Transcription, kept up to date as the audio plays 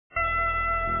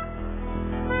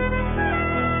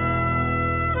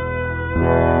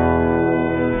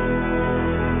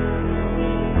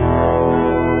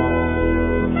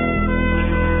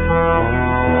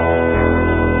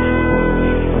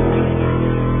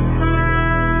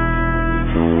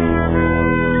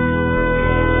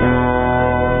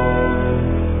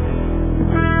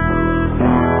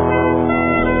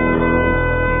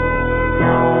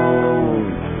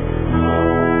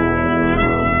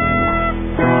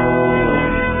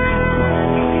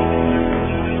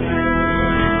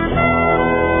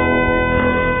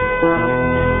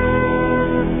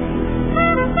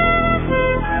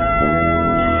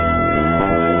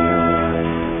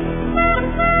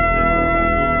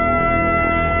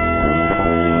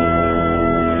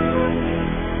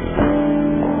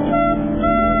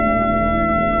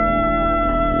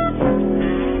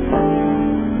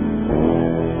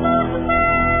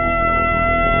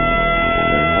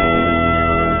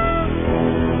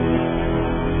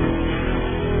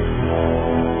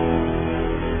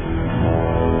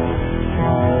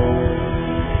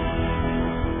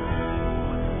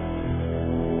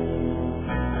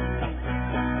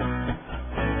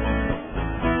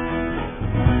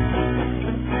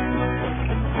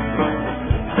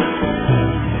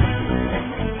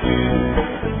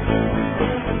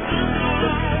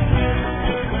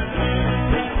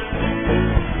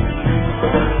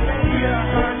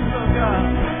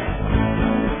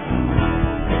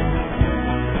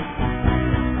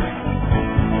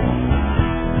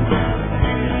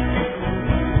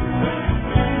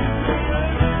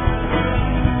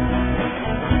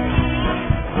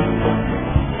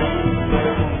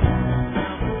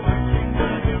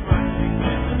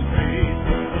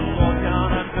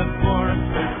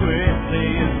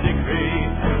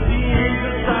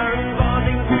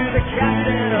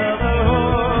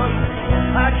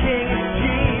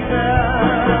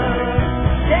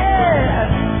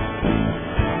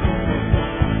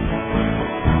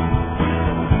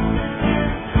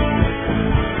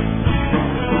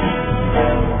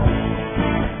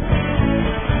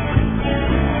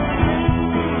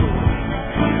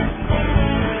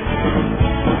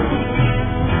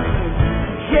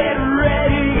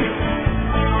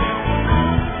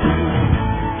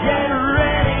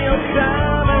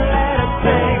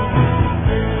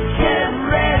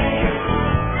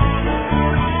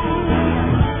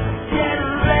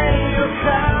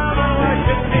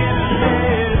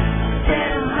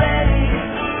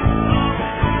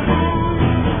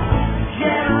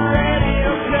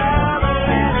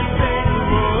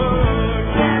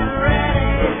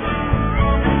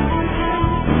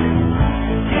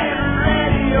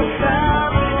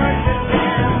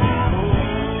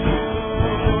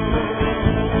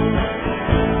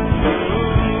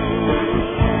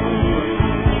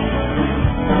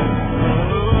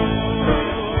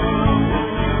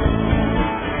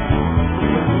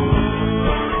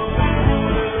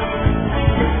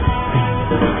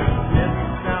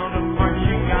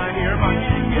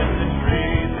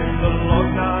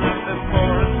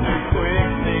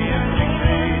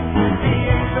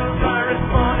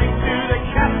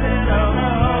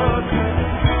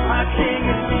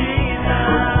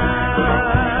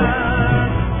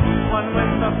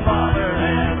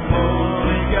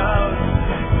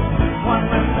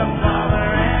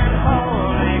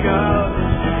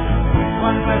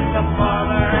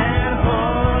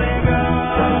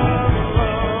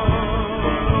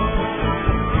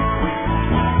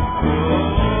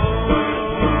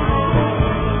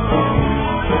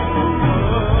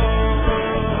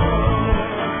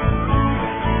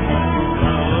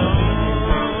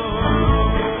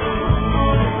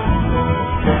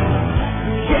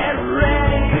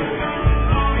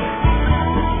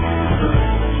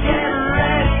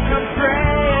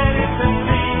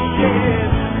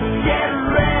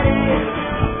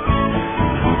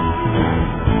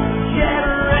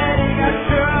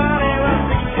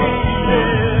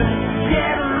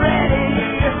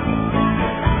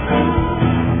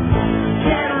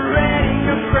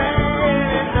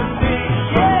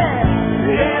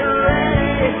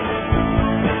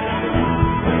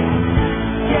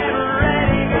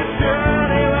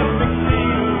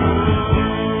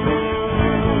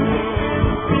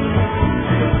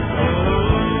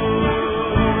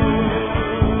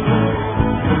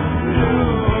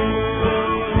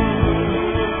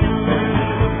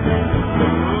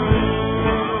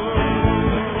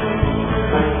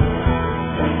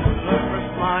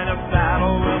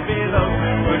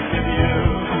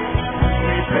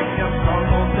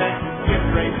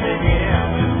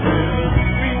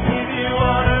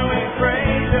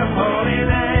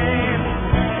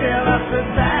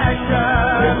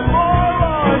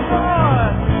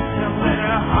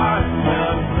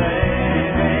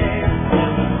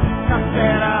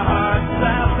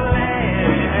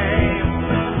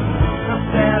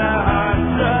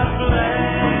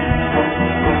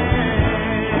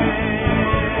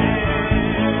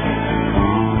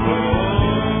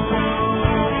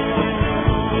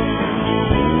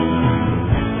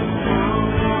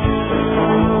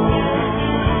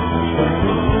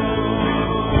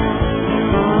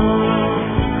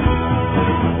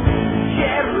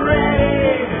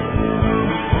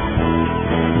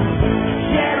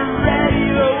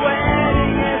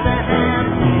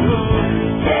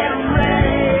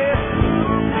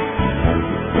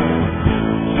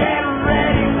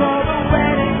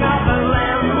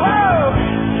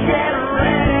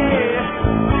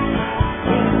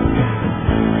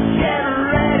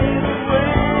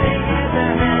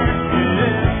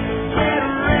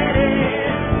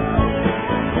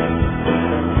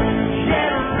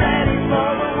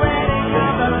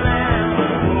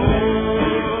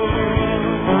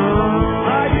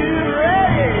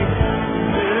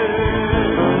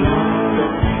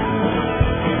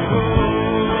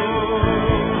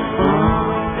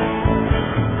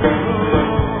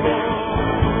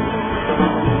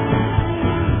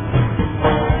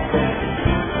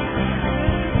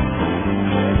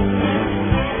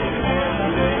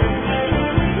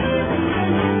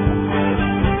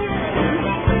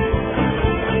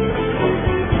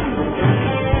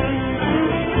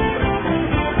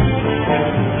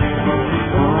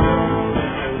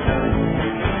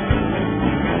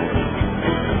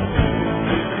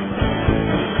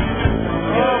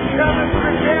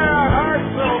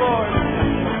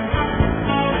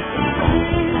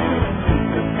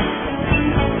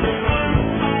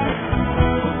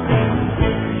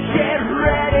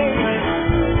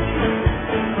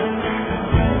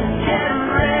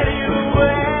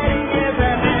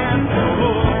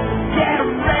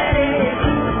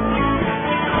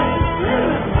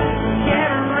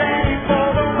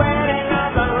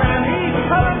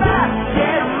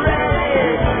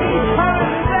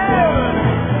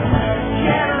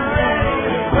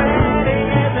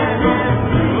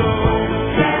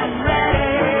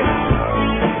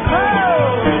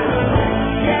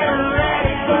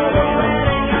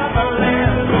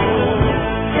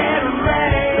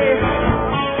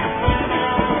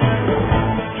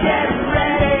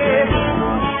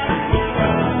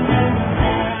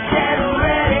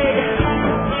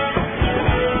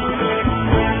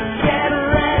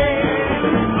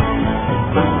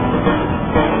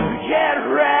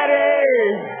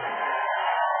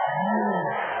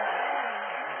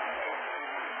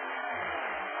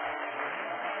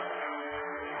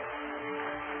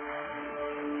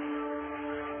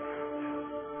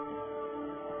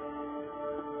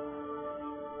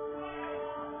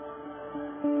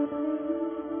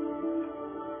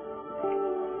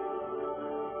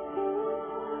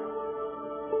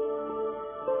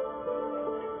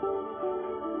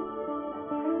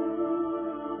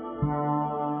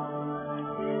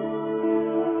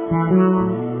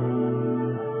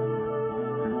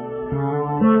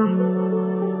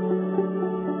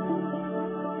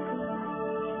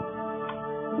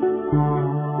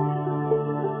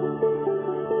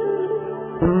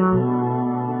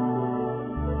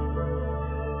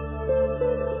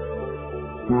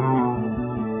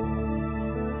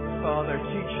Father,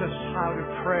 teach us how to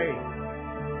pray.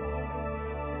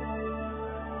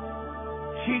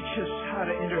 Teach us how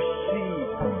to intercede.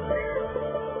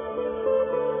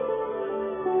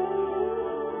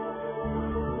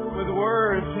 With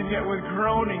words and yet with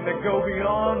groaning that go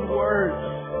beyond words.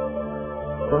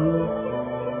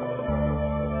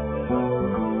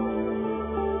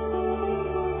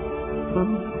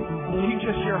 Teach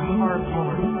us your heart,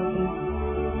 Lord.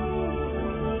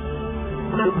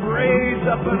 Raise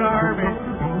up an army.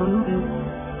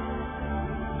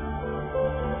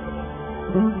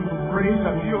 Raise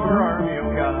up your army,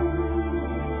 oh God.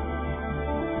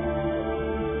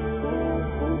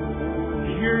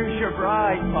 Here's your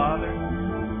bride, Father.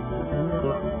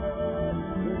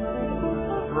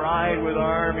 Bride with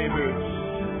army boots.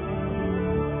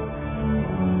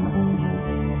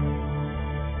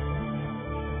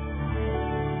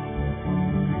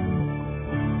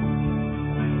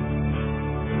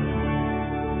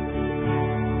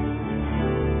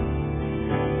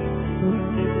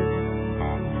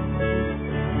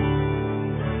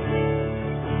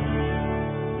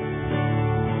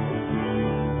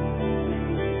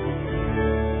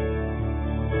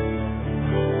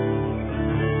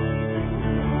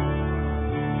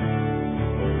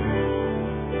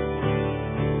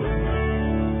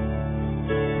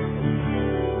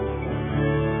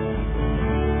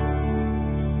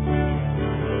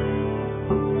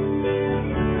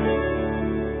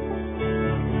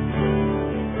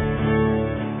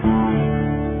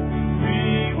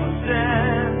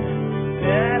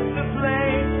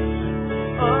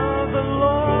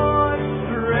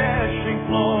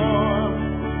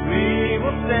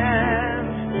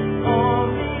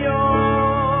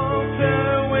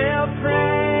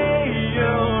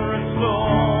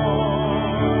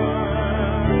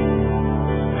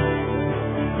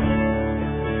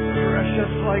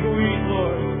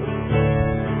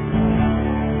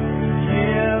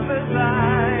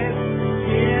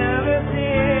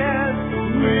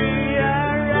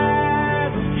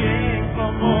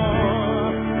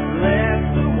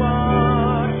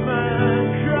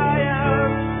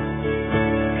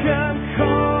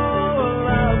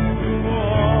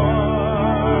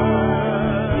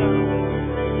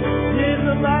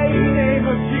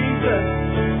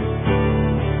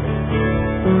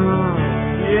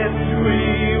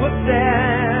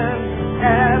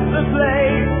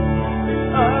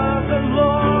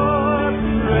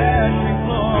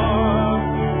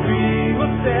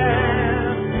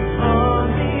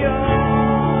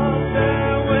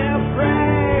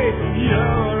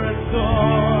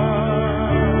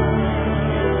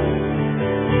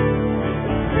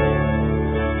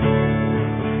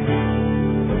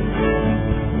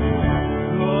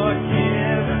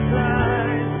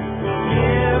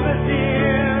 Give it,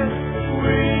 dear,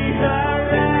 we are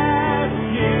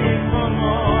asking for more.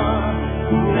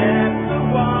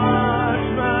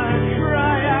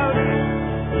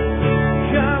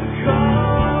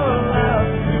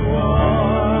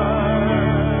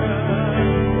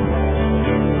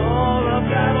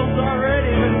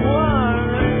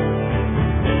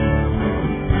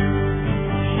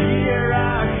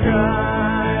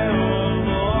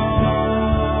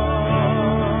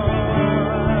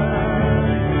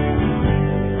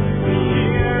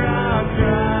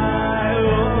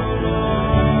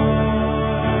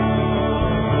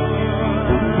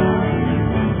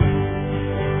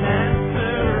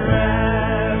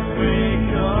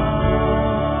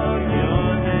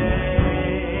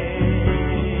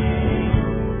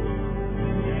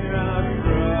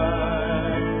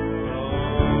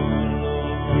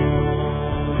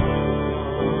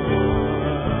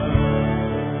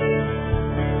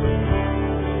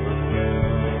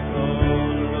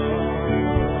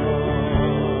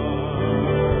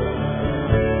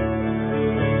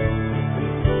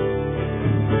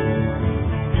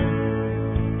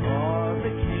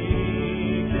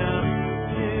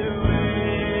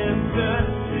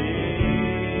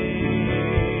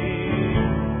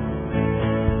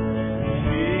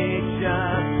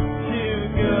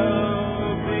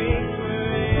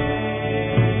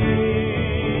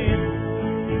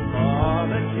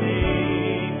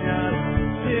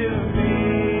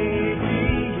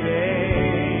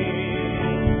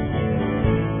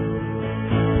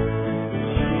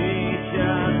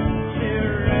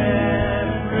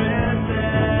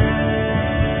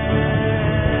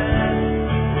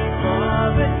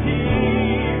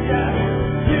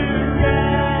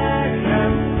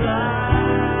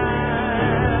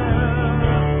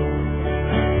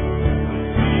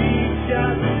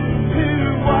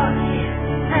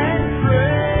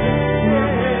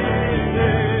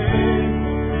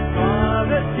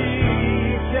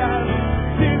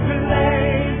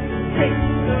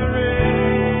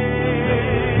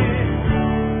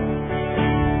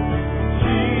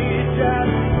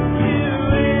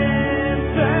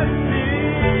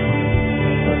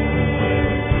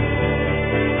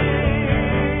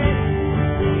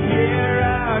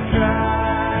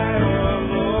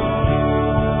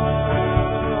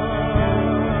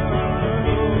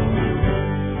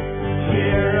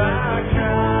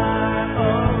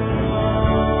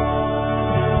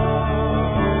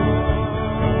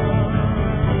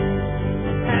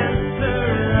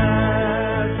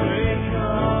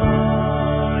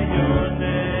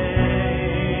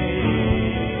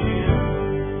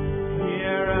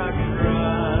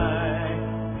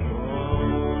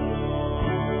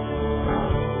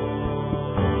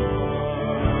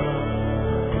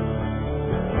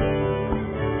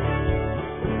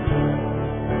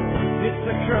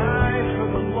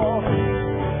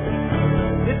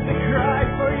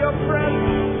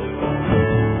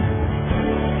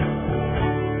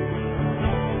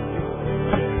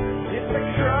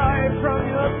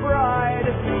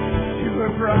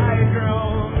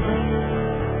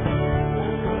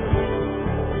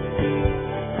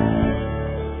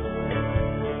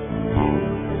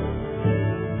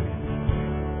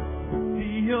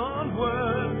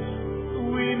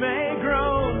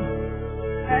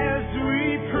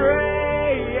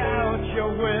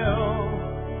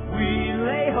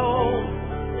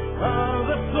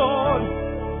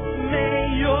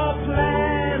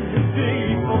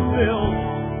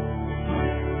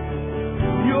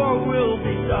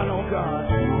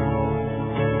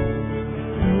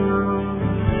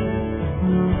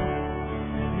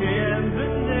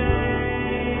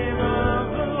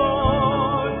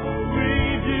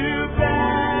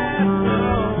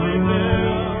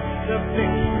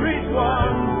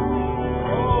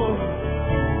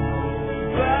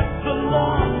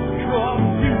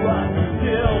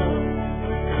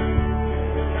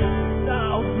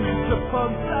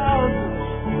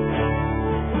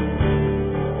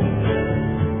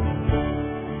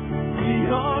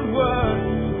 onward,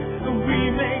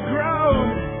 we may grow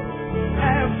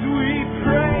as we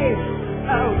pray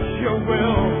out your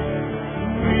will.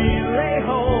 We lay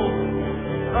hold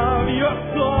of your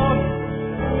thoughts.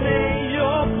 May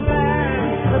your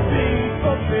plans be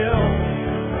fulfilled.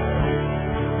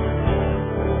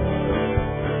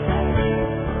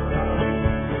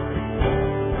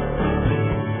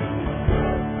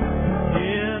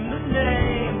 In the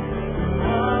name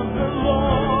of the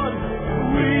Lord,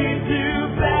 we do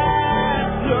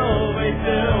battle we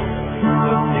build.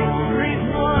 The victory's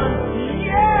won,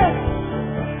 yes,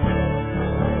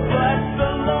 but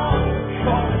the Lord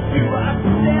calls to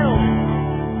ourselves.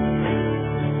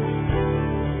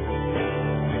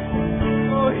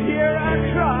 Oh, hear our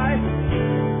cry.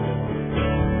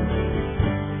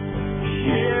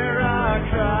 Hear our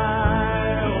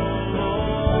cry, oh Lord.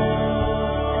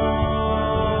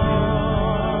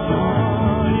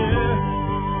 Yeah.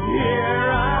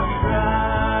 Hear our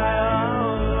cry,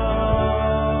 oh Lord.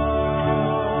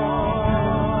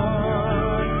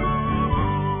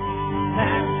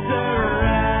 Answer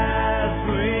as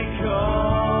we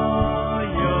call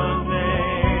your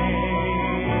name.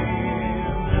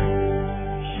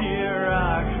 Hear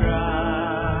our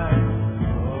cry,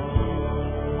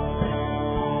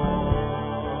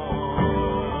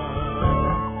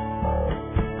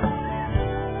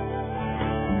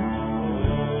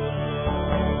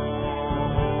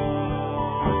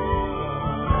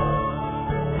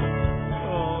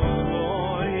 oh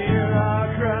Lord, hear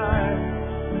our cry.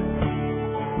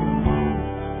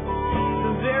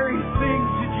 The very things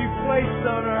that you placed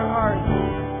on our hearts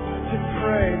to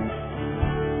pray.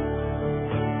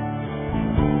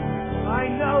 I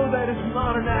know that is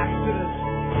not an accident.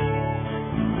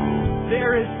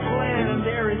 There is plan and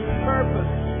there is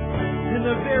purpose in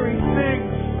the very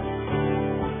things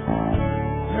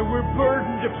that we're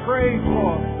burdened to pray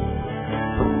for.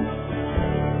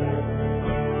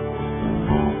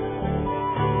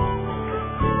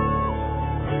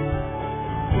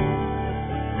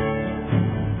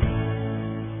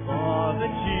 Father,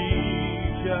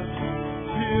 teach us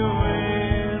to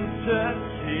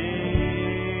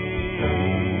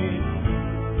intercede.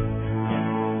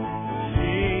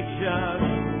 Teach us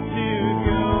to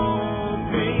go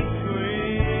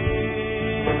between.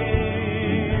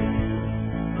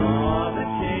 Father,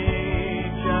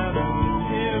 teach us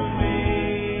to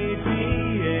mediate.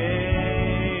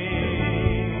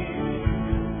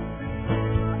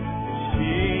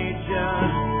 Teach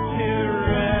us to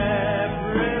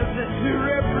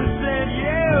represent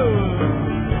you.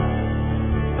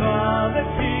 Father,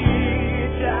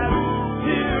 teach us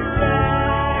to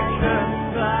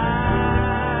reconcile.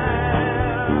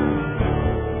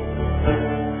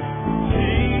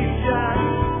 Teach us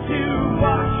to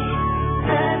watch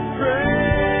and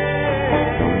pray.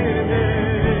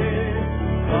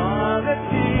 Father,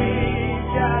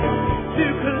 teach us to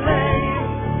claim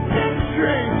and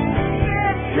drink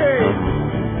and chase.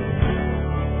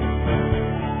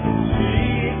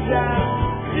 Teach us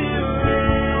to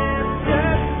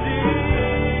intercede.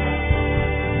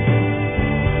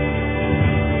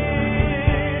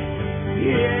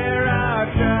 Hear our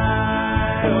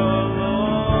cry, oh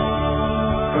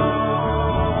Lord.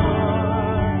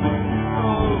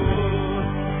 Oh,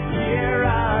 hear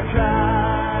our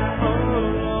cry, oh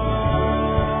Lord.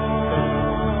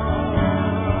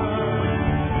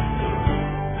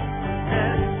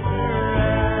 Answer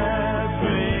as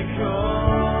we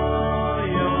call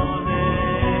your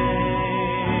name.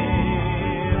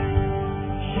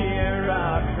 Hear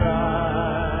our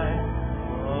cry,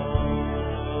 oh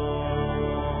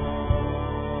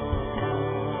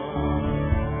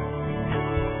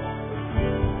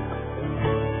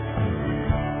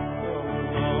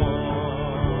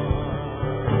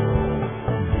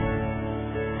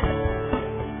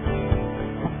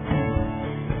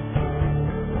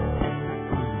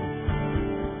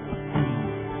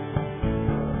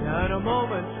Now, in a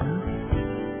moment,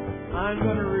 I'm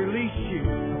going to release you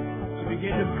to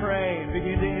begin to pray and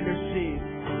begin to intercede.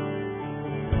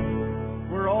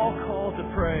 We're all called to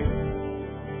pray.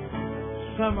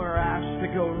 Some are asked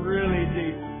to go really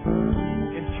deep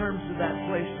in terms of that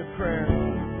place of prayer.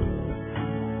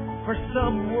 For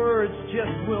some, words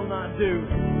just will not do.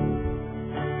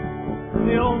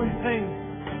 The only thing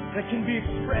that can be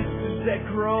expressed is that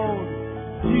groan,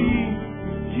 geez,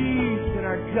 in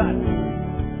our guts.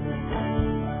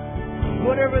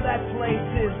 Whatever that place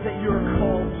is that you're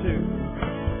called to,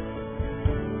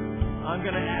 I'm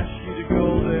going to ask you to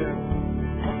go there.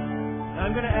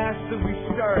 I'm going to ask that we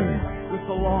start with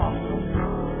the lost.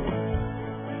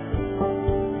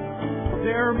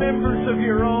 There are members of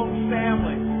your own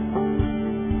family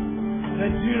that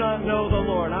do not know the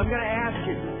Lord. I'm going to ask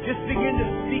you, just begin to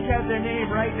speak out their name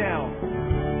right now.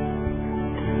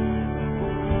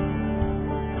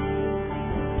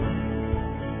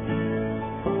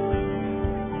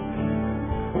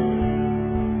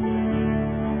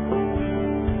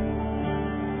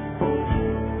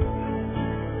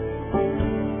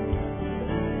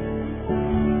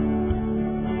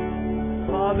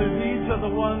 Father, these are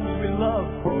the ones we love.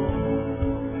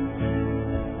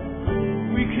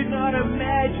 We could not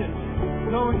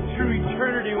imagine going through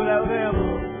eternity without them.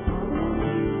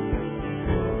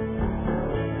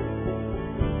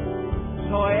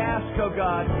 So I ask, oh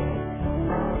God,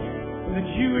 that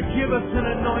you would give us an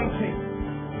anointing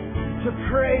to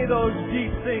pray those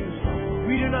deep things.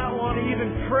 We do not want to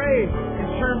even pray in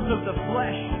terms of the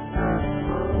flesh.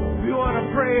 We want to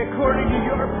pray according to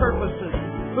your purposes.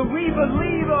 But we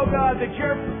believe, oh God, that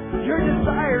your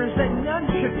desire is that none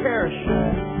should perish,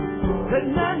 that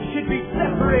none should be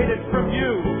separated from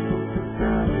you.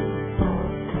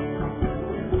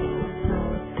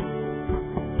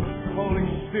 Holy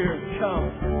Spirit,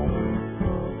 come.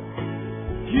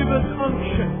 Give us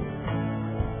unction.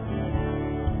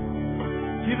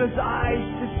 Give us eyes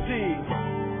to see,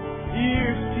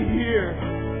 ears to hear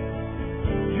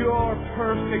your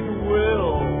perfect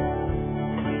will.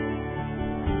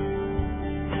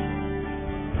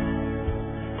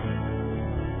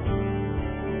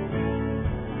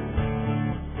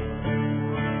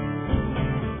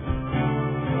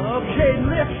 Okay,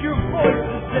 lift your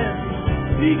voices then.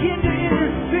 Begin to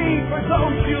intercede for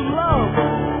those you love.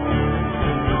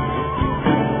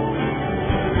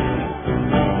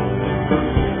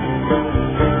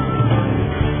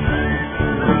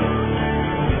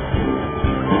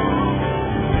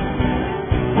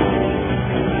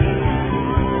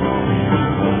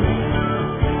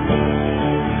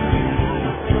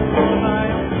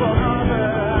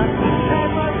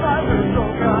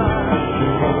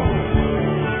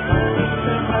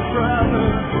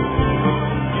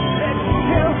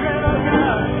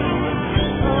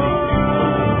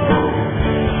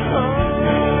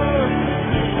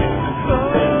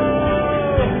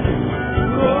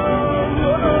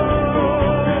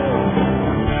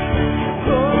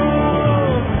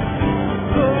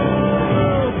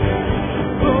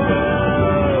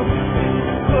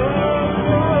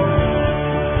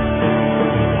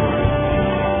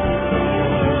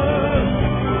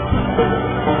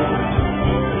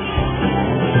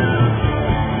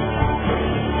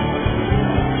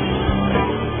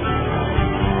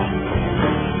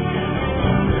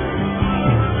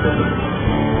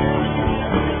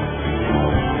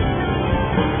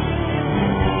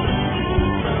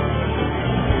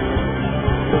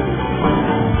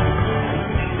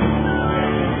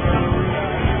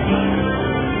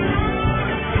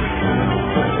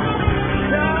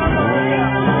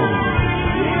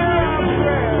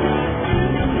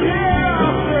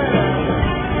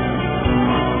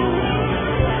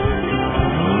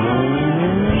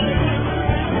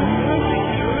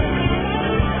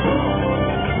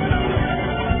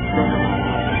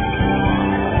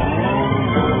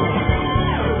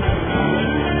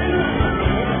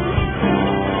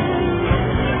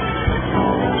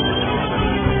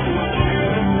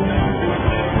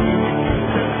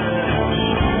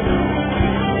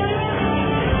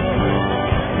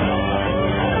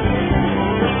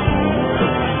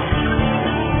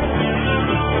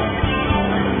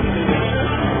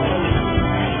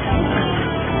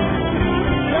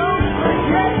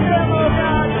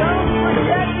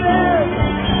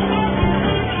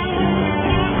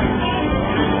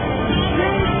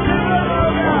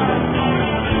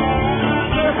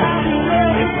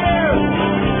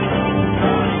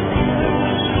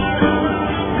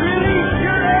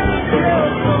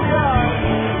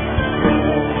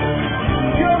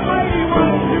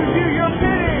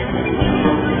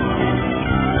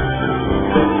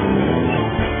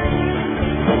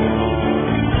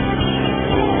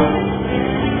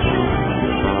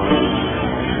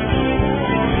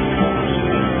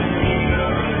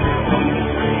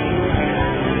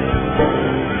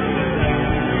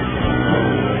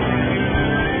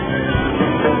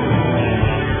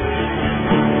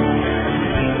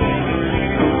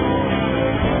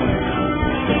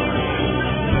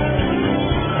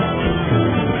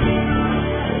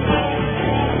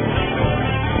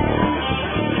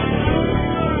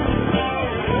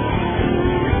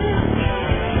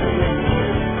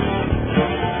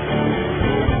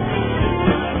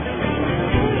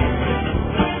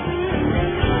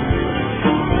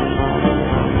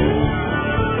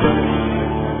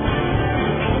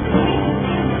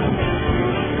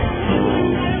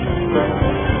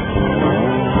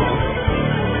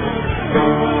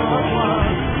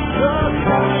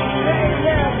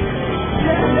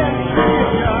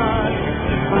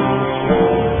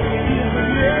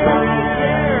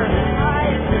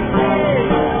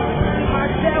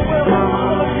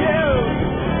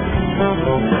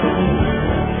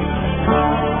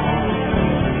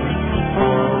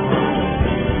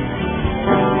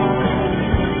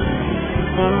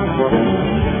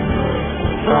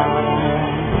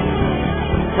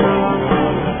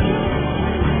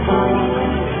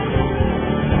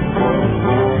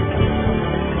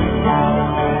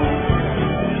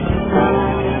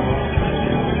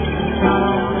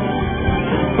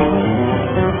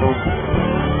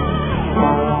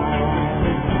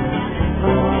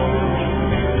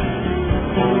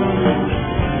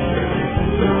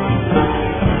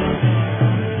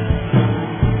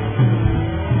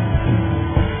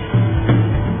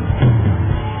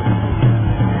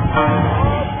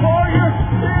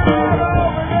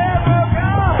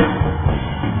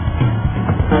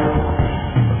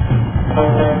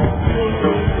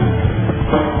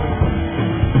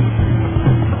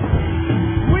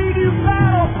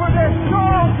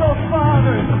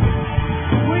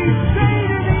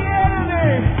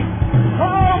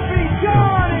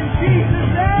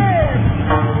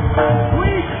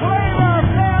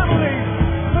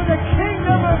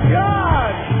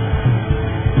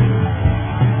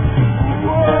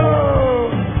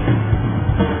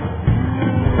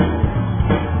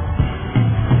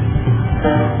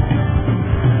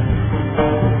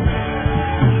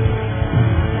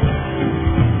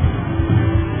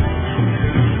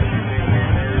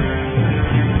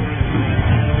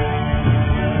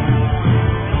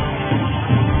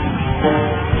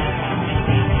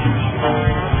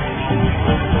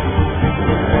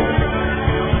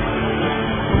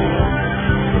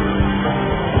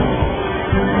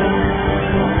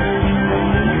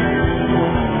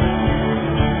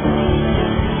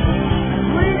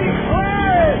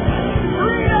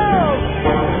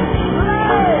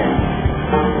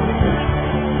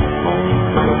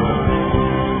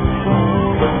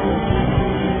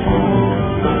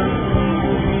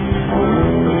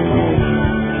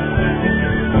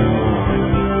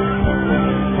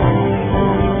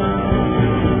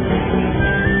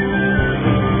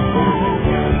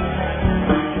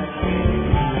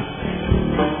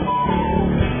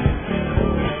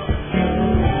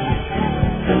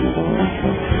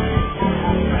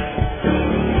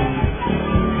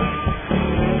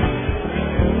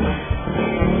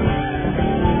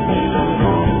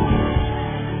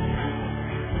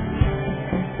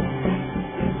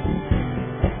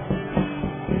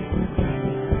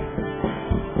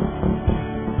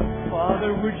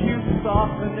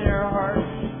 soften their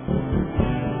hearts.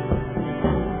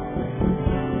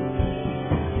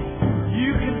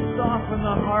 You can soften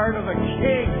the heart of a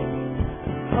king,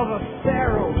 of a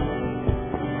pharaoh.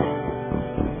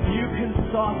 You can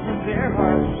soften their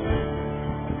hearts.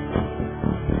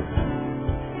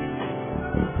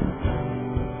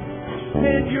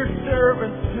 Send your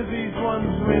servants to these ones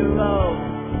we love,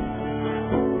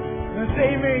 that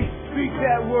they may speak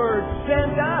that word.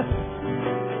 Send us.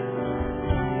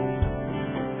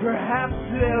 Perhaps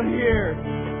they'll hear.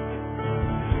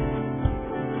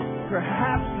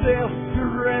 Perhaps they'll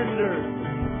surrender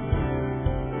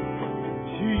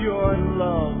to your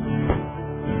love.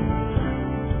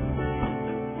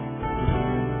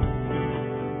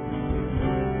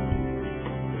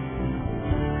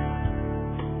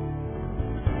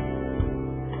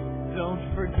 Don't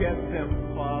forget them,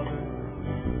 Father.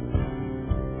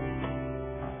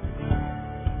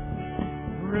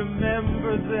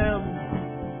 Remember them.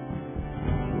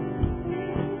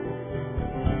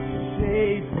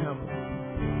 Save them.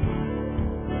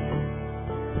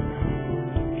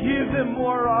 Give them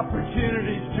more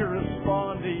opportunities to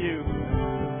respond to you.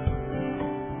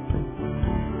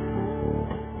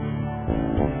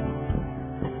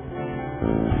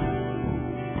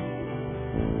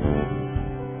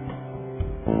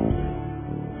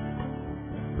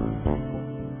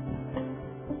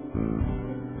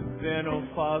 Then, oh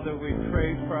Father, we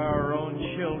pray for our own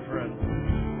children.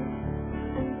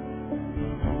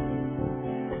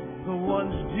 The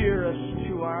ones dearest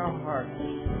to our hearts.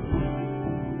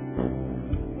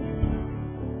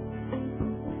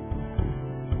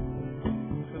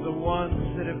 For the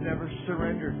ones that have never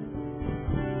surrendered.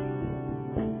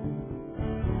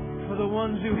 For the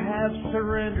ones who have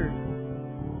surrendered,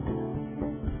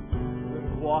 but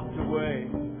walked away.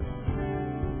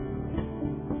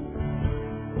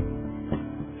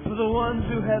 For the ones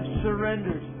who have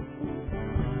surrendered,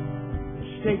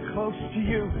 stay close to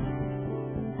you.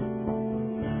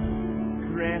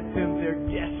 Grant them their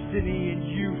destiny in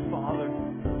you, Father.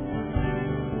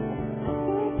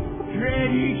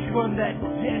 Grant each one that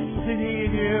destiny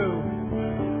in you.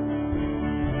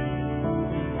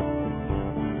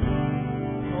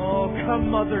 Oh, come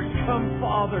mothers, come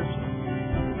fathers,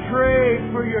 pray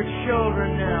for your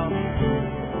children now.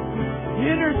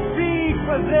 Intercede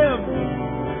for them.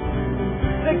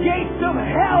 The gates of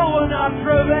hell will not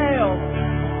prevail.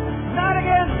 Not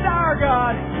against our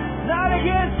God. Not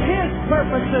against His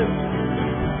purposes.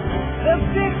 The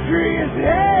victory is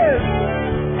His.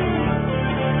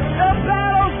 The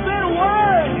battle's been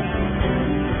won.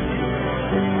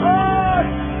 Oh,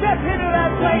 step into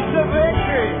that place of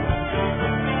victory.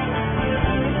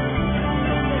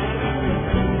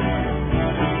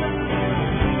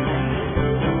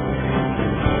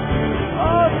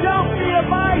 Oh, don't be a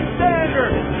bystander.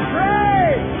 Pray.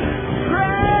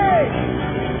 Pray.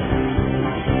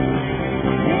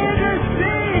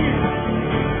 Intercede.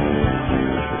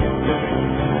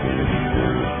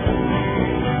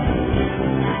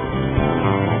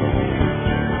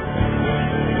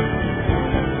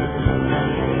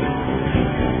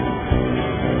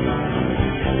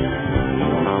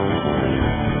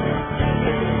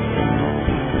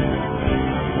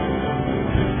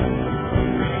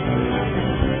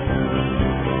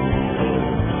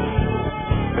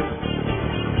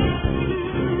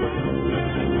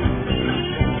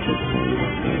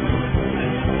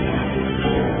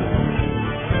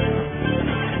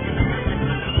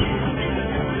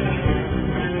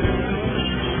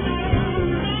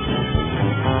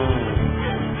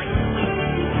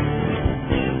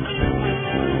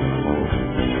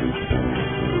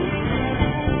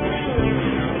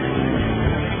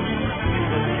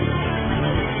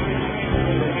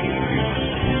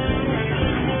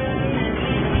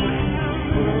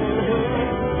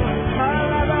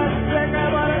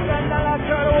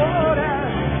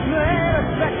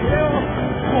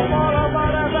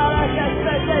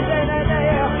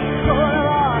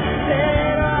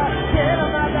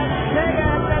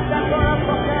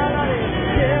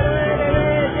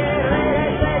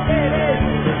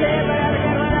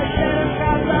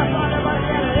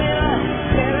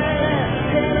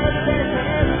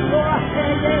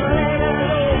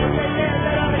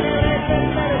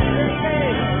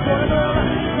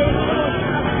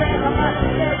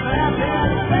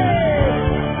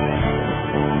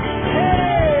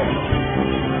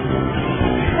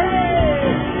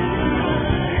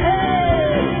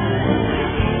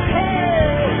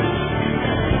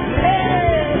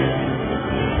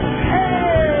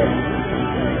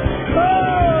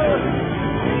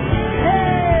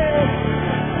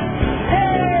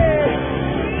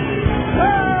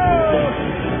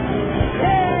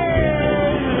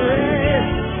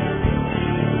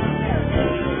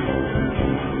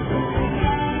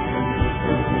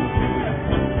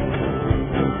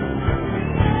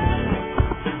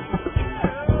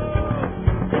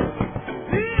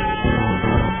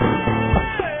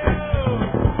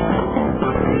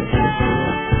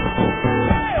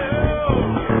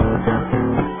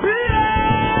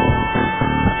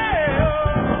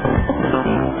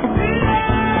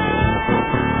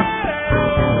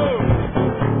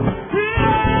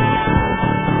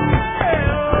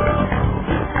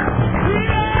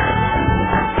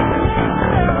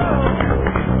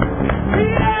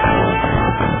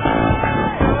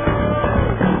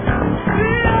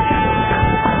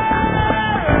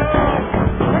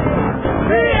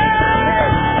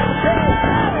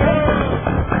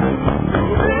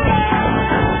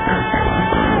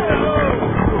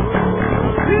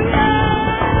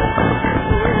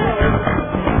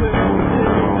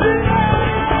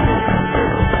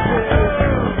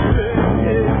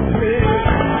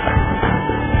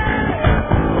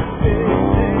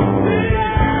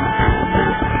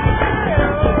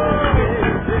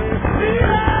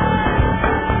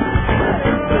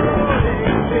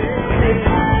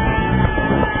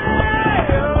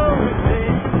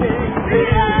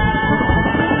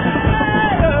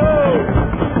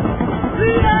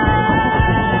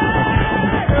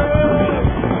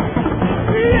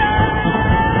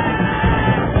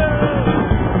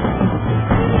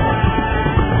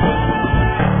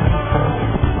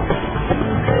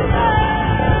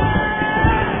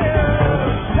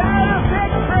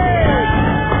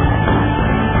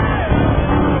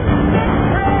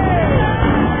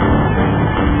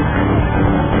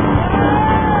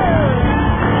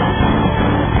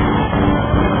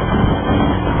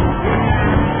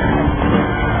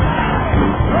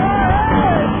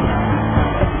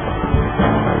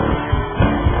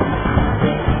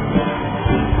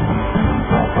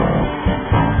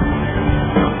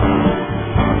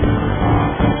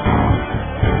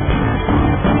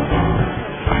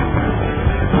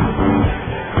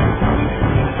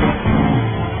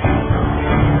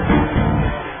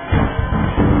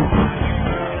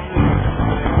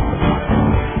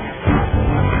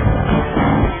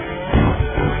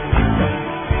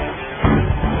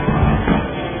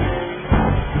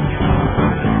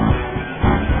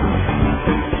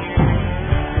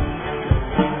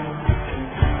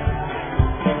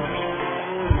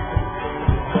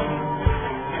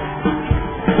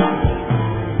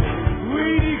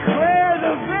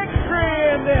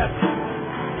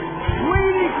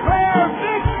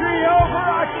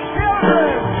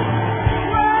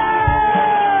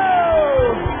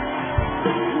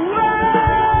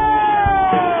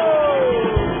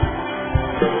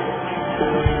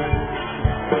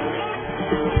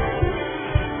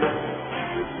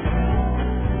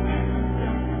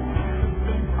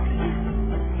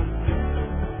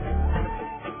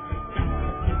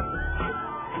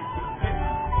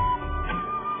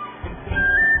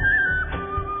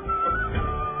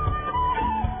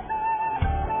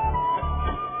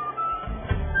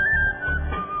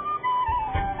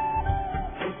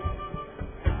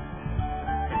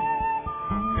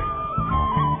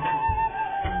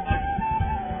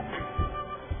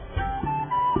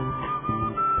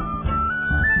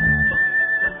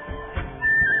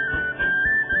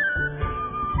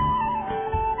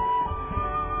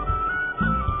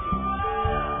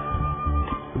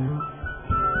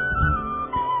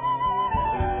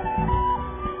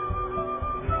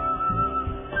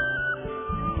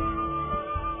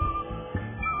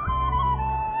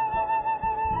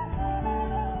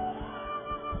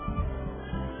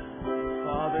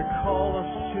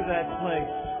 place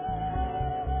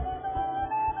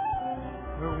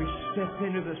where we step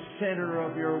into the center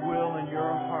of your will and your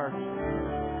heart in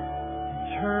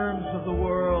terms of the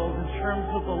world, in terms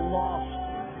of the lost,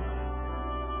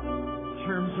 in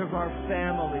terms of our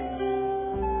families,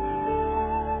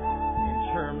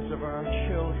 in terms of our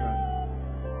children.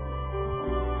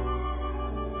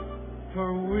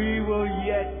 For we will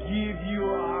yet give you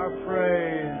our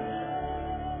praise.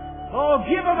 Oh,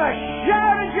 give them a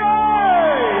shout of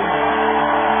joy!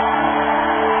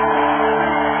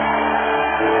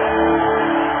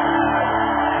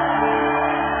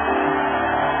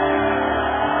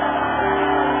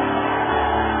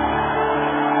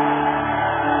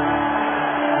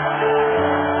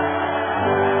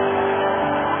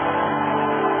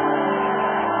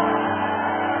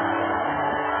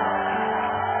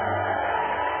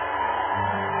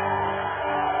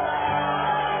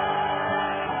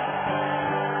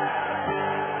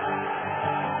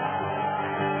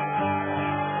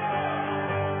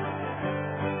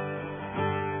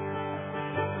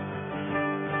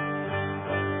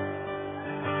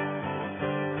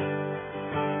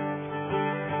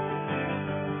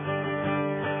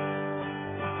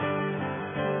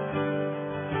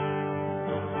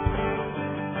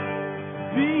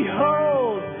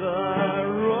 Behold the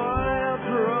royal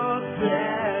procession.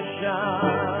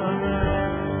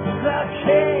 The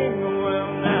King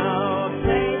will now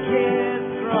take his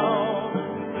throne.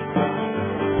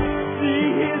 See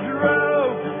his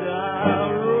robes of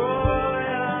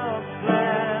royal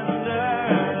splendor.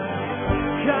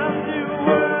 Come to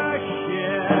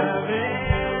worship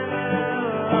Him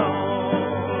alone.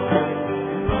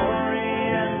 Glory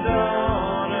and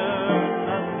honor,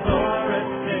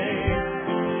 authority,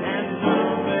 and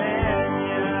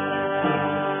dominion.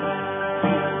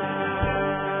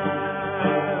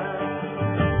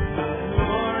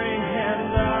 Glory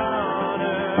and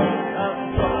honor,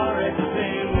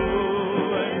 authority,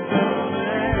 rule and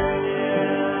dominion.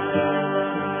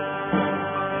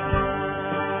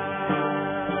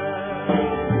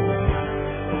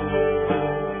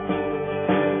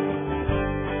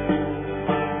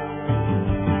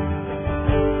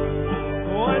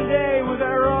 One day with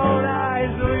our own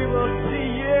eyes we will see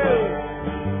you,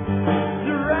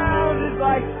 surrounded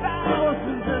by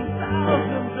thousands and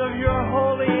thousands of your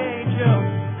holy angels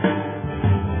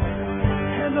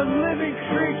and the living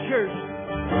creatures,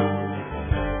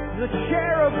 the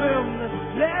cherubim, the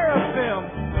seraphim,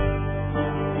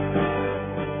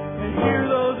 and hear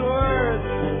those words,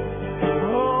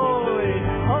 holy,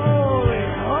 holy,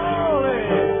 holy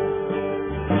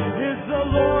is the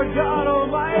Lord God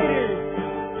Almighty,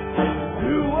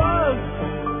 who was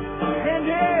and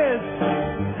is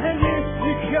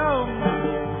to come.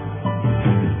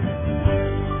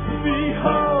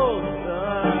 Behold the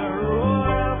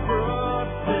royal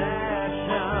procession.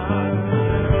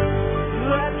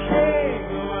 The King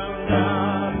will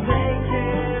now take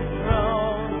his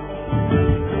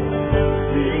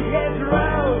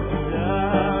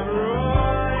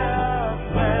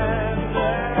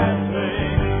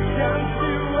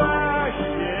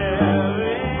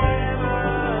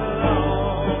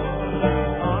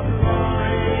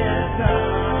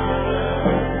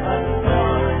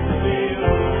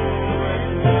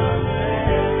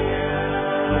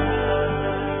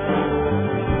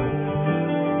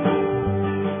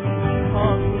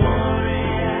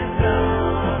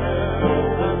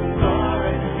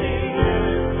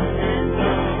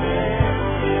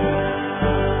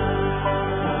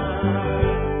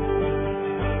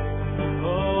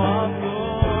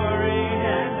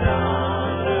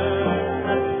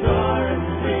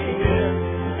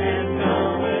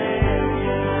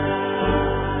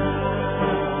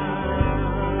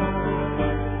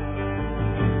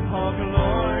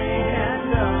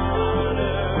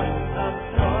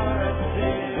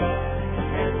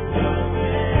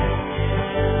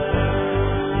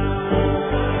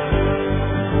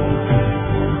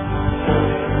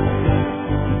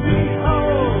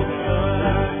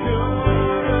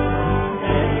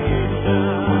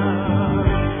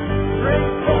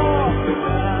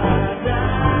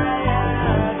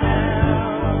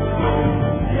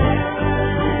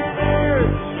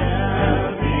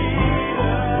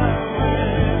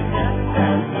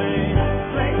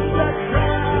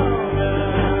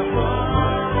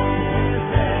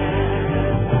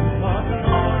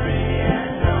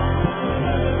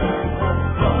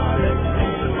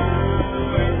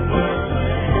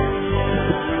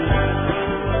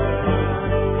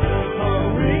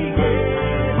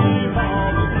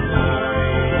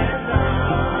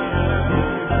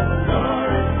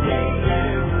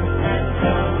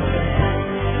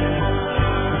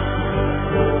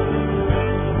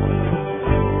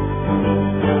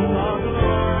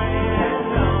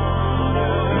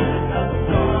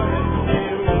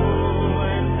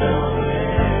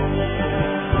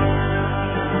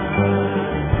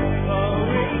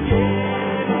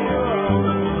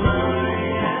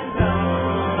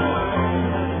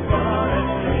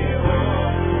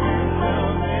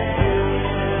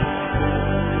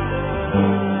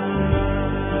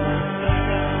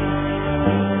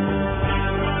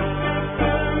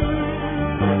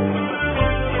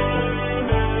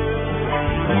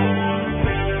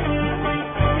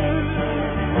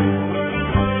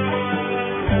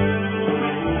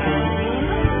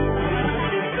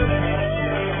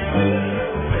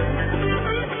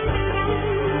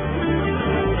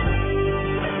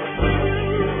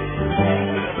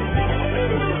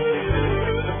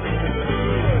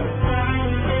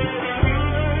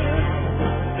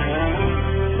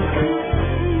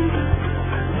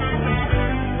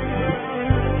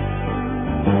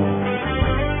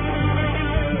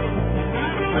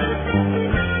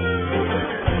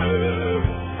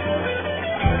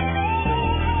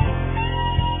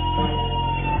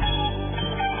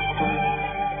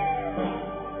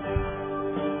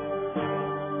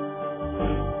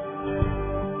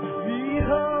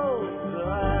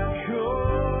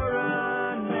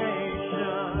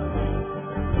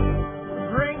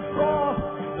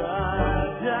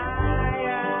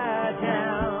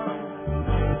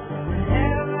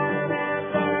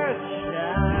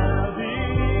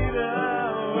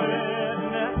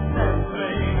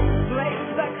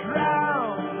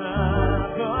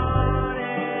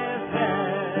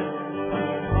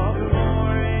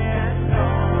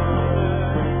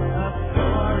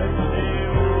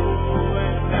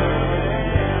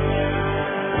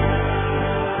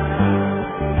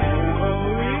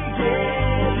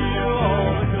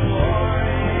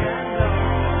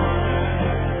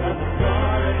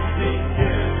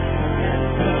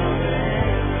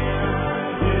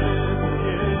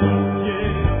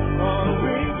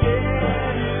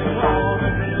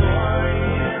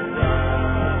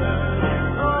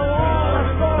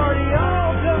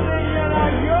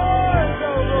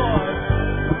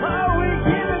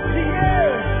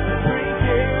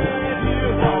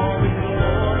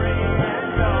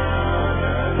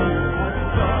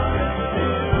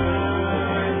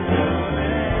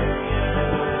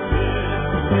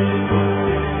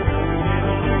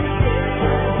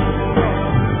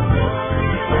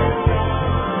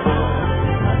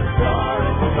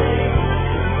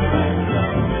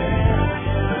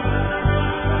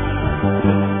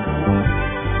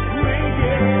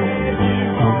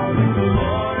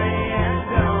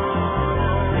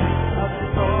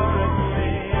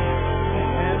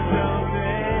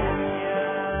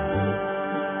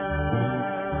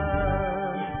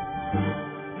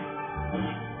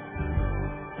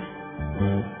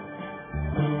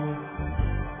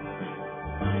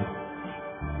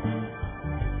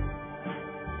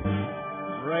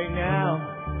Right now,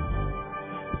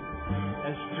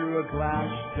 as through a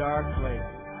glass darkly,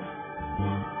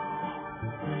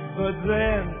 but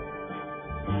then,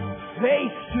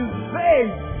 face to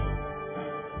face,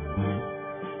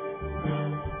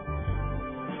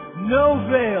 no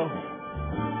veil,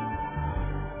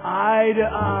 eye to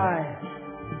eye,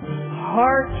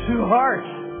 heart to heart.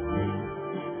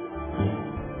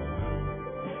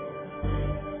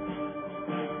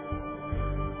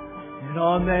 And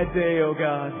on that day, oh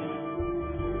God,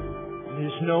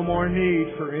 there's no more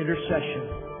need for intercession.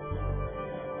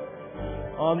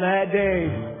 On that day,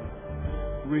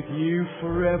 with you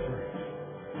forever.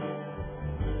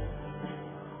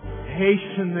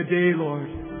 Hasten the day, Lord.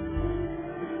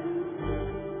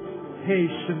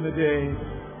 Hasten the day.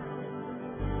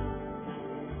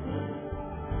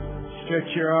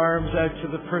 Stretch your arms out to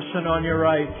the person on your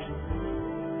right.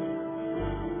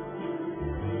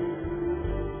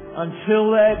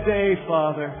 Until that day,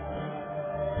 Father,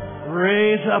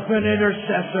 raise up an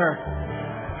intercessor.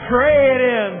 Pray it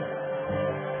in.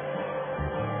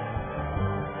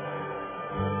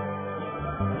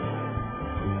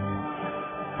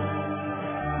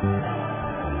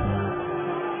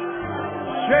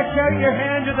 Stretch out your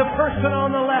hand to the person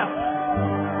on the left.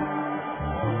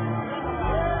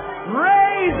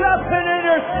 Raise up an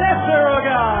intercessor, oh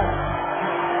God.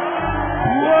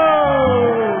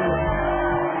 Whoa!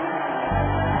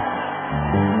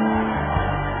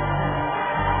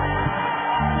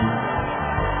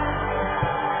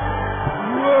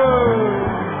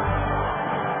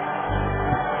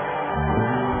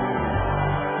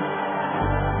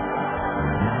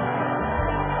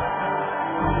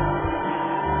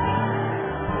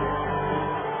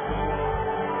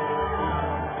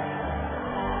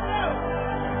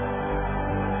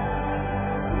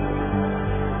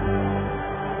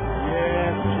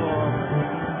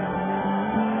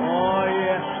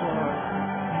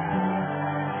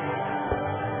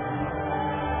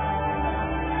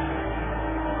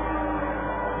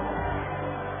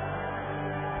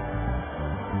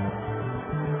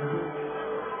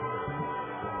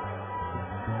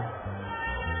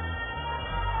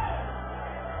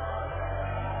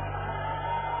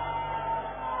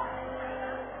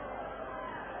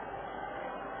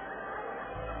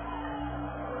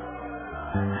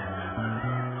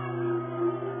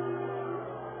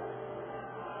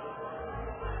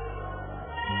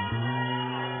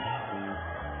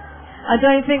 I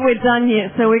don't think we're done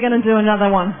yet, so we're going to do another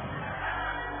one.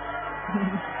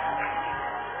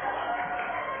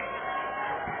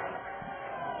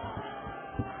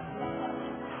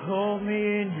 Hold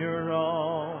me in your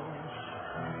arms,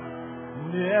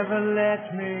 never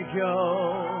let me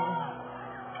go.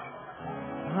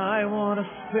 I want to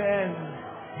spend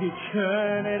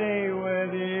eternity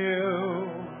with you.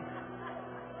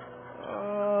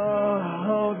 Oh,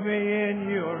 hold me in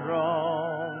your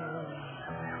arms,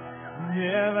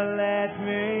 never let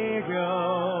me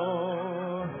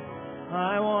go.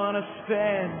 I want to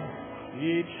spend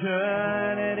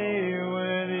eternity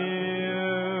with you.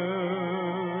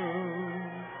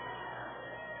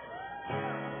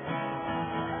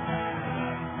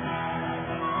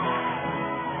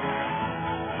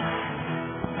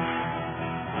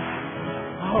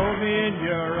 Hold me in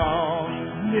your arms,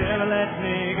 never let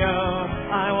me go.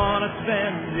 I want to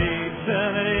spend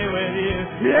eternity with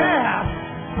you. Yeah!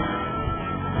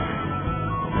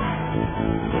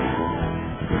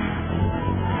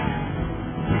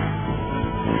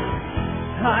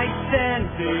 I stand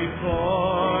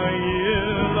before you,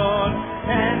 Lord,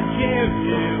 and give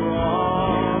you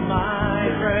all my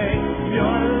praise.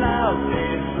 Your love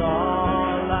is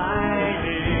all I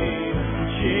need.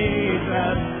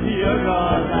 Jesus, you're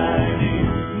all I need.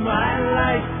 My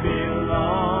life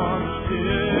belongs to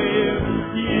you.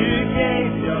 You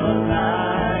gave your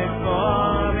life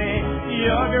for me.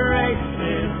 Your grace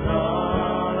is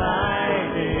all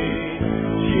I need.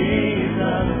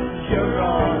 Jesus, you're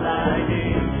all I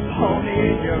need. Hold me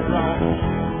in your arms,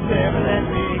 never let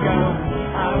me go.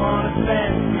 I want to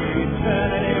spend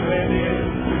eternity with you.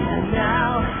 And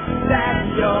now that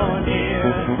you're near,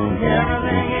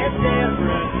 everything is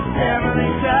different,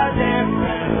 everything's so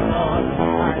different, Lord.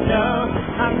 I know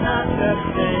I'm not the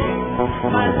same,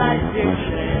 my life is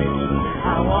changed.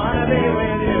 I want to be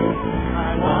with you,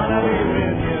 I want to be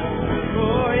with you.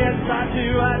 Oh yes, I do,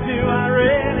 I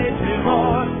really do,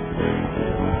 Lord.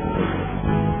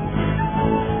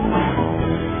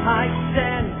 I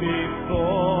stand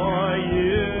before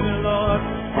you, Lord,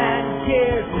 and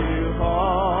give you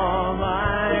all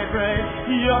my praise.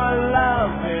 Your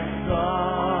love is all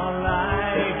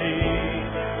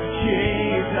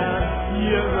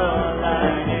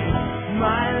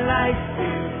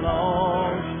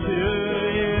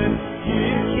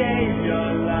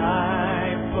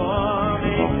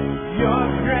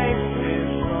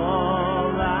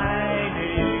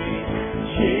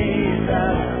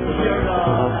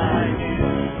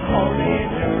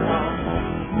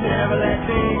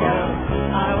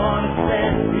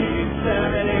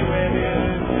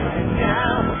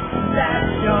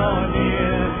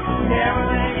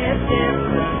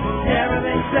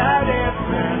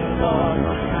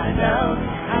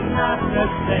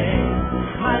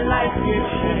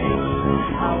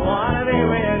changed. I want to be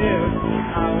with you.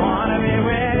 I want to be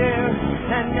with you.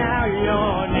 And now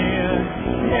you're near.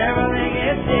 Everything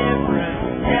is different.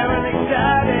 Everything's so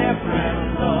different,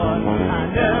 Lord. I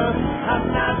know I'm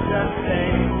not the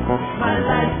same. My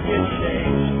life gets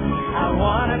changed. I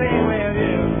want to be with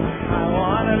you. I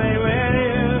want to be with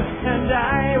you. And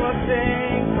I will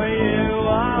sing for you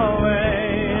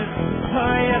always.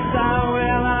 Oh yes, I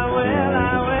will, I will,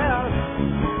 I will.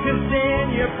 'Cause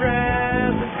in your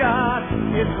presence, God,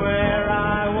 is where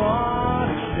I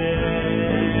want to stay.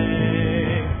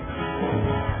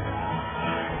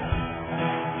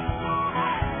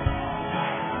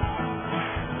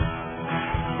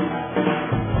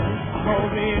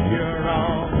 Hold me in your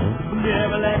arms,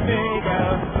 never let me go.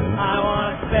 I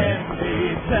want to spend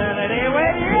eternity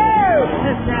with you.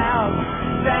 And now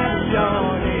that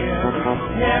you're near,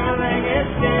 everything is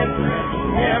different.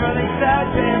 Everything's so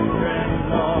different,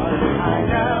 Lord. I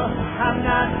know I'm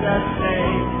not the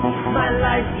same. My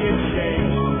life gets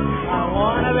changed. I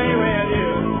want to be with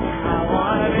you. I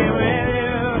want to be with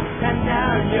you. And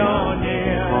now you're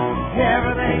near.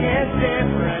 Everything is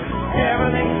different.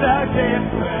 Everything's so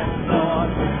different, Lord.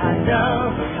 I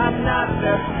know I'm not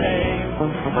the same.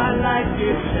 My life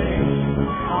gets changed.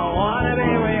 I want to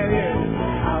be with you.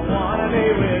 I want to be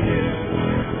with you.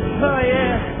 Oh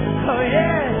yeah, oh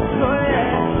yeah, oh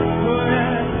yeah, oh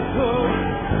yeah,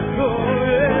 oh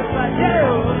yes I do.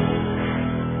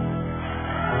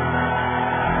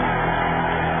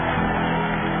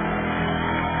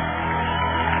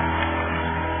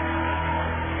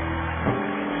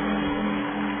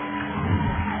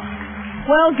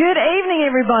 Well, good evening,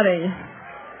 everybody.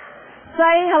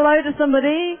 Say hello to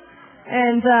somebody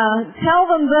and tell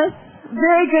them this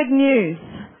very good news.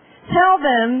 Tell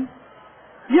them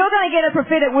you're going to get a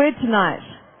prophetic word tonight.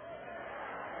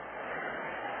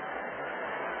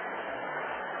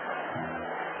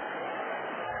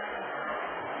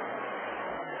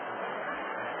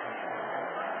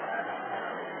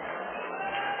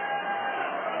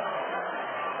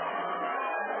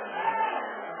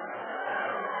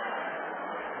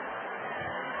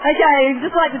 Okay,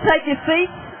 just like to take your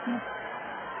seats.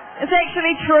 It's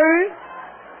actually true.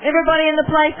 Everybody in the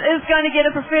place is going to get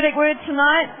a prophetic word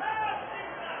tonight.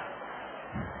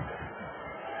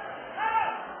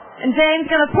 And Dan's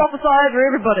going to prophesy over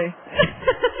everybody.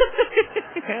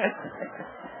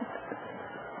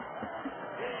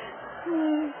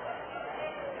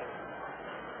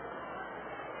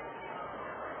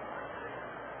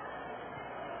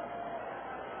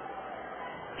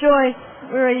 Joyce,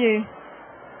 where are you?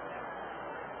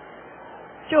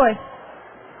 Joyce,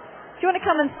 do you want to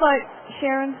come and float,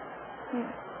 Sharon?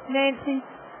 Nancy?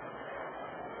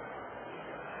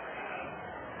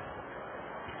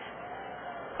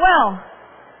 Well,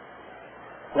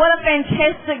 what a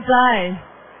fantastic day.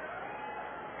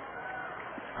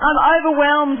 I'm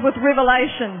overwhelmed with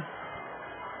revelation.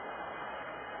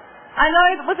 I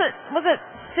know, was it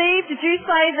Steve, did you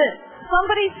say that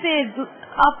somebody said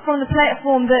up from the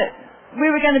platform that we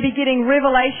were going to be getting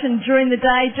revelation during the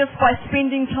day just by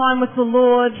spending time with the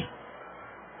Lord,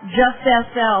 just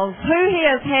ourselves? Who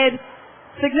here has had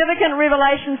significant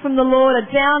revelation from the Lord, a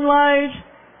download?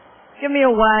 Give me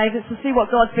a wave. Let's see what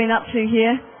God's been up to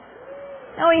here.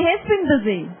 Oh, He has been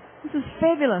busy. This is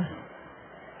fabulous.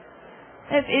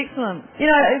 That's excellent. You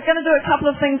know, I'm going to do a couple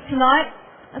of things tonight.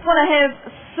 I just want to have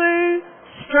Sue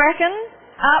Strachan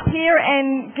up here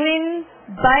and Glenn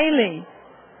Bailey.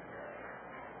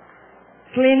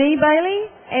 Glennie Bailey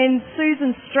and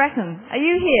Susan Strachan. Are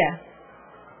you here?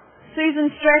 Susan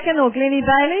Strachan or Glennie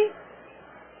Bailey?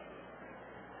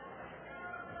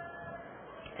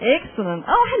 Excellent.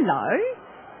 Oh, hello.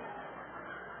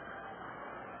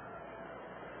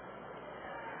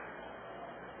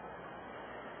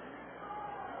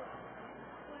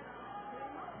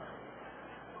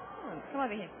 Come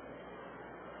over here.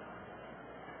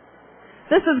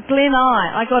 This is Glenn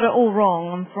I got it all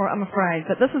wrong, I'm afraid.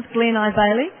 But this is Glenn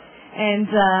Bailey. And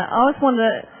I just wanted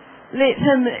to let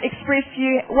him express to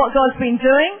you what God's been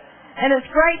doing. And it's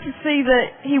great to see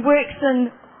that He works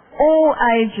in all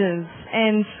ages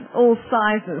and all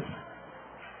sizes.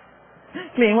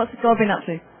 Glenn, what's God been up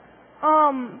to?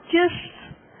 Just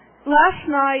last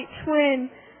night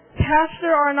when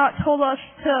Pastor Arnott told us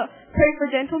to pray for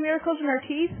dental miracles in our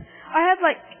teeth, I had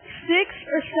like 6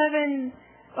 or 7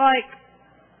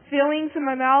 fillings in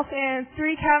my mouth and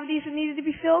 3 cavities that needed to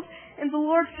be filled, and the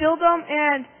Lord filled them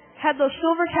and had those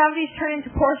silver cavities turn into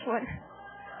porcelain.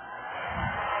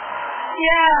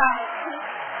 Yeah.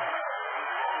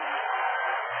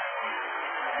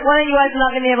 Why don't you open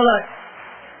up and have a look?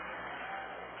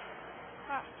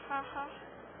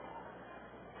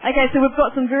 Okay, so we've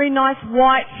got some very nice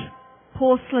white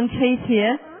porcelain teeth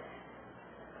here.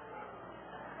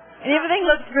 And everything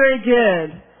looks very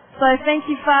good. So thank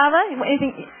you, Father.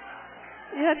 Anything?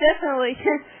 Yeah, definitely.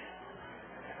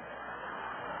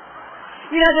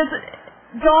 You know,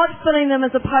 God filling them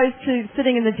as opposed to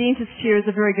sitting in the dentist chair is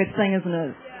a very good thing, isn't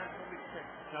it?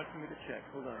 Time for me to check.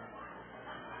 Hold on.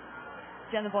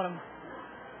 Down the bottom.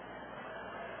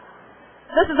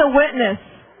 This is a witness.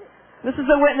 This is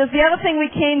a witness. The other thing we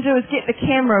can do is get the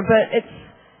camera, but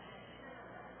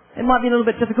it might be a little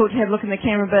bit difficult to have a look in the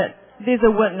camera, but there's a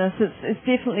witness. It's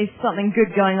definitely something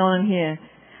good going on in here.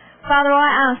 Father,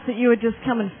 I ask that you would just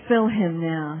come and fill him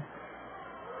now.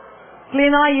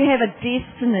 Glenn, you have a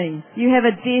destiny. You have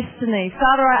a destiny.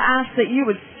 Father, I ask that you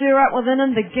would stir up within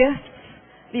him the gifts,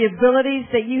 the abilities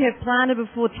that you have planted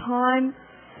before time.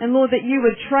 And Lord, that you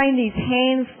would train these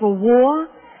hands for war.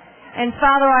 And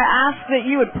Father, I ask that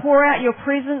you would pour out your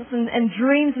presence and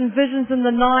dreams and visions in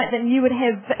the night, that he would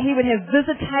have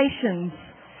visitations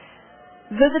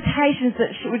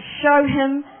that would show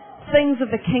him things of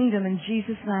the kingdom in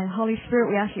Jesus' name. Holy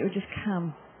Spirit, we ask you would just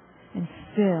come and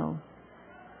fill.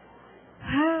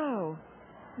 Oh,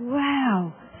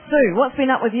 wow. Sue, what's been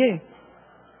up with you?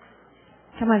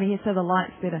 Come over here so the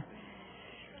light's better.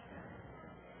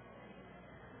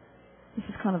 This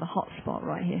is kind of the hot spot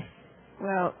right here.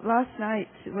 Well, last night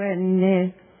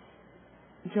when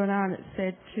John Arnott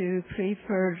said to pray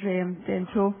for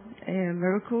dental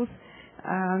miracles,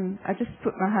 I just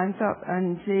put my hands up,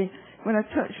 and when I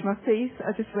touched my face,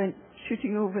 I just went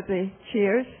shooting over the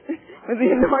chairs with the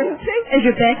anointing. Is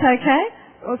your back okay?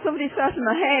 Well, somebody sat in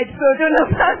my head, so I don't know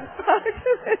if that's part of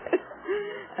it.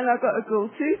 And I've got a gold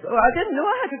tooth. Well, I didn't know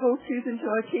I had a gold tooth until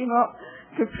I came up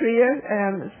for prayer.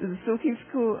 It's the soaking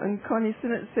school, and Connie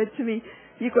Sinnott said to me,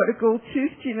 "You've got a gold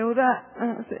tooth, do you know that?"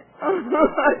 And I said, "Oh,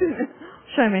 I didn't know."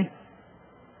 Show me.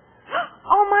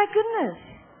 Oh my goodness.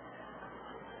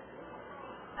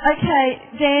 Okay,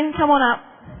 Dan, come on up.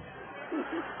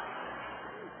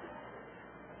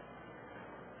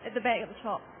 At the back, at the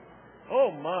top. Oh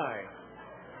my.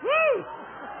 Woo!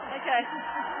 Okay.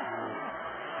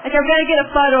 Okay, I'm going to get a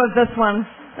photo of this one.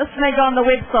 This may go on the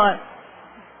website.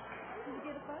 Can you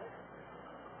get a photo?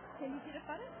 Can you get a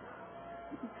photo?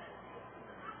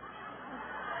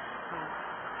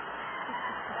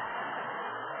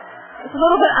 It's a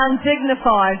little bit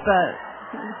undignified, but...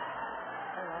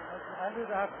 I'll do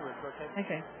it afterwards, okay?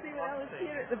 Okay. See, when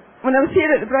I was here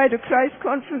at the Bride of Christ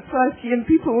conference last year and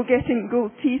people were getting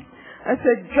gold teeth, I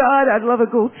said, "God, I'd love a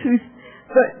gold tooth,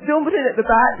 but don't put it at the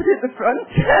back, put it at the front."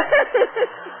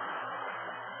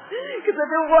 Because I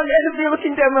don't want anybody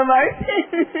looking down my mouth.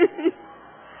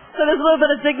 So there's a little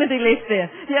bit of dignity left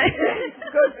there. Yeah,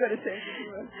 God's got a sense of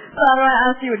humor. Father, I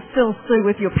ask you would fill Sue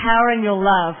with your power and your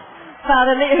love.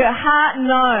 Father, let her heart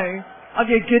know of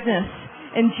your goodness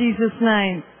in Jesus'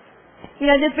 name. You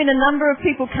know, there's been a number of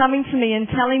people coming to me and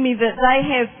telling me that they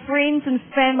have friends and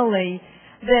family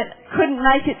that couldn't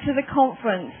make it to the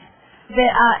conference,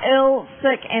 that are ill,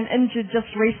 sick and injured just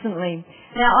recently.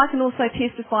 Now, I can also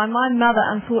testify, my mother,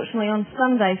 unfortunately, on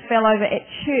Sunday fell over at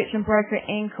church and broke her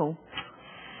ankle.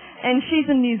 And she's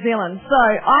in New Zealand. So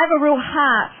I have a real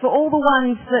heart for all the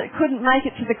ones that couldn't make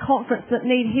it to the conference that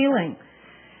need healing.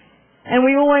 And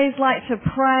we always like to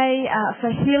pray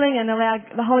for healing and allow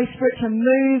the Holy Spirit to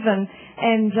move and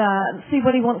see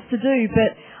what He wants to do.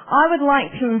 But I would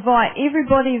like to invite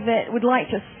everybody that would like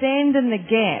to stand in the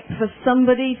gap for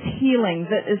somebody's healing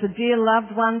that is a dear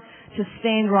loved one to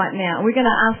stand right now. We're going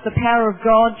to ask the power of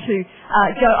God to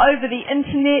go over the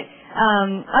internet.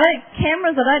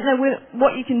 Cameras, I don't know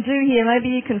what you can do here. Maybe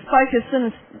you can focus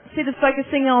in, instead of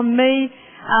focusing on me,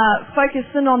 focus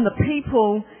in on the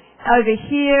people over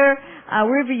here,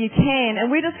 wherever you can.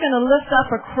 And we're just going to lift up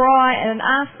a cry and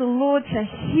ask the Lord to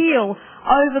heal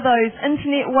over those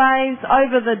internet waves,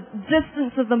 over the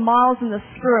distance of the miles in the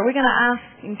Spirit. We're going to ask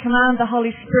and command the Holy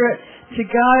Spirit to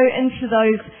go into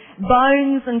those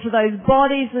bones, into those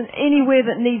bodies, and anywhere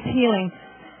that needs healing.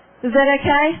 Is that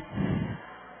okay?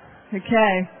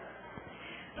 Okay.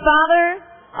 Father,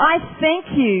 I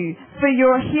thank you for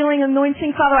your healing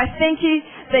anointing. Father, I thank you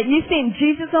that you sent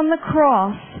Jesus on the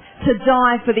cross to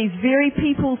die for these very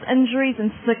people's injuries and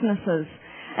sicknesses.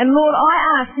 And Lord, I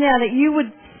ask now that you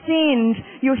would send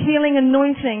your healing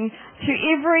anointing to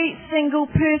every single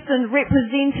person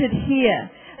represented here.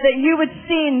 That you would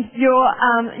send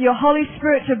your Holy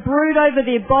Spirit to brood over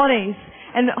their bodies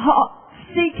and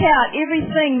seek out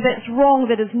everything that's wrong,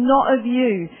 that is not of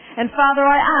you. And Father,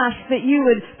 I ask that you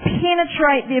would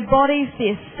penetrate their bodies,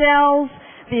 their cells,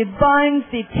 their bones,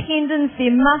 their tendons,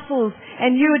 their muscles,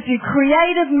 and you would do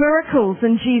creative miracles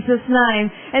in Jesus' name,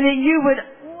 and that you would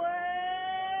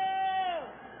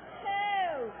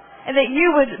and that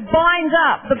you would bind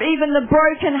up even the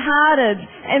brokenhearted,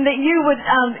 and that you would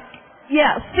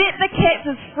set the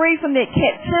captives free from their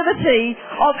captivity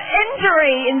of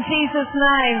injury in Jesus'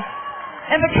 name.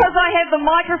 And because I have the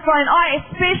microphone, I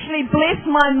especially bless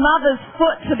my mother's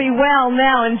foot to be well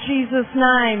now in Jesus'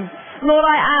 name. Lord,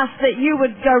 I ask that you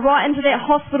would go right into that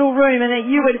hospital room and that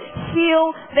you would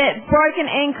heal that broken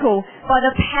ankle by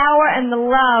the power and the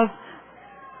love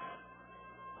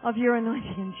of your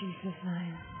anointing in Jesus'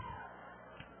 name.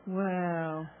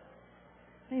 Wow.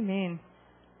 Amen.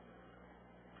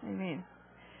 Amen.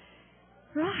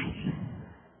 Right.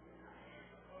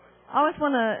 I just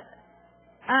want to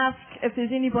ask if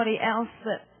there's anybody else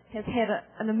that has had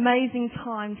an amazing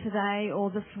time today or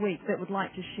this week that would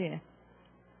like to share.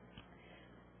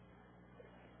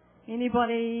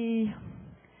 Anybody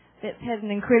that's had an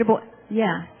incredible...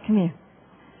 Yeah, come here.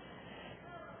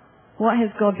 What has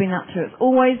God been up to? It's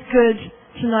always good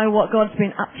to know what God's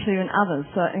been up to in others,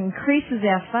 so it increases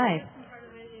our faith.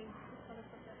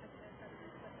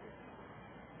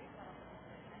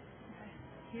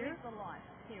 Here's the light.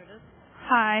 Here it is.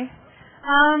 Hi.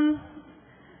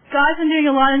 God's been doing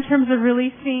a lot in terms of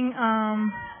releasing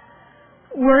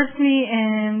words to me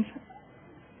and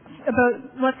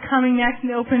about what's coming next in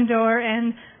the open door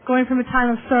and going from a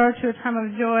time of sorrow to a time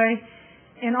of joy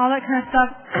and all that kind of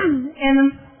stuff.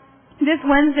 And this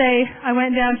Wednesday, I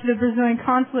went down to the Brazilian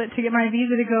consulate to get my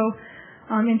visa to go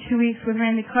in 2 weeks with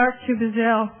Randy Clark to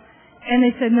Brazil. And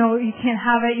they said, no, you can't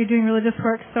have it. You're doing religious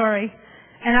work. Sorry.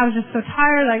 And I was just so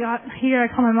tired. I got here. I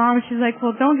called my mom, and she's like,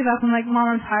 well, don't give up. I'm like, Mom,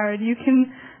 I'm tired. You can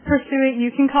pursue it.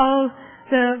 You can call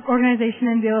the organization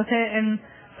and deal with it. And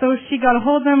so she got a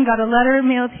hold of them, got a letter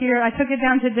mailed here. I took it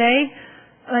down today.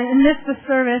 I missed the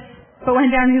service, but went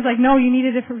down, and he was like, no, you need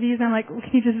a different visa. I'm like, well, can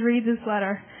you just read this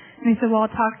letter? And he said, well,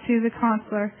 I'll talk to the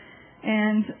consular.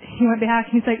 And he went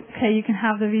back, and he's like, okay, you can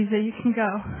have the visa. You can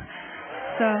go.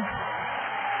 So...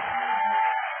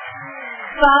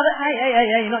 Father,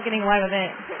 hey, you're not getting away with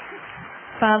that.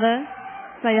 Father,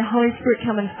 may the Holy Spirit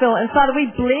come and fill. And Father,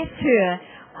 we bless her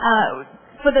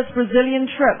for this Brazilian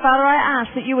trip. Father, I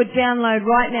ask that you would download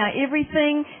right now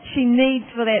everything she needs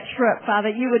for that trip,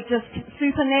 Father. You would just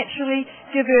supernaturally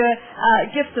give her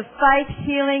gifts of faith,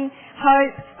 healing,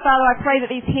 hope. Father, I pray that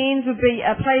these hands would be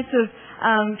a place of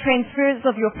transference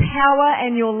of your power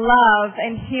and your love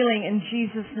and healing in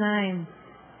Jesus' name.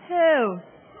 Who?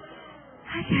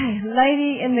 Okay,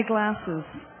 lady in the glasses.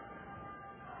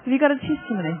 Have you got a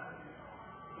testimony?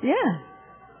 Yeah.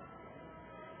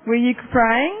 Were you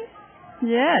praying?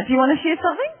 Yeah. Do you want to share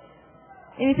something?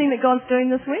 Anything that God's doing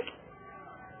this week?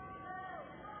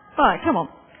 All right, come on.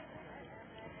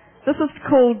 This is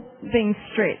called being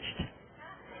stretched.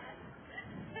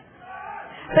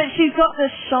 But she's got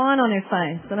this shine on her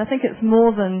face, and I think it's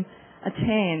more than a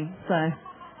tan, so.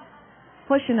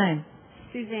 What's your name?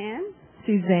 Suzanne.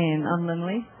 Suzanne, I'm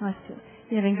Lindley. Nice to...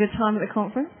 You having a good time at the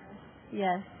conference?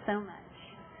 Yes, so much.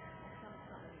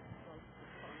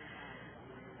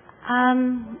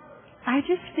 I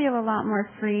just feel a lot more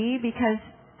free because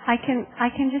I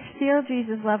can just feel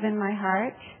Jesus' love in my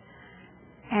heart,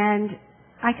 and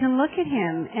I can look at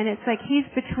him, and it's like he's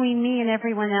between me and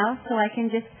everyone else, so I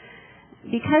can just,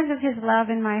 because of his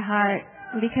love in my heart,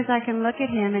 because I can look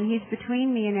at him and he's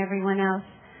between me and everyone else,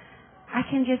 I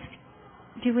can just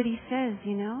do what he says,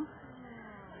 you know?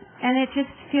 And it just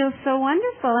feels so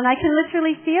wonderful, and I can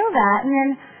literally feel that, and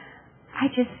then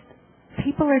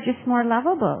people are just more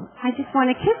lovable. I just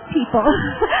want to kiss people.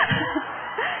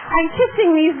 I'm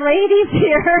kissing these ladies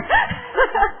here.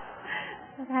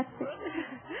 So that's it.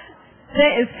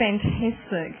 That is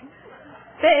fantastic.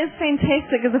 That is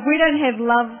fantastic, because if we don't have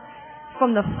love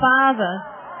from the Father,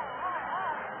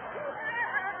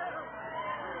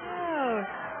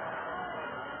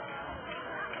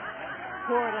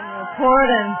 pour it in, pour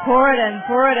it in, pour it in,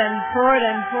 pour it in, pour it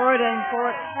in, pour it in, pour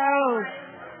it in. Oh.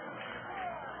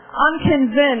 I'm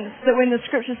convinced that when the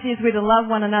scripture says we're to love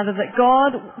one another, that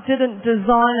God didn't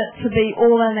design it to be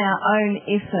all in our own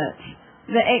effort.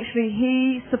 That actually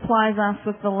he supplies us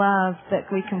with the love that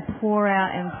we can pour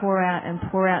out and pour out and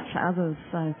pour out to others.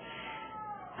 So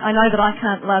I know that I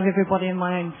can't love everybody in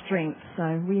my own strength,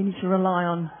 so we need to rely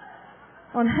on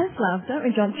his love, don't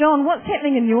we, John? John, what's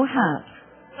happening in your heart?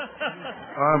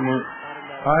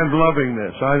 I'm loving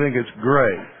this. I think it's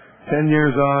great. 10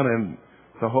 years on, and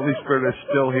the Holy Spirit is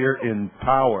still here in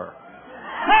power.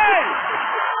 Hey!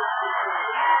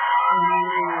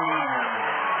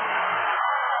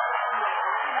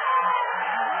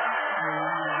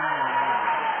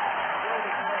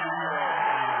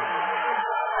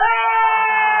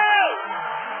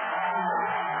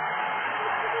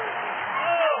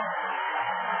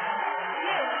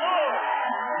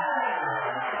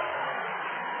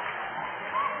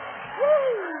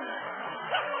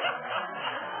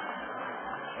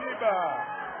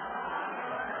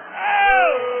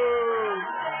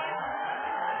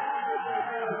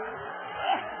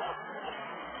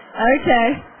 Okay.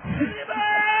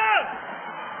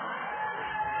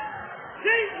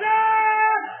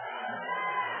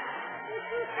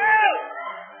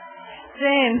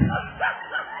 Jen.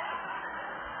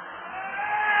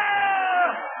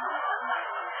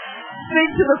 Speak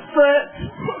to the foot.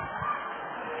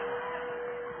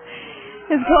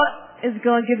 Has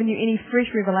God given you any fresh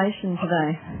revelation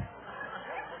today?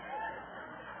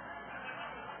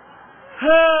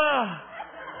 Oh.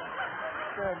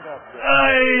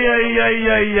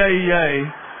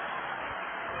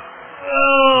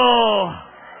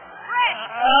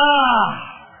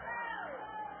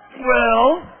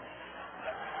 Well,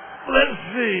 let's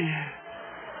see.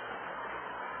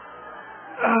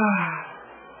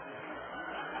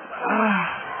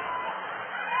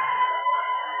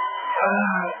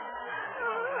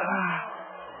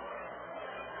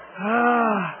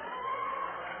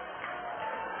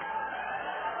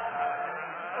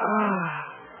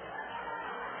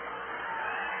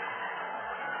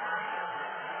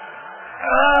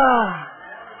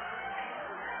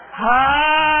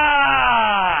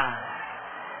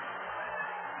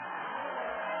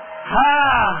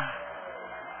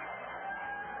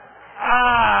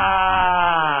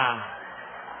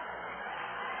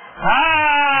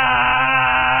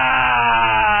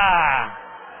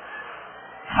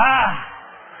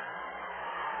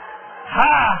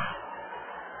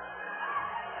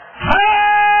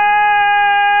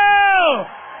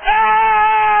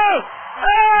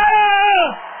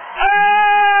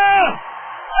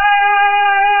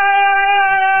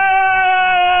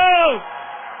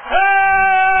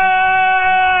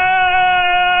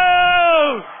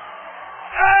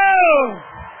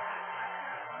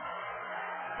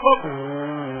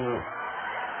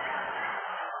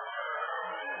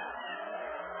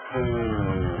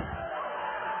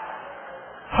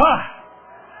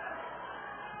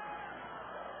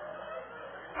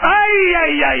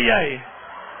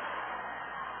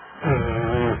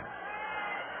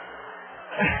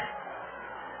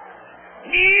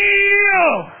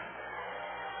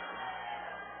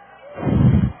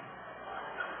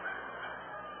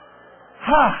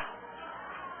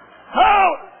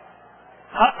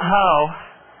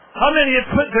 How many have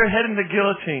put their head in the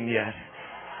guillotine yet?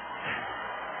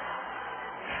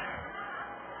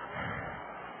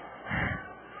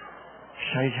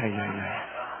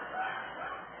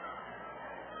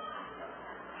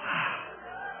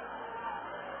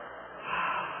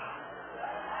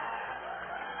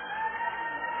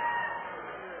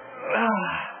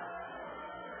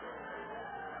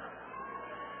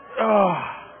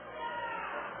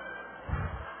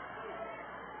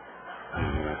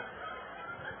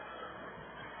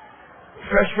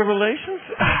 Fresh revelations?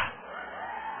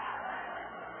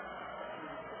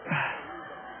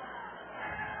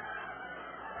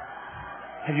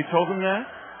 Have you told them that?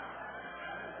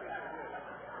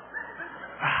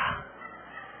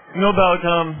 You know about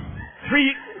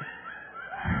 3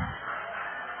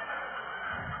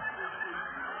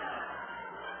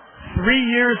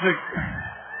 years ago.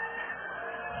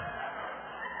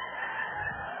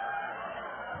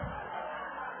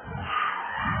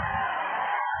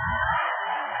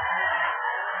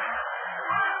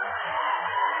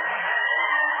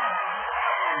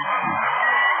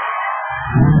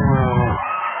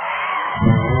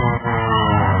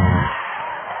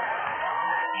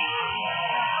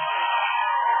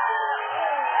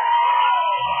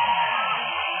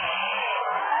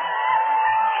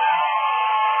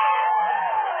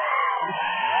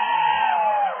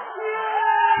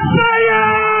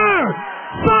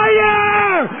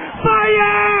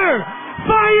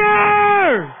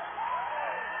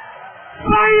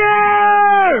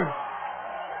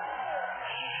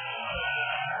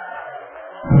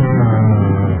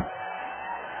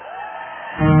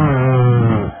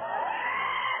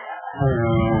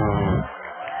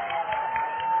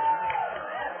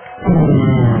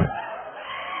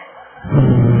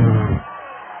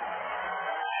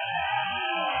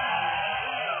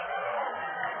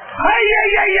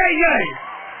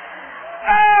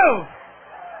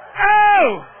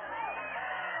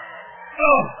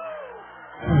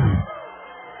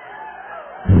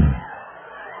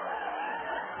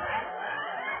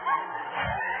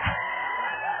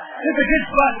 It's a good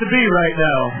spot to be right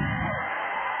now.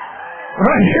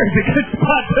 Right here is a good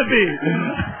spot to be.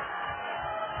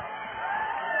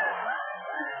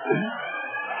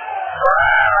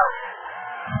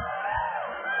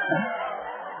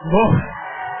 Whoa.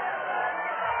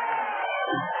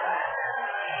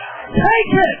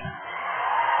 Take it!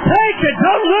 Take it!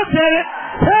 Don't look at it!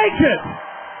 Take it!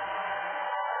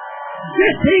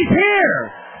 He's here!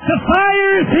 The fire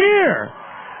is here!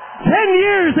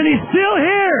 years and he's still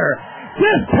here.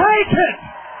 Just take it.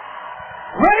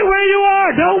 Right where you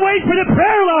are. Don't wait for the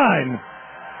prayer line.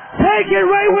 Take it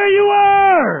right where you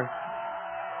are.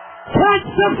 Catch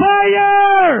the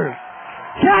fire.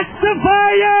 Catch the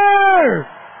fire.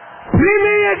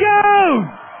 Bring again.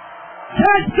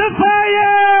 Catch the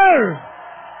fire.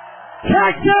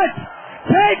 Catch it.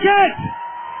 Take it.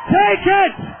 Take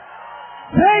it.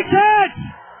 Take it.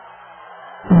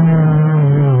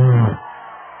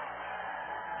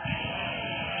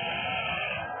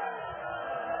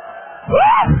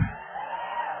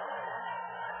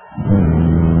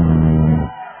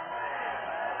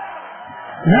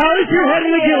 Now that you're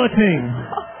heading the guillotine.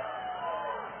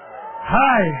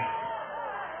 Hi.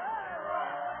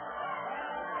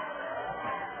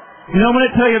 You know, I'm going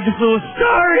to tell you just a little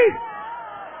story.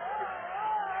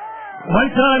 One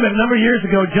time, a number of years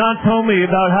ago, John told me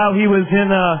about how he was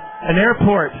in an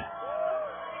airport.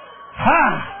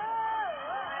 Ha!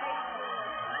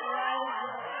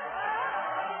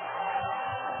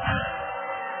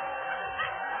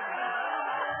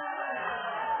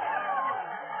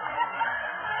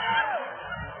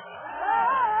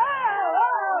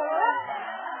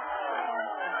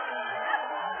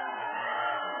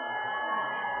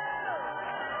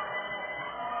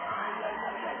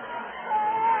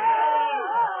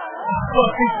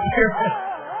 Holy Spirit.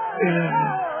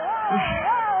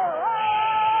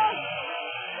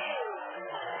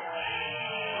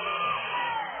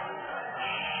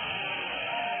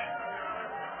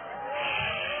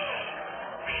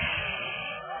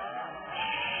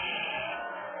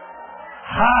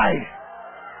 Hi.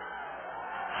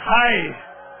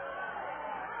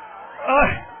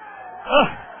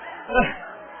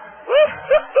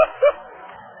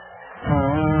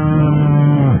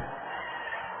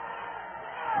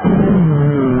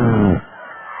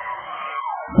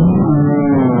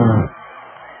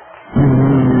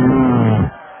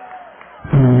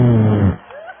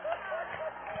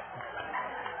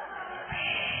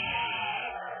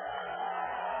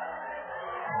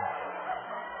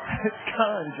 It's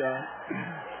gone, John.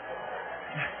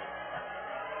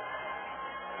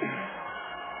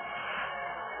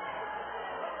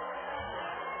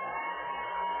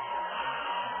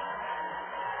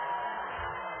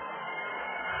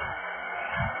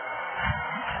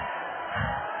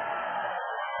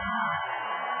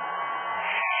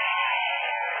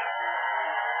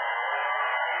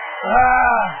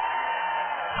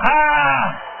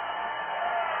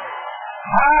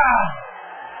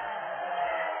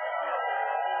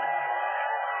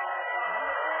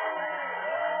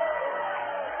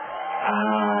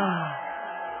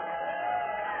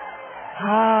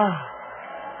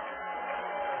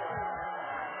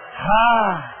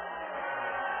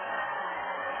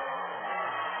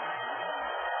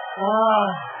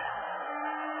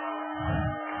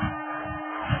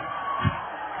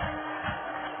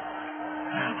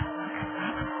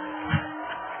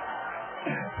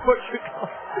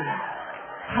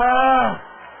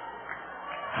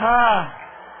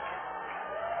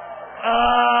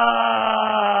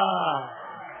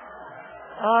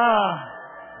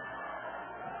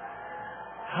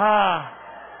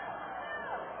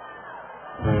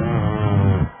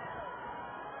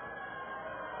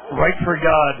 Write for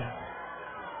God.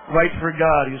 Write for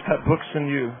God. He's got books in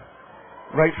you.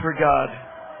 Write for God.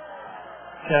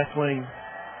 Kathleen.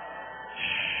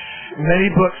 Many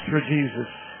books for Jesus.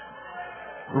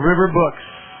 River books.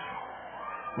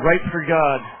 Write for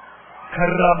God.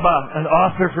 Karaba, an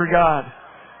author for God.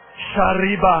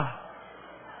 Shariba.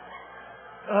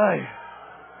 Ay.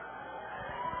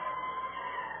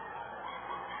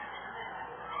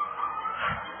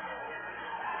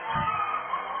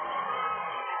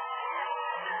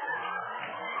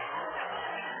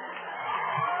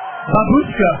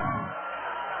 Babushka.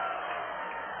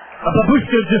 A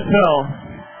babushka just fell.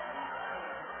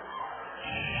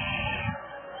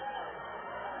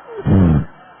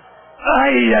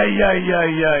 Ay, ay, ay,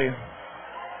 ay, ay.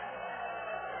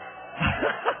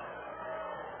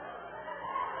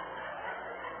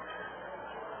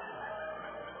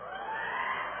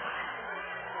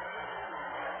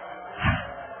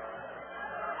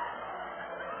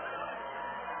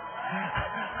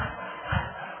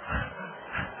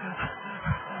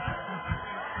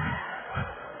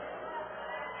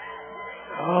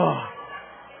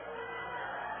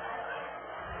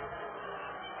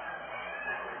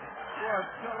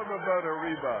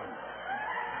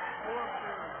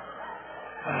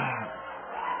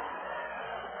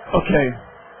 Okay.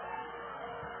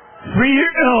 3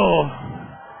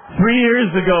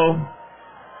 years ago,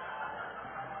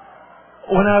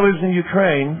 when I was in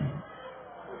Ukraine,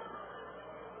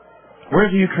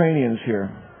 Where's the Ukrainians here?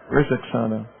 Where's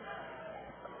Oksana?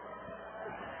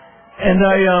 And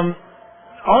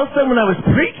all of a sudden when I was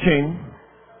preaching,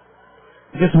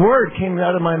 this word came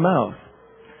out of my mouth.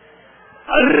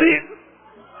 Arriba!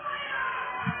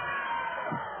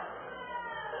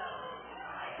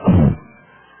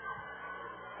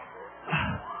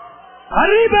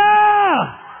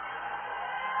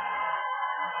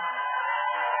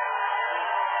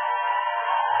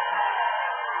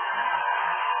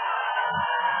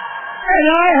 And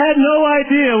I had no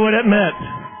idea what it meant.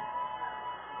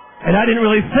 And I didn't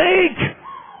really think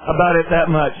about it that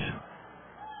much.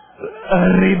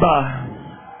 Arriba.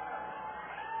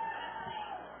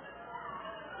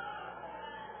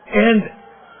 And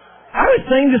I was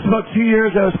saying this about 2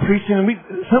 years I was preaching, and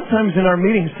sometimes in our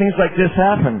meetings things like this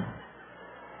happen.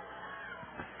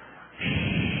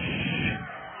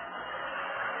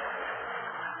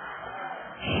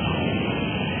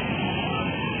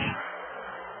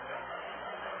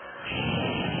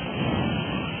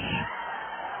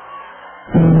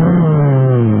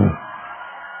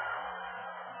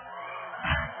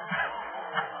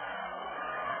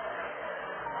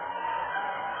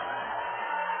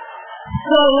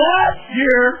 So last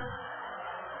year,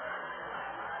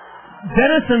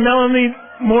 Dennis and Melanie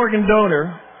Morgan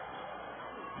Donor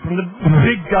from the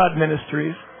Big God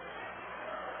Ministries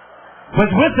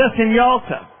was with us in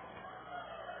Yalta.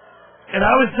 And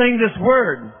I was saying this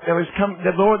word that was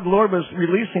the Lord was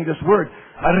releasing this word,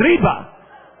 arriba.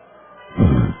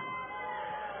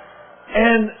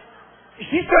 And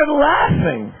she started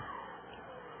laughing.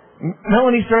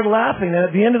 Melanie started laughing, and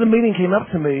at the end of the meeting came up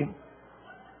to me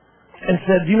and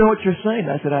said, "Do you know what you're saying?"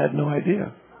 I said, "I had no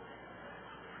idea."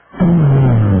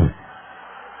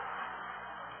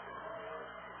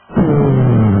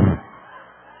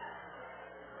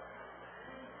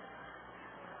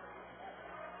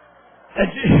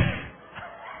 And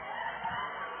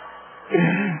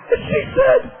she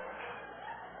said,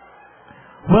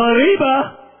 "Well,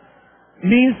 arriba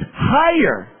means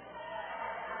higher."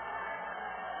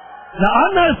 Now,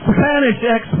 I'm not a Spanish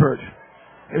expert.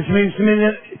 She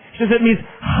says it means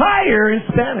higher in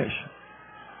Spanish.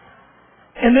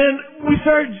 And then we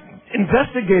started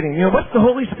investigating, what's the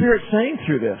Holy Spirit saying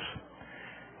through this?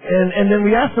 And then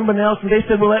we asked someone else, and they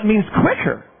said, well, that means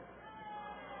quicker.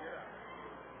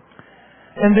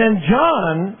 And then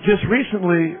John, just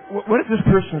recently, what did this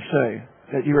person say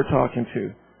that you were talking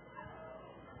to?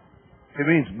 It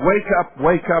means wake up,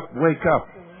 wake up, wake up.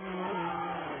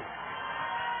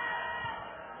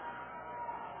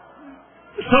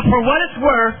 So for what it's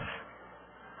worth,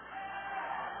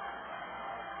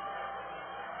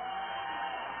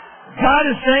 God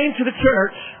is saying to the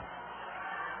church,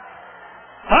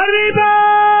 Arriba!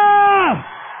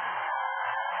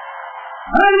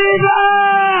 Arriba!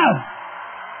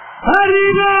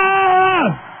 Arriba!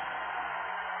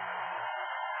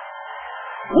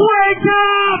 Wake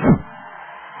up!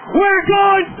 We're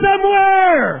going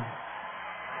somewhere!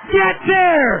 Get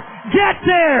there! Get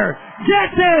there! Get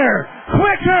there!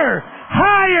 Quicker!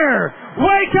 Higher!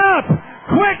 Wake up!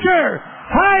 Quicker!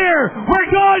 Higher!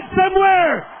 We're going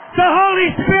somewhere! The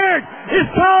Holy Spirit is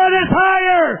calling us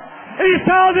higher! And He's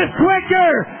calling us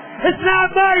quicker! It's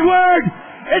not my word!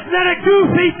 It's not a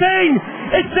goofy thing!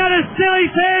 It's not a silly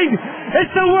thing!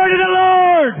 It's the word of the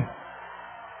Lord!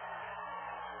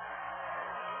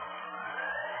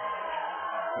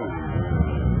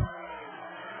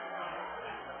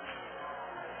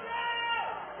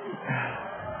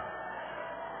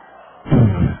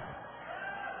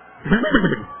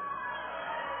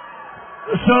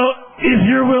 So, if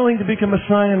you're willing to become a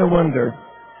sign and a wonder,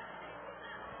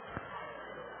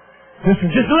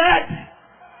 listen, just let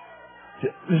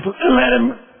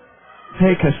Him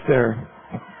take us there,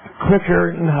 quicker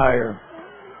and higher.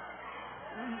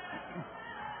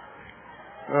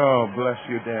 Oh, bless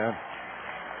you, Dan.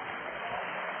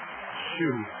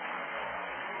 Shoot.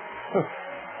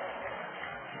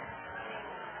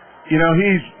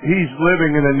 He's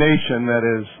living in a nation that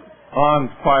is on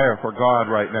fire for God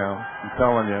right now. I'm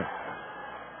telling you.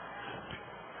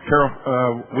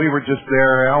 Carol, we were just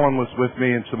there. Alan was with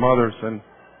me and some others, and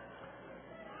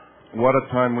what a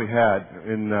time we had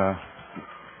in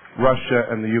Russia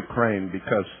and the Ukraine,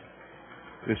 because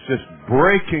it's just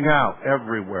breaking out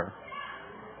everywhere.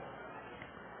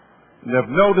 You have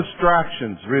no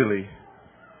distractions, really.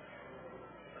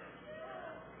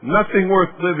 Nothing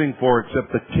worth living for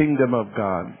except the kingdom of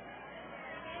God.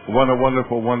 What a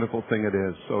wonderful, wonderful thing it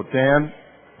is. So, Dan,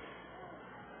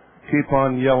 keep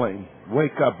on yelling.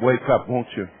 Wake up, won't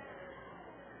you?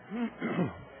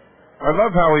 I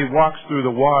love how he walks through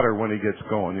the water when he gets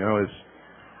going. His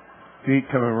feet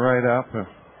coming right up.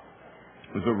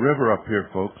 There's a river up here,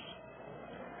 folks.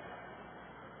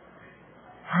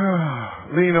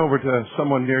 Lean over to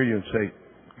someone near you and say,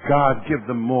 God, give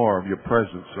them more of your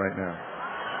presence right now.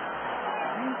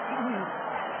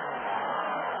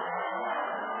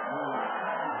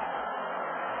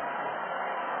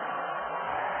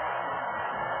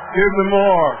 Give them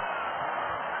more.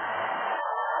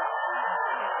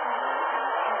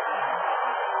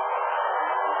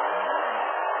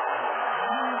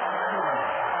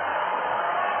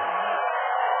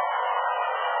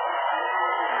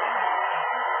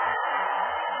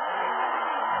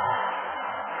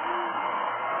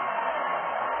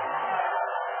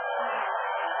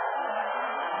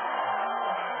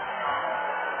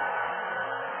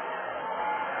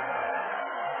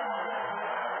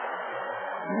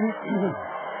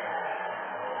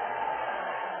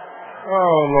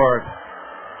 Oh, Lord.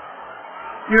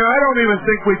 You know, I don't even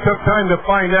think we took time to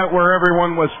find out where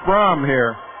everyone was from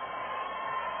here.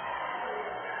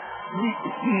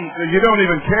 You don't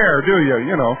even care, do you?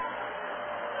 You know.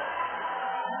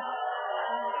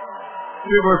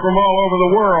 People are from all over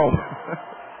the world.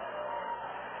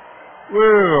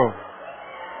 Woo.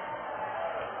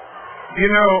 You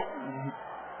know,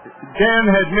 Dan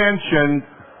had mentioned,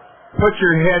 put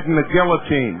your head in the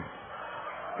guillotine.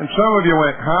 And some of you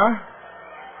went, huh?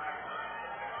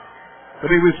 But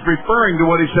he was referring to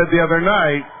what he said the other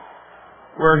night,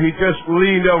 where he just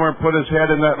leaned over and put his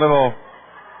head in that little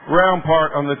round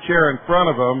part on the chair in front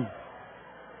of him.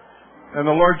 And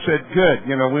the Lord said, good,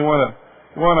 you know, we want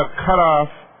to cut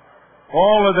off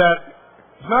all of that.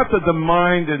 It's not that the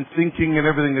mind and thinking and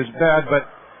everything is bad, but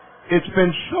it's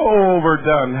been so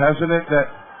overdone, hasn't it, that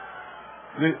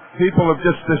the people have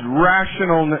just, this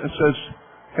rationalness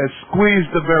has squeezed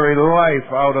the very life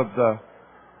out of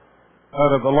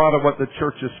a lot of what the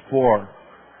church is for.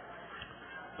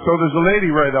 So there's a lady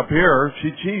right up here.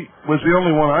 She was the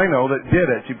only one I know that did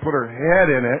it. She put her head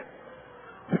in it,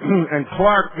 and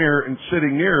Clark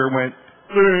sitting near her went,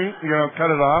 you know,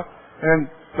 cut it off, and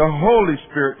the Holy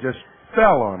Spirit just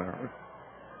fell on her.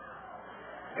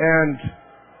 And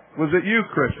was it you,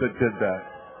 Chris, that did that?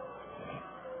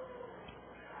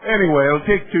 Anyway, it'll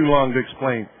take too long to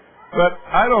explain. But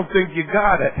I don't think you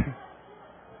got it.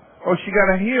 Oh, she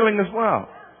got a healing as well.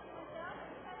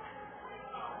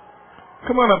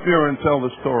 Come on up here and tell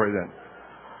the story then.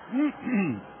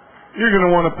 You're going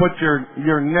to want to put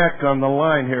your neck on the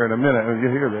line here in a minute when you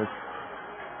hear this.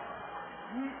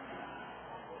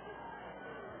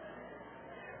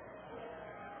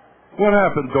 What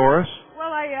happened, Doris?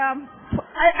 Well, I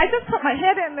just put my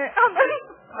head in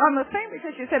on the thing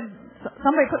because you said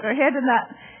somebody put their head in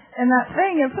that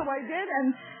thing, and so I did.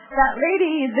 And that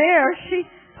lady there, she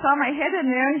saw my head in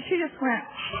there, and she just went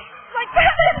like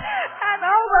that. And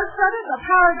all of a sudden, the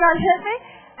power of God hit me.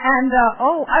 And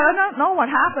I don't know what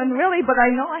happened really, but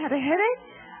I know I had a headache.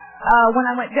 When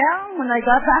I went down, when I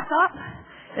got back up,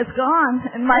 it's gone,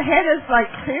 and my head is like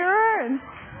clearer. And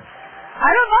I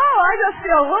don't know. I just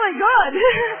feel really good.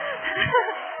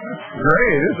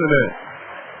 Great, isn't it?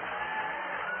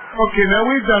 Okay, now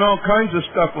we've done all kinds of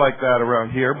stuff like that around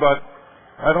here, but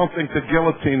I don't think the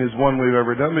guillotine is one we've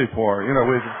ever done before. You know,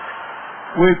 we've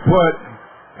put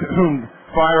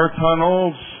fire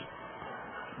tunnels,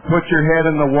 put your head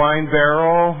in the wine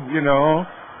barrel, you know,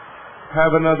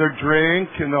 have another drink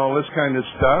and all this kind of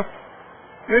stuff.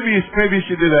 Maybe you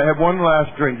should do that. Have one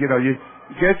last drink. You know, you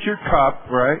get your cup,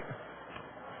 right?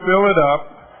 Fill it up.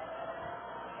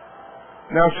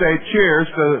 Now say cheers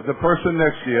to the person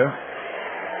next to you.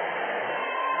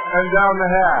 And down the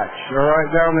hatch, all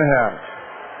right, down the hatch.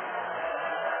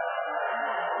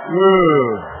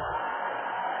 Woo.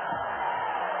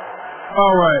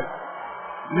 All right.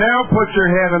 Now put your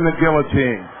head in the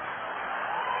guillotine.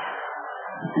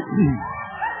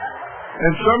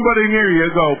 And somebody near you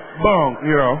go, boom,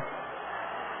 you know.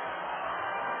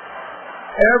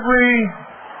 Every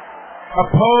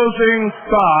opposing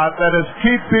thought that is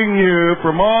keeping you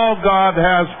from all God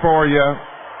has for you,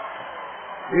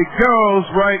 it goes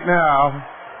right now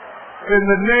in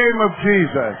the name of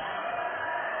Jesus.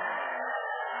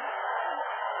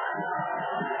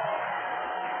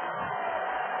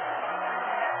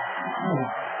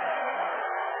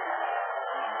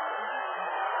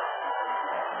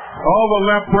 All the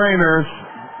left brainers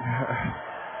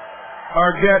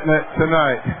are getting it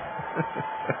tonight.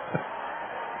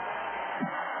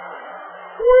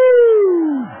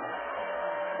 Woo!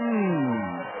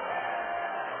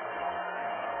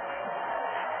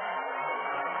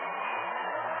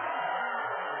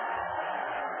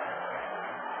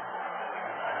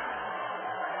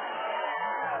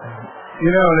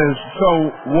 You know, it is so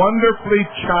wonderfully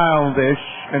childish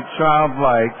and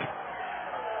childlike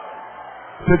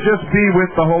to just be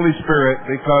with the Holy Spirit,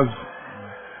 because,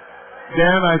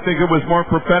 Dan, I think it was more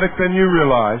prophetic than you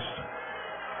realized.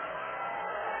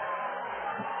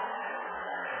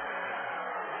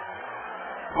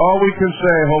 All we can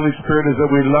say, Holy Spirit, is that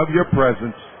we love your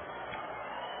presence.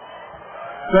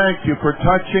 Thank you for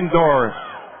touching Doris.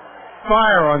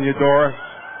 Fire on you, Doris.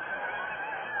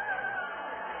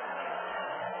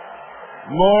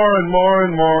 More and more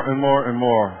and more and more and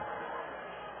more.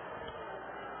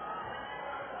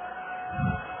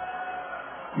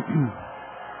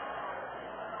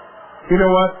 You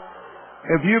know what?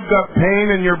 If you've got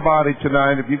pain in your body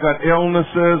tonight, if you've got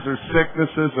illnesses or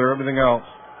sicknesses or everything else,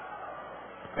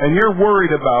 and you're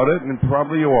worried about it, and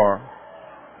probably you are.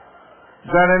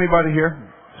 Is that anybody here?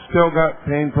 Still got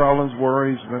pain problems,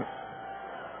 worries?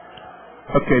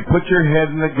 Okay, put your head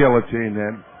in the guillotine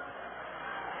then.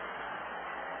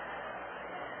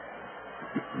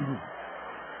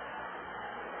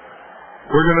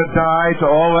 We're going to die to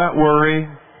all that worry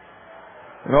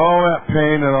and all that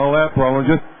pain and all that problem.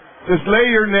 Just lay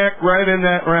your neck right in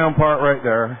that round part right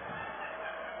there.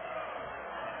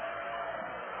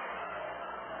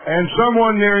 And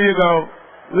someone near you go,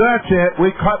 that's it,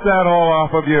 we cut that all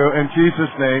off of you in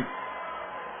Jesus' name.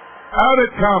 Out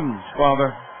it comes, Father.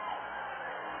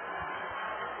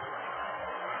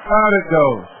 Out it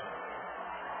goes.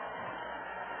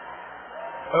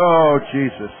 Oh,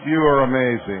 Jesus, you are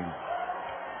amazing.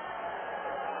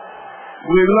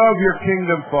 We love your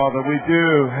kingdom, Father. We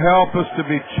do. Help us to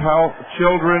be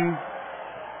children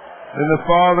in the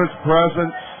Father's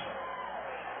presence.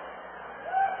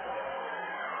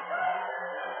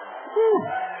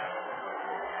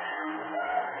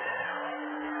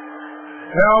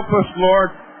 Help us, Lord,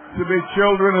 to be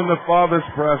children in the Father's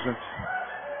presence.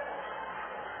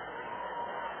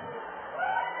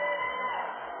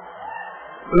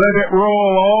 Let it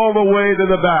roll all the way to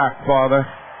the back, Father.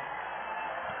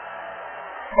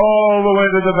 All the way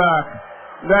to the back.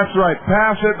 That's right.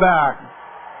 Pass it back.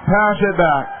 Pass it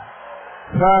back.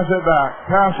 Pass it back.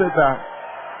 Pass it back.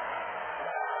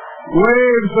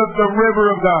 Waves of the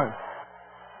river of God.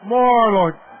 More,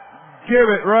 Lord. Give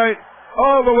it right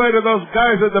all the way to those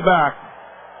guys at the back.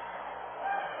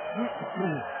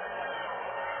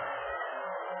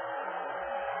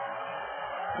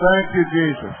 Thank you,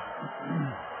 Jesus.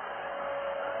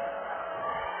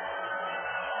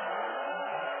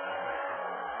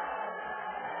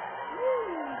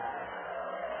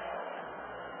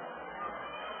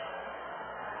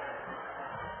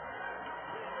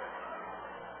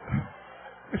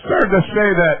 I started to say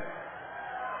that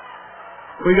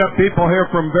we got people here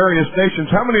from various nations.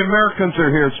 How many Americans are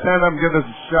here? Stand up and give us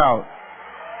a shout.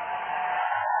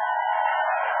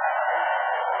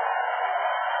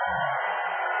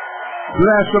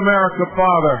 Bless America,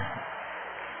 Father.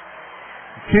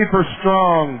 Keep her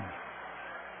strong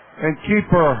and keep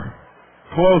her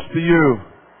close to you.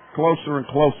 Closer and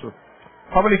closer.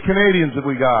 How many Canadians have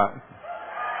we got?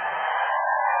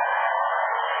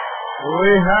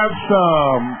 We have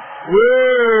some.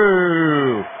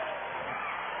 Woo!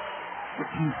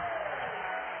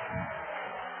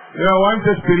 You know, I'm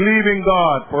just believing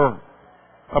God for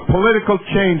a political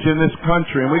change in this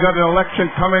country. And we got an election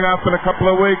coming up in a couple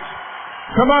of weeks.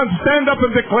 Come on, stand up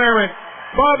and declare it.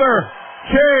 Father,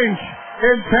 change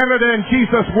in Canada in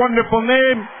Jesus' wonderful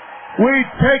name. We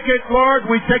take it, Lord.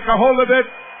 We take a hold of it.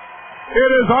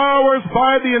 It is ours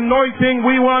by the anointing.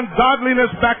 We want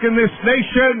godliness back in this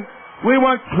nation. We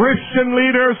want Christian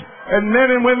leaders and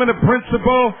men and women of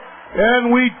principle.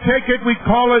 And we take it, we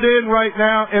call it in right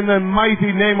now in the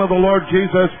mighty name of the Lord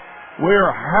Jesus.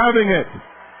 We're having it.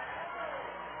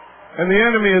 And the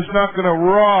enemy is not going to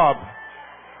rob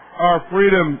our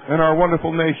freedom and our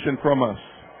wonderful nation from us.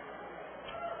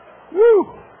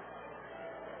 Woo!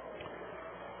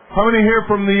 How many here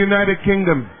from the United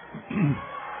Kingdom?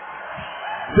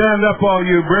 Stand up, all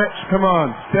you Brits. Come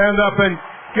on. Stand up and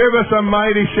give us a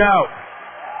mighty shout.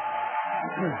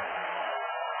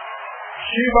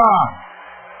 Sheba.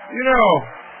 You know,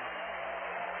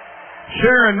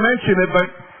 Sharon mentioned it, but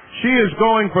she is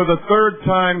going for the third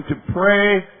time to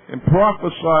pray and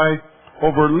prophesy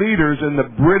over leaders in the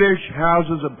British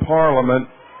Houses of Parliament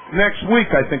next week,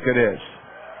 I think it is.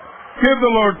 Give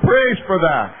the Lord praise for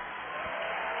that.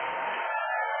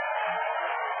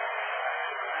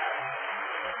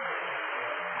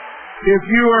 If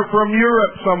you are from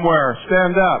Europe somewhere,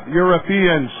 stand up.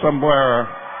 Europeans somewhere.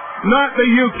 Not the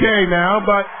UK now,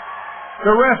 but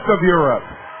the rest of Europe.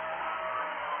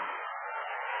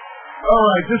 All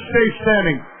right, just stay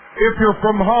standing. If you're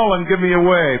from Holland, give me a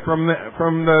wave. From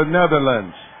the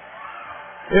Netherlands.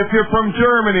 If you're from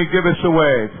Germany, give us a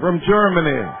wave. From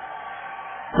Germany.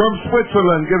 From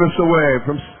Switzerland, give us a wave.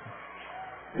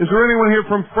 Is there anyone here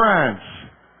from France?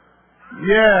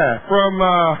 Yeah, from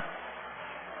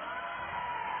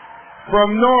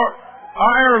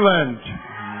Ireland.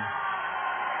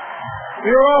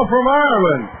 You're all from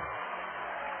Ireland.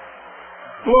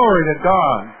 Glory to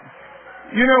God.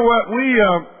 You know what?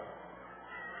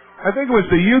 I think it was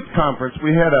the youth conference.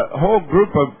 We had a whole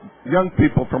group of young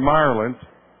people from Ireland.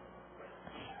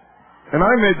 And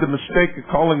I made the mistake of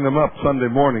calling them up Sunday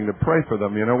morning to pray for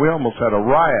them. You know, we almost had a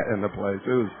riot in the place.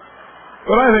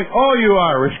 But I think, all you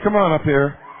Irish, come on up here.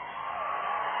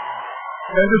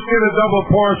 And just get a double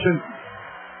portion.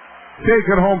 Take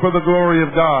it home for the glory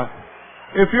of God.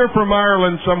 If you're from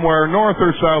Ireland somewhere, north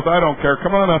or south, I don't care.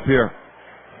 Come on up here.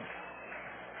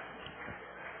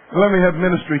 Let me have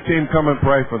ministry team come and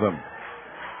pray for them.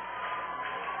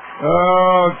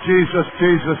 Oh, Jesus,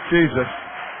 Jesus, Jesus.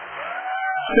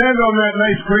 Stand on that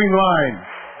nice green line.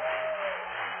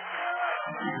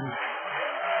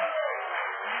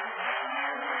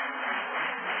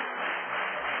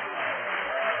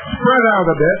 Spread out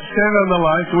a bit. Stand on the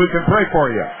line so we can pray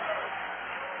for you.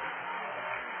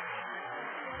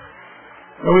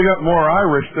 Well, we got more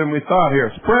Irish than we thought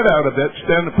here. Spread out a bit.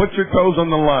 Put your toes on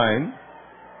the line.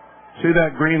 See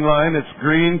that green line? It's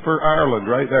green for Ireland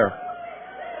right there.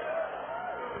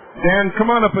 Dan, come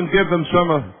on up and give them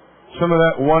some of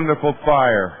that wonderful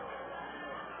fire.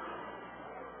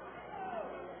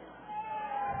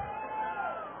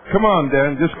 Come on,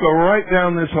 Dan. Just go right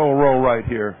down this whole row right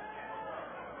here.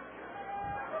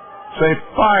 Say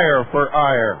fire for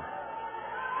ire.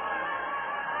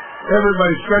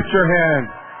 Everybody stretch your hand.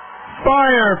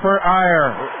 Fire for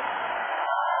ire.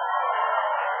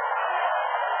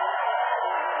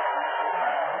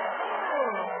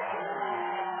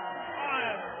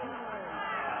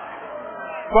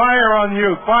 Fire on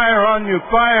you, fire on you,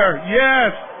 fire,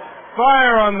 yes,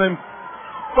 fire on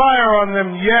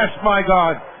them, yes, my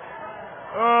God.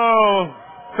 Oh,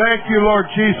 thank you, Lord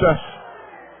Jesus.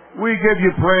 We give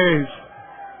you praise.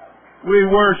 We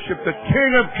worship the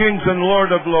King of Kings and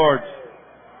Lord of Lords.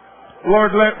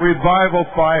 Lord, let revival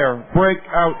fire break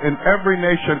out in every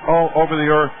nation all over the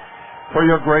earth for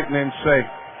your great name's sake.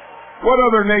 What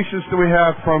other nations do we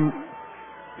have from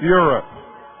Europe?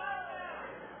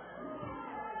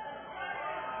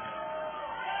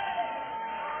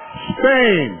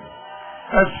 Spain.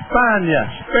 España.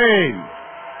 Spain.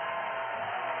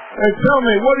 Hey, tell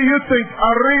me, what do you think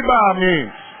arriba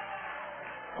means?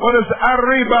 What does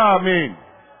arriba mean?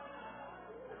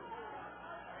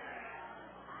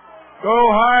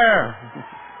 Go higher.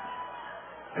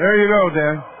 There you go,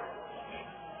 Dan.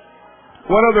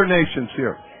 What other nations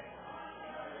here?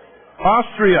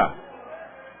 Austria.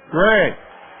 Great.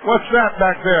 What's that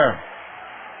back there?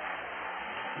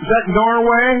 Is that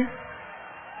Norway?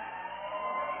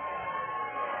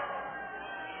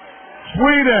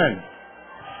 Sweden.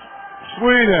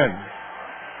 Sweden.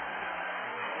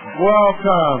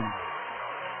 Welcome.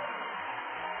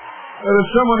 There's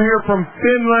someone here from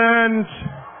Finland.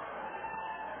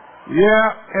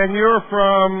 Yeah, and you're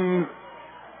from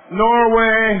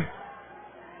Norway.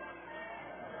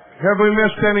 Have we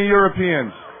missed any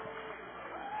Europeans?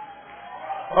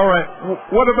 All right.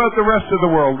 What about the rest of the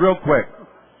world, real quick?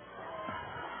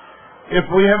 If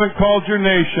we haven't called your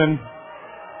nation,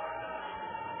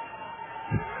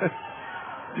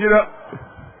 you know,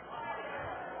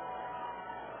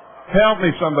 help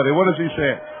me somebody. What does he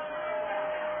say?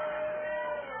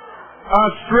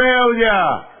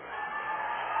 Australia.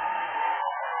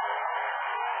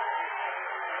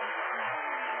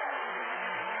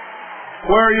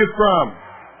 Where are you from?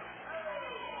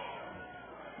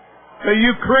 The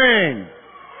Ukraine.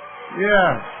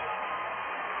 Yeah.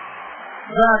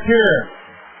 Back here.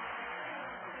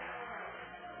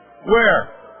 Where?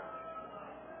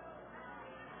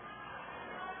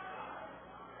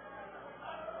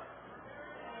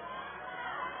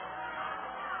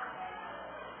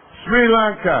 Sri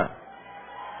Lanka.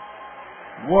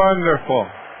 Wonderful.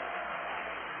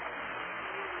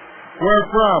 Where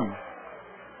from?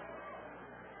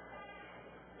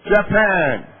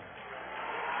 Japan.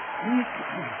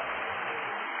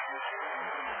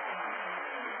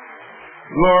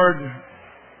 Lord,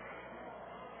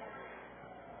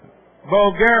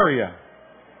 Bulgaria.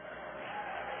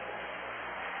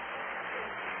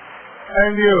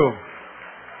 And you.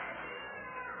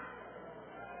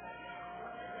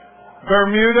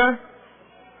 Bermuda.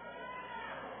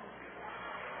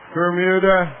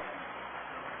 Bermuda.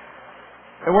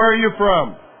 And where are you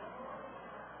from?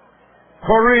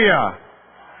 Korea.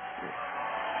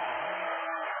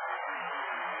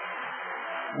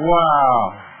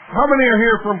 Wow. How many are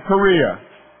here from Korea?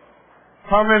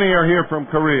 How many are here from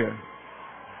Korea?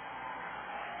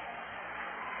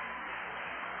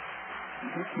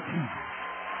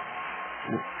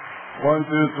 One,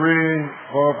 two, three,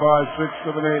 4, 5,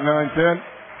 6, 7, 8, 9, 10.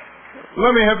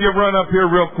 Let me have you run up here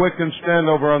real quick and stand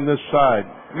over on this side.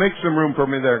 Make some room for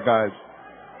me there, guys.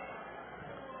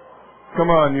 Come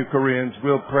on, you Koreans.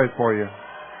 We'll pray for you.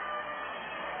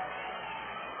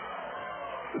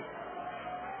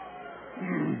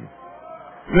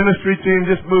 Ministry team,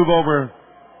 just move over.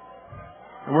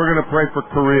 And we're going to pray for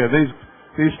Korea.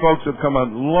 These folks have come a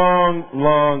long,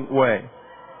 long way.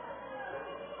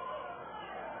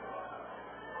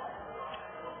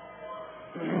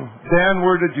 Dan,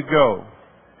 where did you go?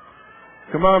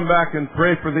 Come on back and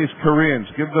pray for these Koreans.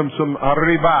 Give them some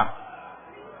arriba.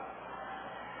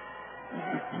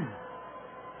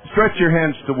 Stretch your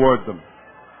hands toward them.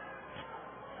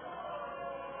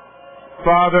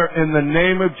 Father, in the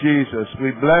name of Jesus, we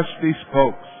bless these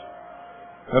folks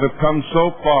that have come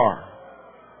so far.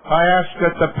 I ask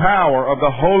that the power of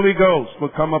the Holy Ghost will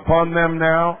come upon them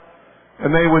now,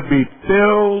 and they would be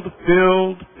filled.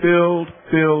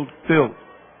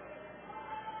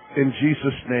 In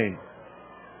Jesus' name.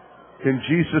 In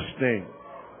Jesus' name.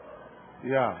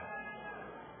 Yeah.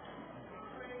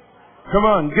 Come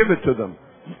on, give it to them.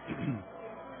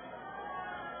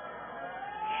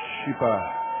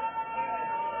 Shipa.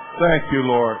 Thank you,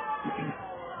 Lord.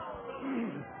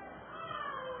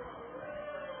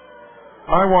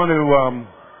 I want to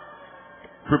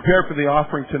prepare for the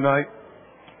offering tonight.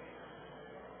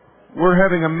 We're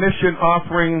having a mission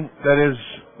offering that is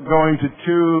going to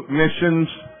 2 missions.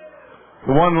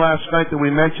 The one last night that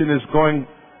we mentioned is going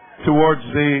towards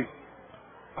the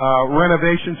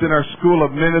renovations in our School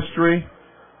of Ministry.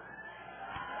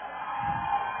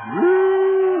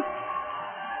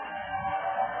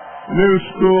 New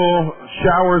school,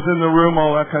 showers in the room,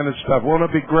 all that kind of stuff. Won't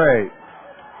it be great?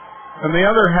 And the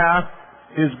other half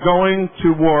is going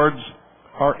towards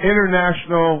our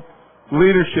international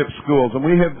leadership schools. And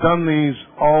we have done these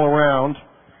all around.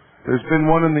 There's been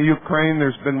one in the Ukraine.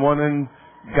 There's been one in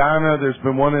Ghana. There's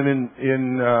been one in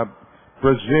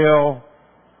Brazil.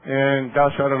 And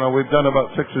gosh, I don't know, we've done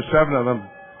about 6 or 7 of them.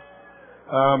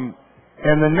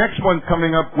 And the next one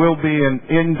coming up will be in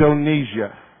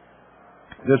Indonesia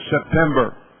this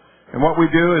September. And what we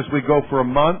do is we go for a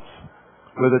month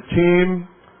with a team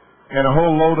and a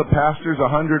whole load of pastors,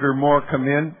 100 or more come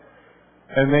in,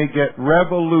 and they get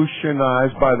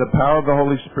revolutionized by the power of the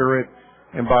Holy Spirit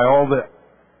and by all the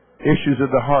issues of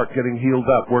the heart getting healed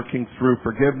up, working through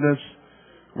forgiveness,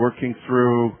 working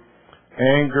through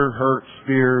anger, hurt,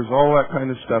 fears, all that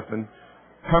kind of stuff, and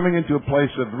coming into a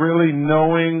place of really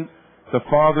knowing the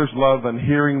Father's love and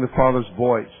hearing the Father's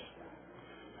voice.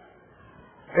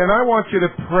 And I want you to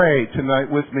pray tonight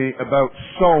with me about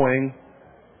sowing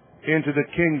into the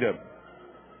kingdom.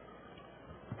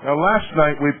 Now, last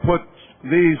night we put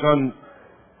these on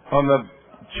the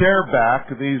chair back,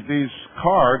 these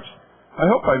cards. I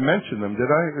hope I mentioned them.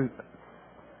 Did I?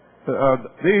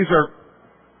 These are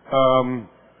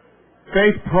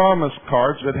faith promise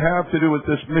cards that have to do with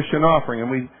this mission offering,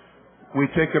 and we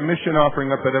take a mission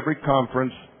offering up at every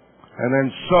conference and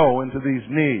then sow into these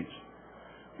needs.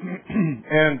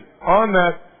 And on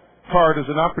that card is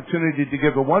an opportunity to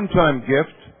give a one-time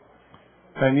gift,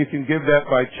 and you can give that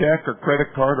by check or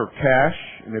credit card or cash.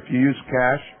 And if you use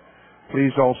cash,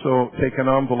 please also take an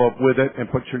envelope with it and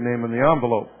put your name in the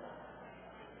envelope.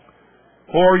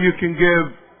 Or you can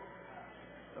give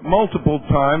multiple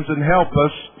times and help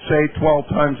us, say 12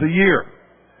 times a year.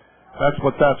 That's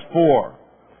what that's for.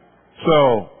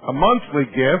 So, a monthly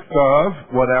gift of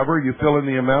whatever, you fill in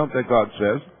the amount that God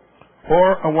says,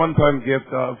 or a one-time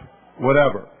gift of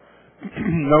whatever.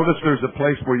 Notice there's a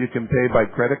place where you can pay by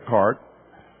credit card,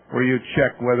 where you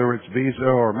check whether it's Visa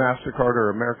or MasterCard or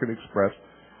American Express.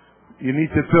 You need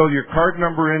to fill your card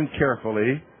number in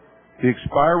carefully, the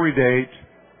expiry date,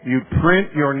 you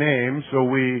print your name so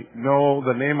we know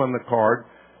the name on the card,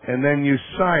 and then you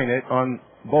sign it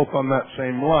both on that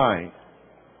same line.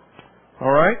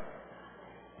 All right?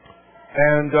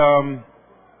 And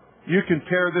you can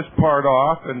tear this part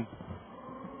off and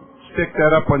stick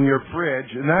that up on your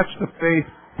fridge, and that's the faith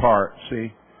part,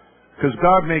 see? Because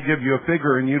God may give you a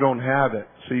figure and you don't have it,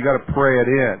 so you got to pray it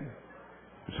in.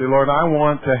 You say, Lord, I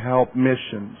want to help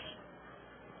missions.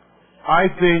 I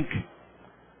think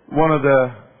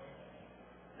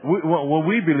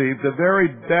we believe the very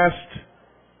best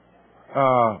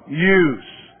use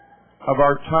of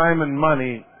our time and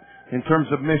money in terms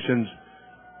of missions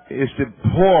is to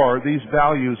pour these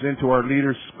values into our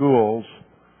leaders' schools.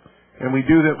 And we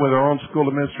do that with our own school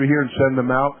of ministry here and send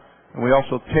them out. And we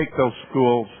also take those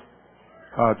schools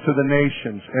to the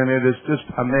nations, and it is just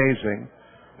amazing.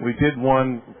 We did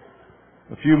one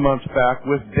a few months back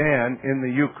with Dan in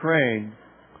the Ukraine,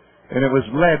 and it was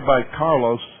led by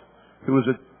Carlos, who was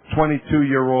a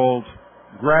 22-year-old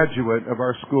graduate of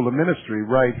our School of Ministry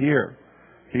right here.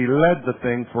 He led the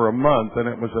thing for a month, and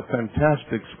it was a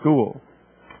fantastic school.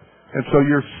 And so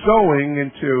you're sowing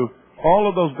into all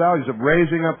of those values of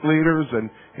raising up leaders and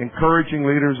encouraging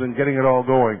leaders and getting it all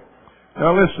going.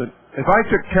 Now listen, if I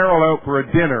took Carol out for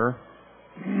a dinner,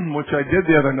 which I did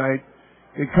the other night,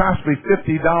 it cost me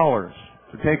 $50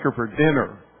 to take her for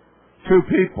dinner. 2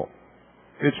 people.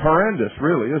 It's horrendous,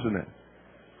 really, isn't it?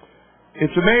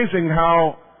 It's amazing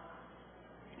how,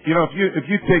 you know, if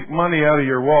you take money out of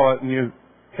your wallet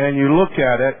and you look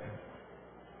at it,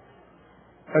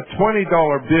 a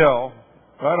 $20 bill,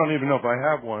 I don't even know if I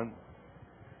have one.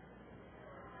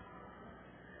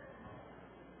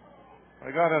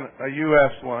 I got a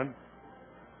U.S. one.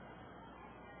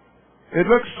 It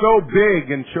looks so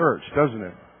big in church, doesn't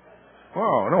it?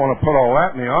 Well, I don't want to put all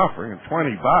that in the offering,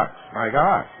 $20. My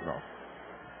gosh, no.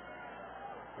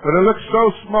 But it looks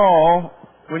so small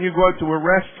when you go out to a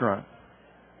restaurant.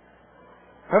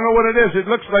 I don't know what it is. It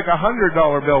looks like a $100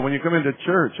 bill when you come into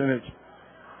church, and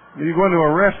you go into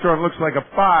a restaurant, it looks like a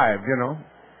 $5, you know.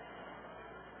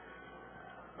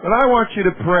 But I want you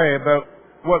to pray about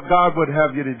what God would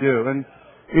have you to do. And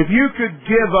if you could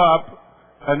give up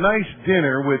a nice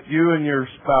dinner with you and your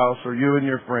spouse or you and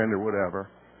your friend or whatever,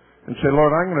 and say,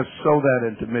 Lord, I'm going to sow that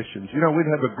into missions. You know, we'd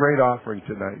have a great offering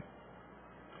tonight.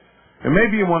 And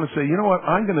maybe you want to say, you know what,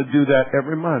 I'm going to do that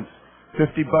every month.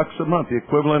 $50 a month, the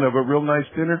equivalent of a real nice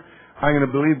dinner. I'm going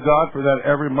to believe God for that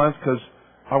every month because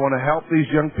I want to help these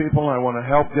young people and I want to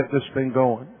help get this thing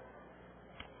going.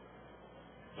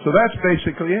 So that's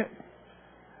basically it.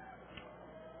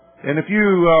 And if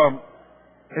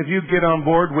you get on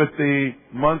board with the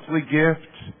monthly gift,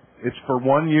 it's for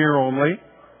 1 year only,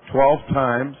 12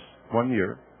 times, 1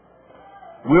 year.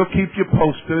 We'll keep you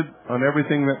posted on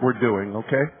everything that we're doing,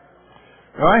 okay?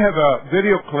 Now, I have a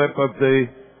video clip of the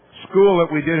school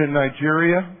that we did in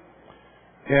Nigeria,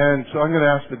 and so I'm going to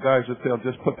ask the guys if they'll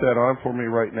just put that on for me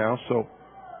right now. So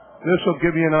this will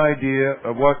give you an idea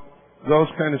of what those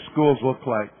kind of schools look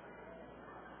like.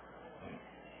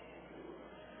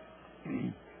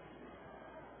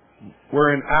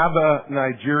 We're in Aba,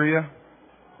 Nigeria.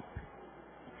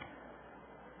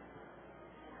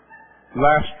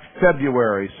 Last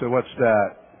February, so what's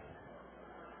that?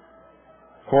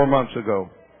 4 months ago.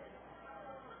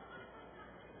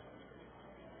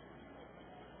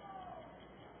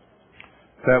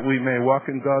 That we may walk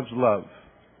in God's love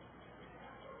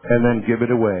and then give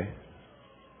it away.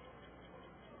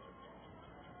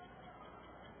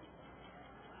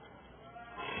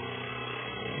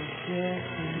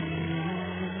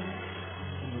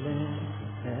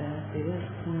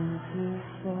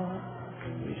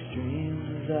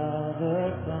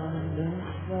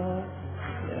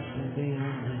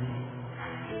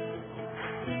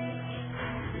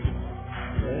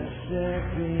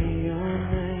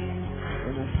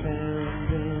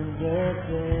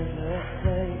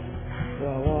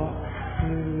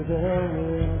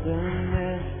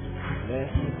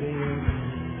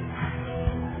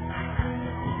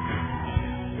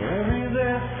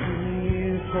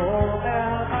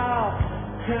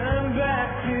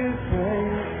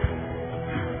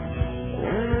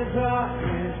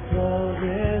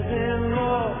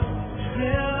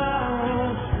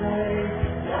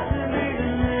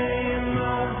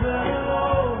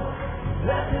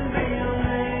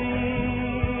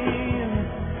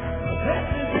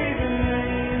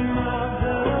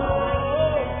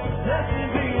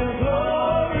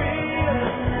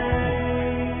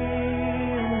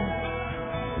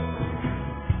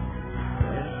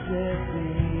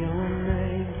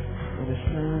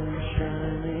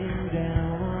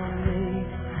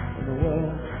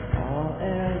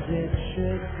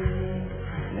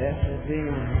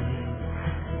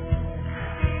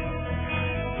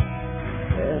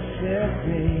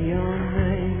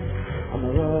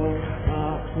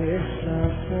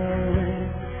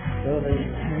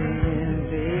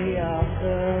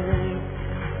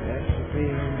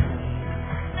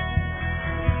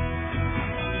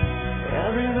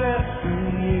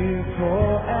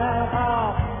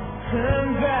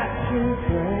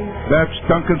 That's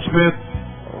Duncan Smith,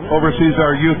 oversees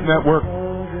our youth network.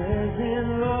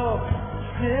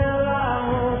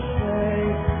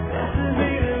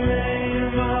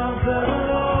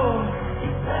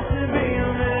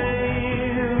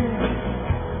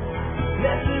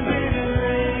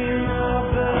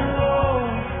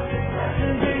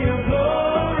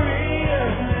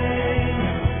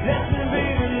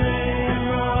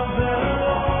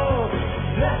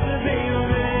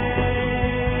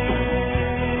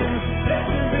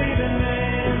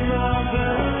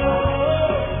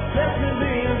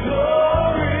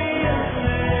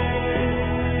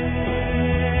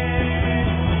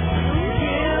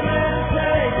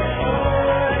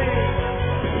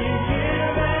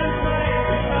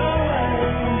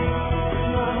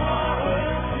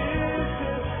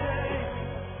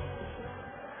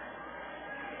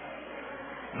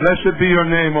 Blessed be your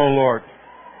name, O Lord.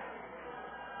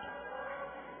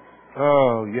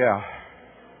 Oh, yeah.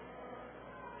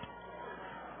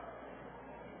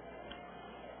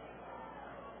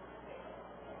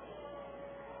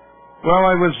 Well,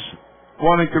 I was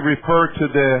wanting to refer to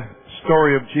the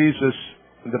story of Jesus,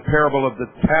 the parable of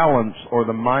the talents, or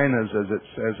the minas, as it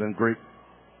says in Greek.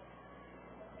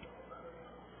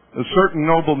 A certain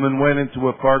nobleman went into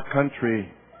a far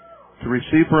country to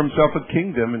receive for himself a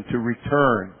kingdom and to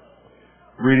return.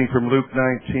 Reading from Luke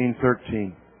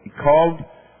 19:13. He called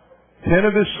 10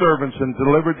 of his servants and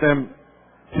delivered them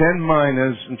 10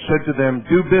 minas and said to them,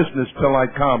 "Do business till I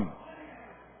come."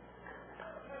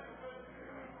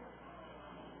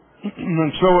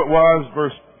 And so it was,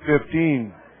 verse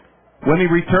 15. When he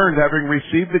returned, having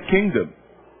received the kingdom,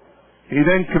 he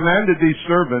then commanded these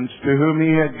servants to whom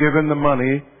he had given the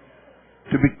money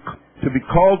to be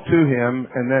called to him,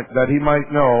 and that he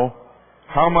might know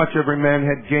how much every man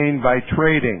had gained by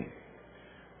trading.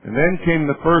 And then came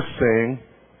the first, saying,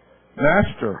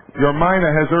 "Master, your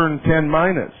mina has earned 10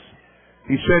 minas."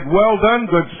 He said, "Well done,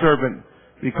 good servant,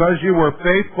 because you were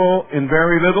faithful in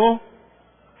very little,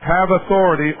 have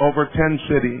authority over 10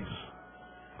 cities.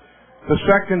 The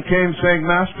second came, saying,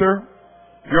 "Master,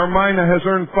 your mina has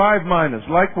earned 5 minas.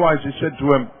 Likewise, he said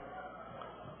to him,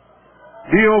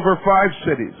 "Be over 5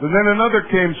 cities." And then another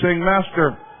came, saying,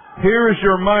 "Master, here is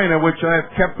your mina, which I have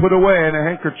kept put away in a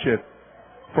handkerchief.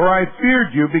 For I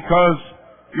feared you, because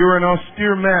you're an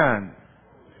austere man.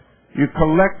 You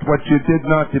collect what you did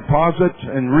not deposit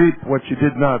and reap what you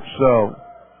did not sow."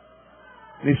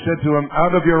 And he said to him,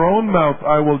 "Out of your own mouth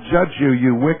I will judge you,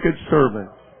 you wicked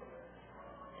servant."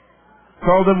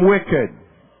 Called him wicked,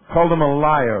 called him a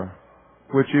liar,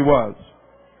 which he was.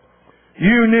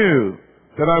 "You knew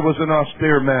that I was an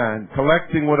austere man,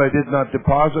 collecting what I did not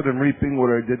deposit and reaping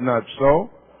what I did not sow.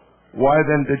 Why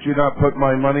then did you not put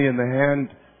my money in the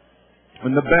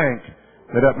bank,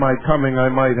 that at my coming I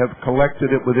might have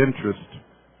collected it with interest?"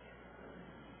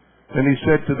 And he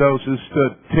said to those who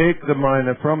stood, "Take the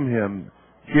mina from him,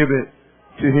 give it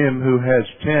to him who has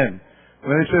 10.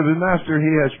 And they said, "The master,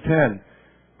 he has 10.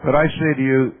 But I say to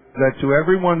you that to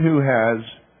everyone who has,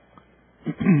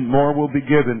 more will be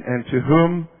given, and to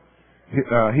whom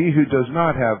he who does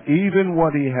not have, even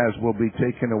what he has will be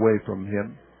taken away from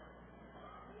him."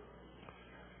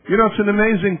 You know, it's an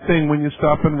amazing thing when you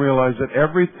stop and realize that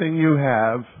everything you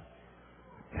have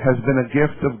has been a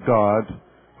gift of God,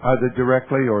 either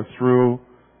directly or through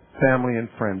family and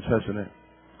friends, hasn't it?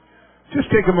 Just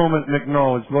take a moment and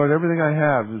acknowledge, "Lord, everything I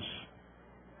have is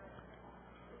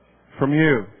from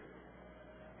you.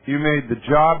 You made the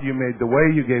job, you made the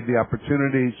way, you gave the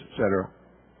opportunities, etc."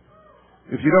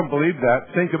 If you don't believe that,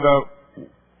 think about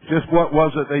just what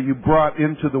was it that you brought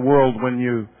into the world when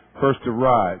you first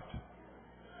arrived.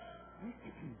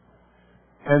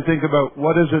 And think about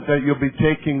what is it that you'll be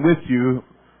taking with you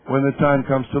when the time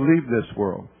comes to leave this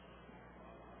world.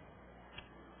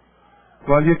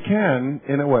 Well, you can,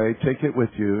 in a way, take it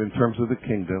with you in terms of the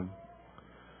kingdom.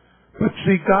 But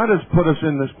see, God has put us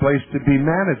in this place to be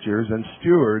managers and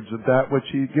stewards of that which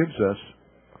He gives us.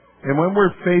 And when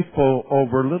we're faithful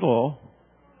over little,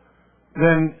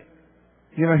 then,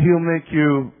 He'll make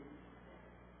you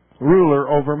ruler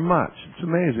over much. It's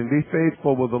amazing. Be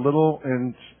faithful with a little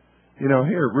and,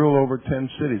 here, rule over 10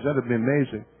 cities. That'd be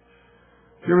amazing.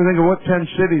 If you ever think of what 10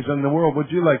 cities in the world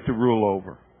would you like to rule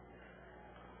over?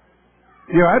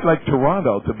 I'd like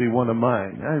Toronto to be one of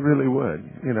mine. I really would,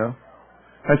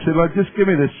 I'd say, "Lord, just give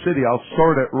me this city. I'll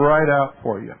sort it right out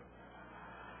for you.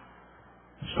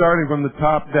 Starting from the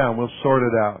top down, we'll sort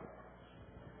it out."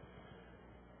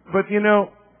 But,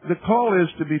 the call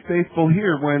is to be faithful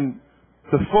here when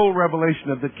the full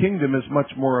revelation of the kingdom is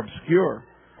much more obscure.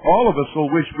 All of us will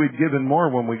wish we'd given more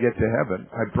when we get to heaven.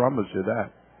 I promise you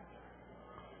that.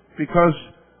 Because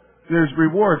there's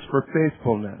rewards for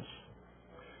faithfulness.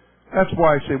 That's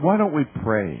why I say, why don't we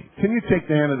pray? Can you take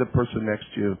the hand of the person next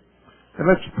to you? And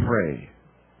let's pray.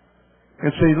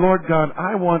 And say, "Lord God,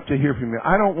 I want to hear from you.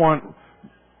 I don't want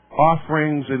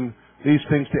offerings and these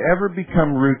things to ever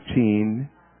become routine.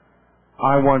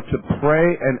 I want to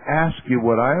pray and ask you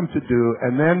what I am to do.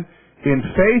 And then in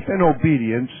faith and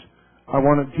obedience, I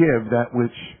want to give that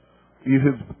which you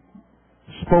have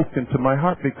spoken to my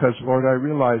heart. Because, Lord, I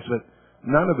realize that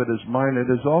none of it is mine. It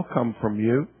has all come from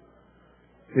you.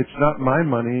 It's not my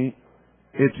money.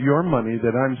 It's your money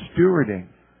that I'm stewarding.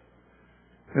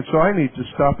 And so I need to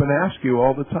stop and ask you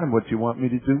all the time, what do you want me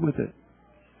to do with it?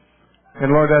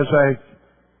 And Lord,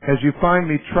 as you find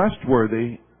me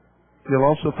trustworthy, you'll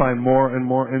also find more and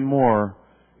more and more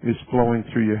is flowing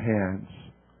through your hands.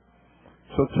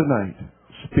 So tonight,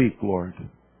 speak, Lord.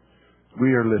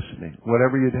 We are listening.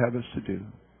 Whatever you'd have us to do.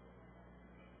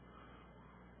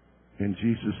 In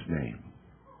Jesus' name.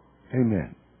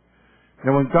 Amen.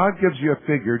 Now when God gives you a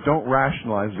figure, don't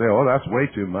rationalize, say, oh, that's way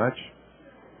too much.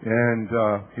 And,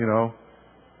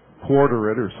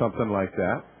 quarter it or something like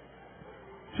that.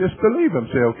 Just believe Him.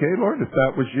 Say, okay, Lord, if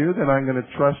that was you, then I'm going to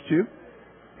trust you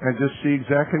and just see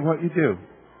exactly what you do.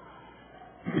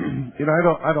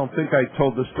 I don't think I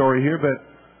told the story here,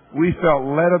 but we felt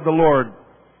led of the Lord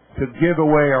to give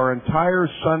away our entire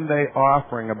Sunday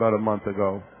offering about a month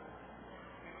ago.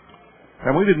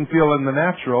 And we didn't feel in the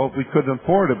natural, we couldn't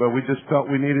afford it, but we just felt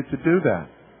we needed to do that.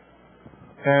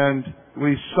 And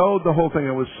we sowed the whole thing.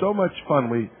 It was so much fun.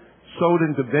 We sowed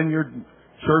into vineyard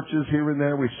churches here and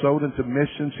there. We sowed into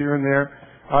missions here and there.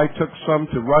 I took some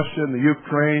to Russia and the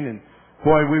Ukraine, and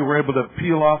boy, we were able to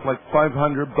peel off like $500.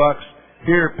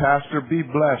 Here, Pastor, be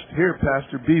blessed. Here,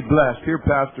 Pastor, be blessed. Here,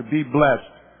 Pastor, be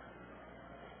blessed.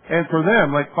 And for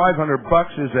them, like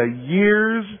 $500 is a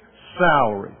year's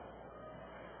salary.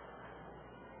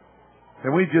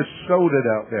 And we just sowed it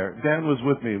out there. Dan was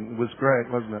with me. It was great,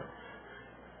 wasn't it?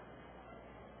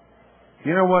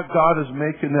 You know what? God is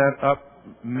making that up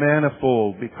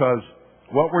manifold, because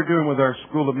what we're doing with our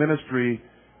School of Ministry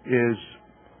is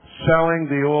selling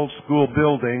the old school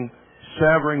building,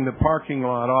 severing the parking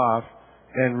lot off,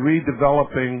 and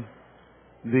redeveloping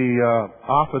the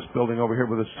office building over here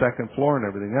with a second floor and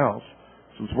everything else.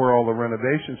 This is where all the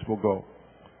renovations will go.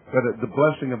 But the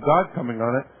blessing of God coming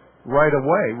on it right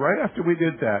away, right after we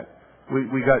did that,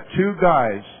 we got two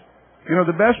guys.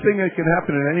 The best thing that can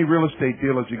happen in any real estate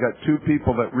deal is you got two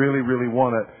people that really, really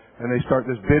want it, and they start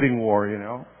this bidding war,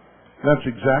 That's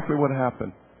exactly what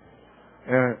happened.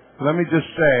 And let me just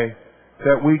say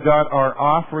that we got our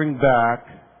offering back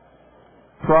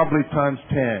probably times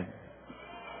 10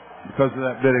 because of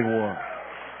that bidding war.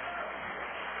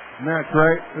 Isn't that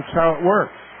great? That's how it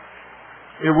works.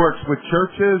 It works with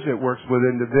churches. It works with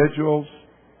individuals.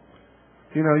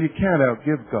 You can't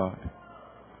outgive God.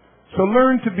 So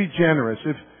learn to be generous.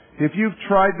 If you've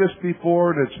tried this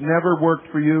before and it's never worked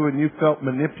for you and you felt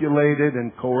manipulated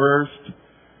and coerced,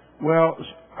 well,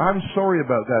 I'm sorry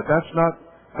about that. That's not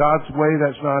God's way.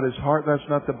 That's not His heart. That's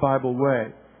not the Bible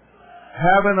way.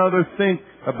 Have another think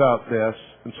about this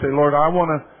and say, Lord, I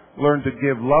want to learn to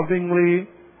give lovingly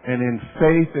and in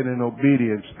faith and in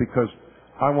obedience, because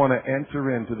I want to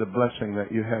enter into the blessing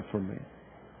that you have for me.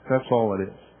 That's all it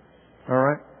is. All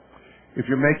right? If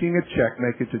you're making a check,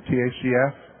 make it to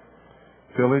TACF.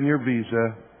 Fill in your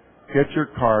visa. Get your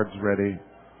cards ready.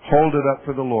 Hold it up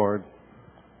for the Lord.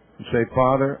 And say,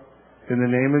 Father, in the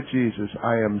name of Jesus,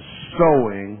 I am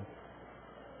sowing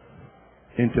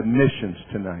into missions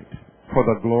tonight for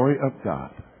the glory of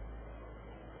God.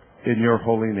 In your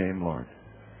holy name, Lord.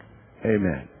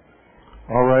 Amen.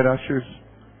 All right, ushers,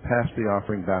 pass the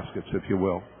offering baskets, if you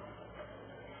will.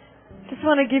 Just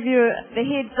want to give you the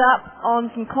heads up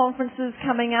on some conferences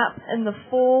coming up in the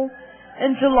fall.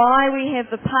 In July, we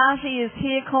have the Party is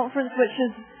Here conference, which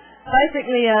is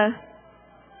basically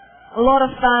a lot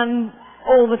of fun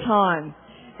all the time.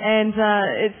 And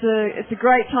it's a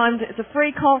great time. It's a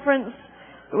free conference.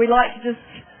 We like to just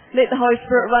let the Holy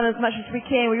Spirit run as much as we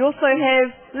can. We also have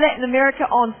Latin America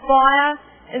on Fire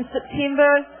in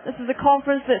September. This is a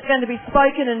conference that's going to be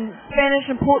spoken in Spanish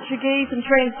and Portuguese and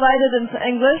translated into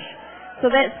English. So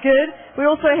that's good. We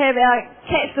also have our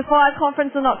Catch the Fire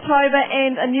conference in October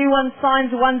and a new one,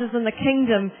 Signs and Wonders in the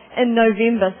Kingdom, in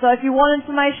November. So if you want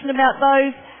information about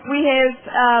those, we have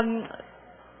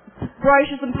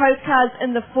brochures and postcards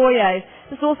in the foyer.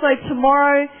 There's also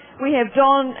tomorrow, we have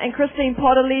John and Christine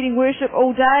Potter leading worship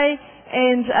all day,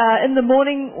 and in the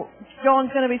morning,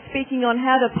 John's going to be speaking on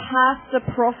how to pastor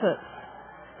prophets.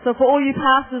 So for all you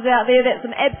pastors out there, that's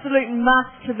an absolute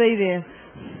must to be there.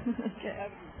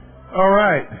 All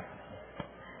right.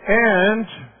 And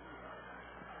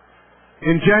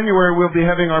in January, we'll be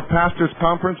having our pastors'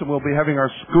 conference, and we'll be having our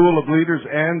School of Leaders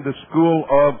and the School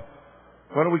of,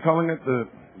 what are we calling it? The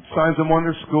Signs and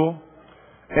Wonders School.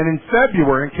 And in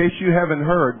February, in case you haven't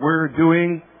heard, we're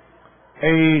doing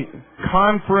a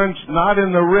conference not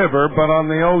in the river, but on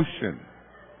the ocean.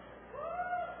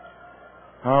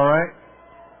 All right?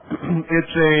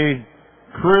 It's a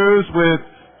cruise with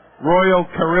Royal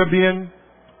Caribbean,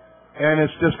 and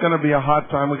it's just going to be a hot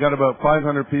time. We got about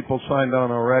 500 people signed on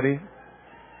already.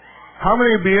 How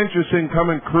many would be interested in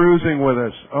coming cruising with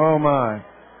us? Oh my.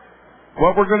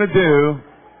 What we're going to do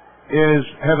is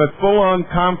have a full-on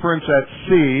conference at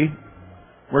sea.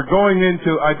 We're going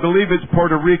into, I believe it's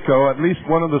Puerto Rico, at least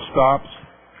one of the stops,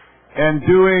 and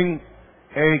doing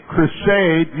a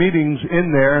crusade, meetings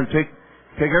in there, and take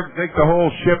the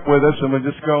whole ship with us, and we'll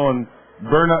just go and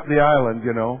burn up the island,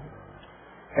 you know.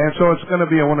 And so it's going to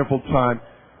be a wonderful time.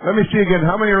 Let me see again.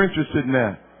 How many are interested in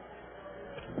that?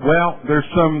 Well, there's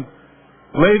some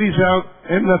ladies out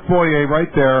in the foyer right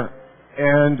there,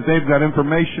 and they've got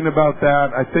information about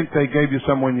that. I think they gave you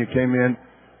some when you came in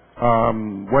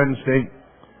Wednesday.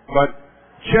 But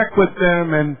check with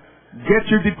them and get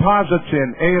your deposits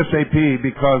in ASAP,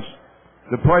 because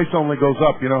the price only goes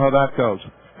up. You know how that goes.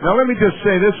 Now let me just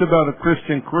say this about a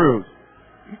Christian cruise.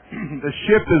 The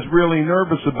ship is really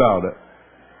nervous about it.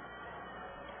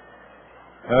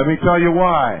 Let me tell you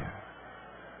why.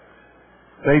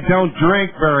 They don't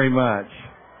drink very much.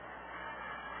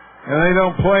 And they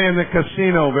don't play in the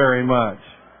casino very much.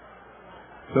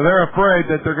 So they're afraid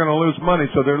that they're going to lose money.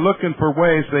 So they're looking for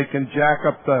ways they can jack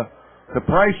up the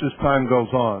price as time goes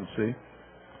on, see?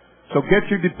 So get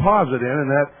your deposit in, and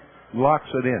that locks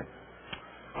it in.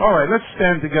 All right, let's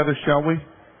stand together, shall we?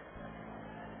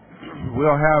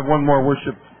 We'll have one more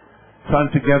worship time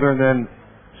together, and then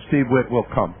Steve Witt will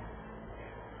come.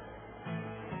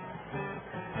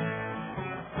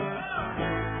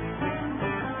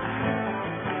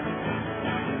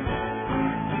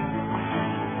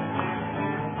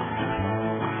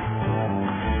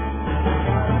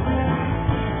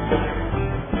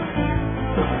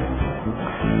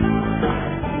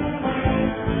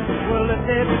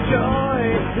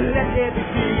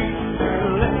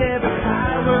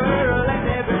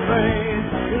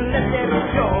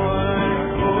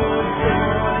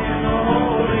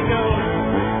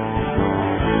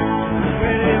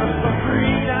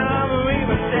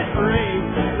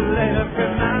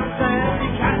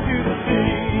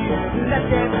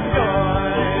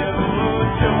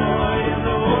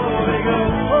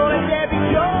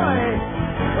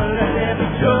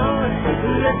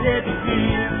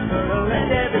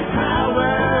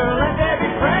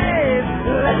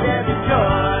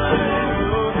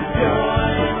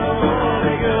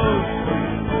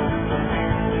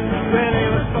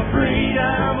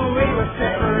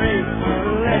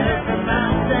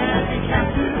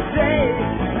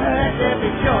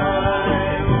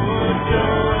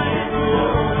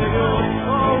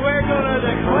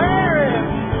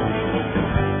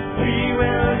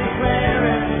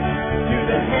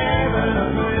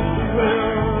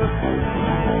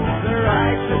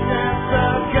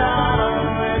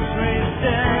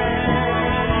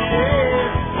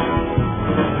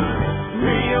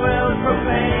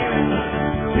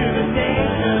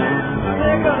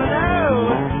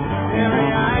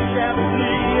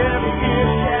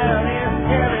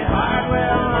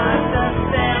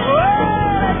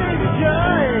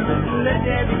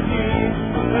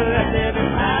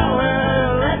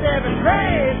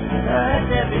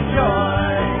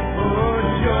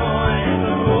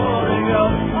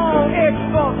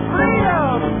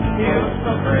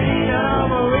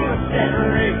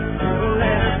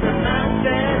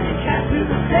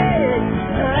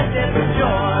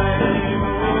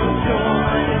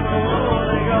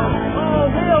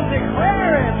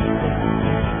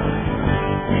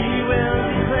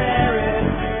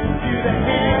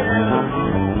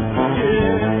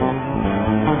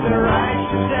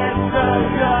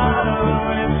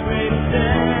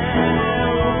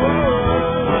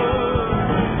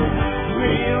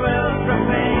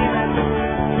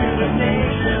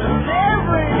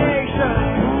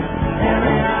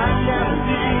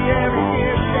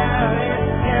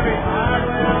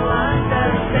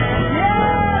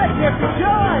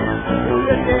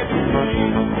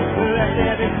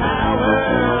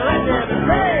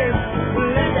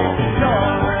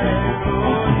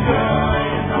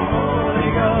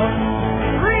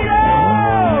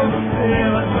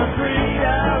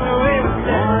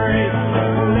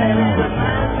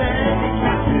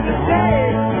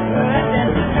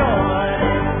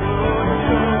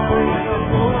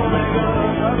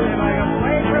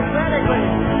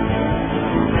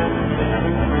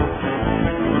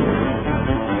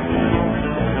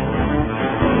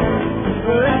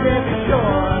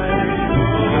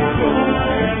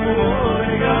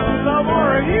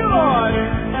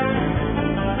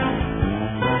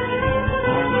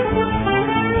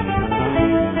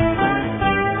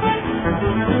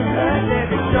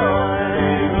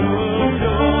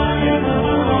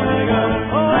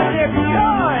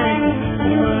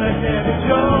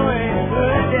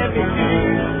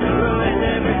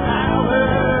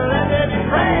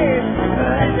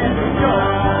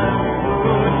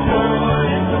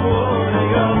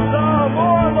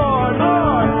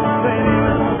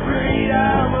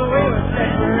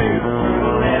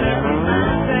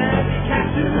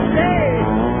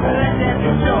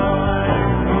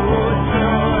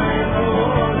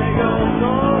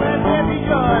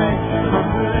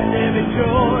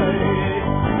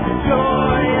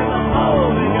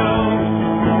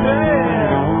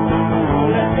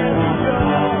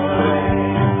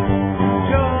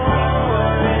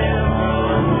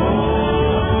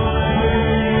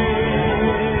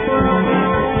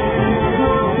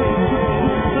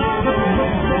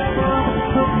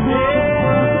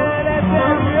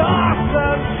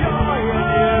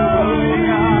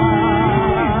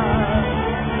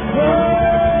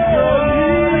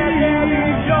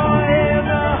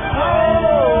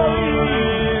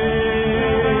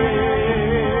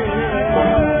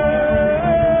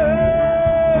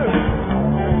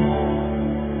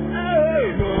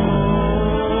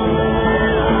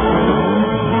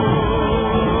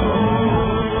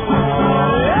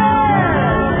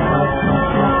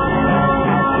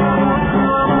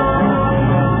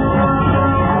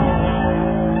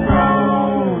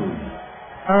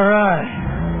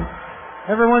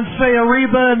 Everyone say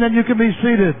Ariba, and then you can be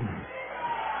seated.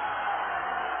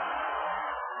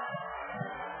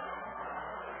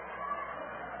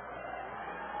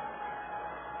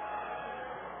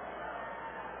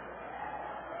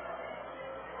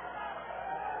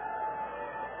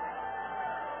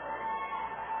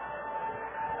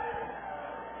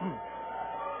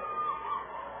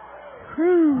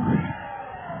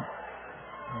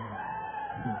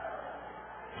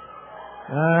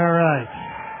 All right.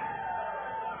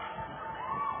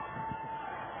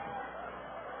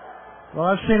 Well,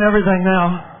 I've seen everything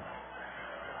now.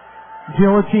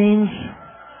 Guillotines.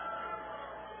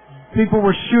 People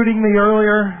were shooting me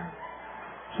earlier.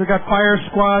 So we got fire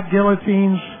squad,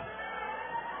 guillotines.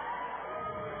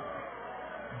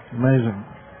 Amazing.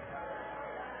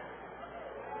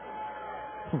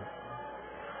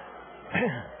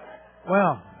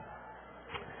 Well,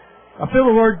 I feel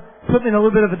the Lord put me in a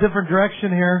little bit of a different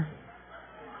direction here.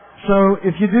 So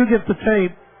if you do get the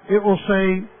tape, it will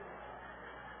say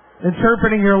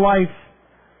interpreting your life,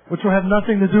 which will have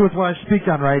nothing to do with what I speak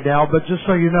on right now, but just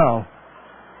so you know.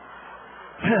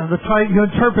 You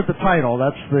interpret the title.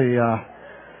 That's the...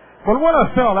 But what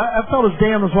I felt as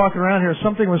Dan was walking around here,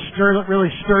 something was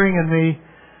really stirring in me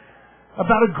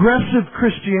about aggressive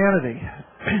Christianity.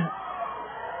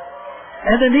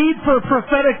 And the need for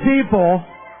prophetic people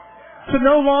to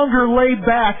no longer lay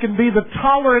back and be the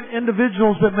tolerant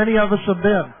individuals that many of us have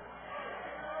been.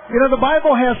 You know, the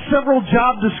Bible has several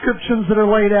job descriptions that are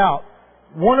laid out.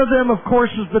 One of them, of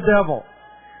course, is the devil.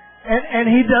 And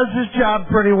he does his job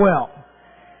pretty well.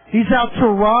 He's out to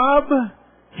rob,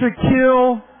 to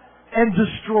kill, and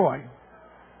destroy.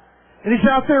 And he's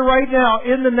out there right now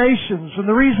in the nations. And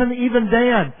the reason even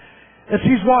Dan, as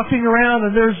he's walking around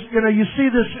and you see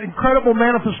this incredible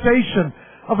manifestation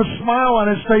of a smile on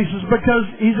his face is because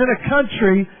he's in a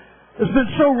country that's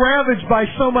been so ravaged by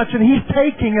so much, and he's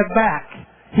taking it back.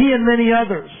 He and many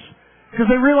others. Because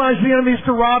they realize the enemy is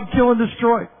to rob, kill, and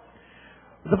destroy.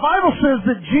 The Bible says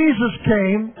that Jesus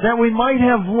came that we might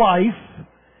have life,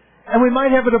 and we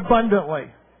might have it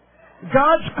abundantly.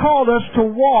 God's called us to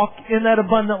walk in that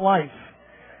abundant life.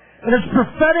 And it's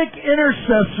prophetic and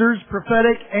intercessors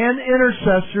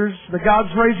that God's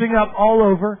raising up all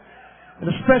over, and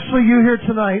especially you here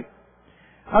tonight.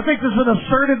 I think there's an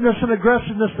assertiveness and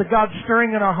aggressiveness that God's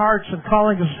stirring in our hearts and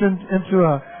calling us into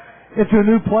a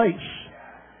new place.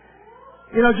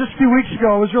 You know, just a few weeks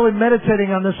ago, I was really meditating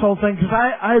on this whole thing because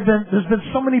there's been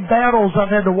so many battles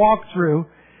I've had to walk through,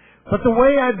 but the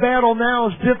way I battle now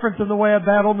is different than the way I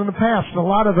battled in the past. And a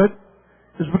lot of it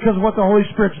is because of what the Holy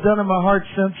Spirit's done in my heart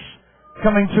since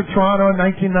coming to Toronto in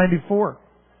 1994.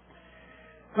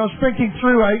 I was thinking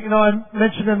through, I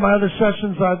mentioned in my other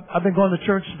sessions, I've been going to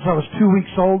church since I was 2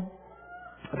 weeks old.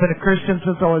 I've been a Christian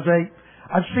since I was 8.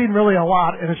 I've seen really a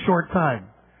lot in a short time.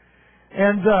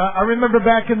 And I remember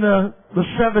back in the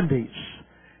 70s,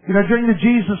 during the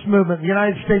Jesus movement, the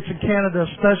United States and Canada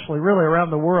especially, really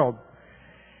around the world.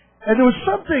 And there was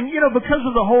something, because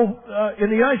of the whole, in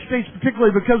the United States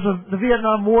particularly because of the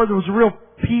Vietnam War, there was a real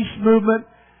peace movement.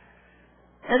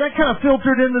 And that kind of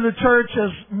filtered into the church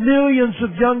as millions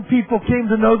of young people came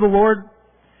to know the Lord.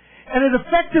 And it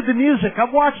affected the music.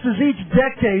 I've watched as each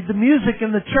decade the music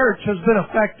in the church has been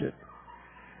affected.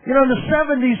 In the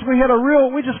 70s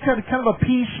we just had kind of a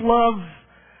peace, love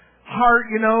heart,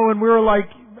 and we were like,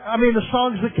 the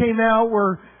songs that came out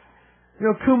were,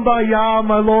 Kumbaya,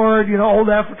 my Lord, old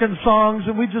African songs,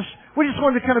 and we just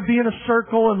wanted to kind of be in a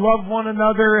circle and love one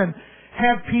another and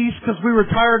have peace because we were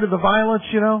tired of the violence,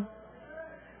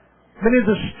 Many of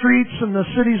the streets and the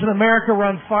cities in America were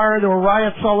on fire. There were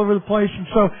riots all over the place. And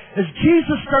so as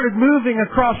Jesus started moving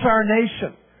across our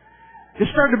nation, he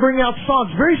started to bring out songs,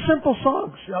 very simple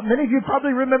songs. Many of you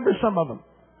probably remember some of them.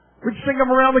 We'd sing them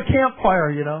around the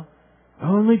campfire,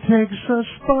 Only takes a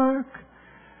spark.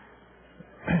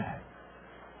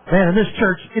 Man, in this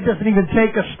church, it doesn't even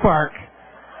take a spark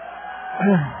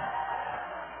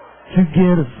to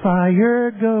get a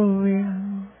fire going.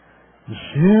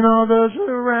 Soon all those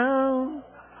around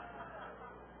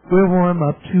will warm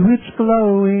up to its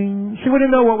glowing. See, we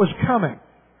didn't know what was coming.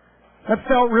 That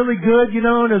felt really good, and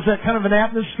it was that kind of an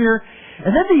atmosphere.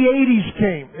 And then the 80s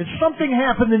came. And something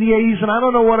happened in the 80s, and I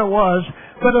don't know what it was,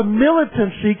 but a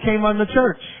militancy came on the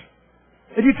church.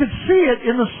 And you could see it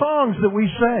in the songs that we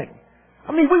sang.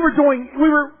 We were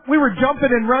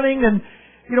jumping and running, and,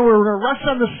 we were going to rush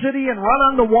on the city and run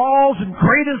on the walls, and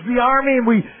great is the army, and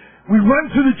we run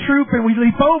through the troop and we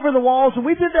leap over the walls, and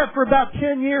we did that for about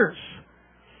 10 years.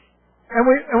 And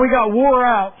we got wore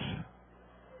out.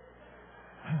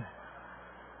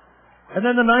 And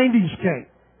then the 90s came.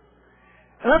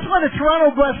 And that's why the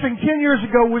Toronto blessing 10 years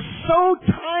ago was so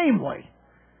timely.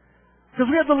 Because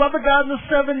we had the love of God in the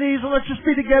 70s, and let's just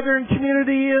be together in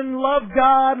community and love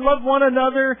God, love one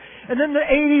another. And then the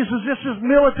 80s was just this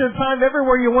militant time.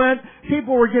 Everywhere you went,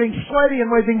 people were getting sweaty and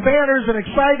waving banners and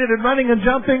excited and running and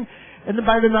jumping. And then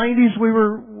by the 90s, we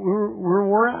were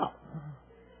wore out.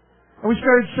 And we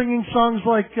started singing songs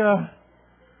like,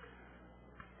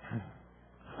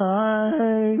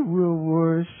 I will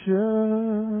worship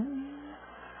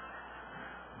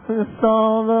with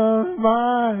all of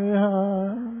my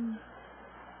heart.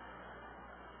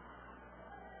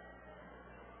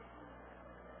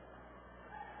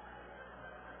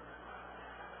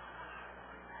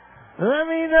 Let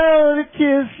me know the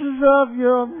kisses of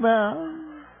your mouth.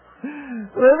 Let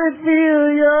me feel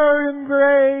your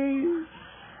embrace.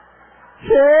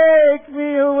 Take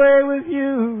me away with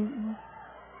you.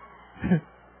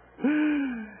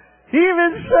 Even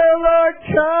so, Lord,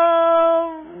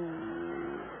 come.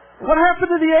 What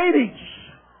happened to the 80s?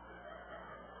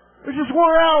 We just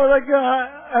wore out. Like,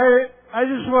 I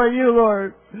just want you,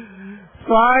 Lord.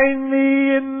 Find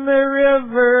me in the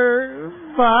river.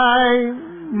 Find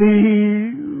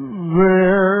me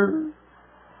there.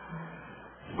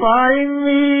 Find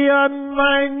me on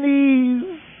my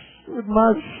knees with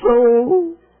my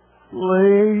soul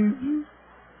laid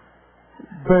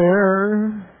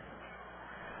bare.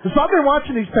 So I've been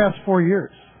watching these past 4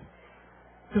 years.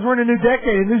 Because we're in a new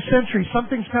decade, a new century.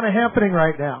 Something's kind of happening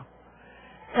right now.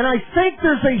 And I think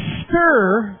there's a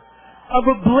stir of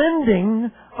a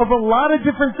blending of a lot of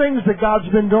different things that God's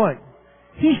been doing.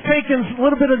 He's taken a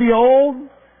little bit of the old.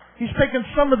 He's taken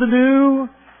some of the new.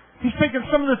 He's taken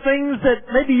some of the things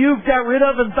that maybe you've got rid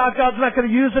of and thought God's not going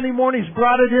to use anymore, and He's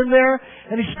brought it in there,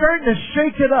 and He's starting to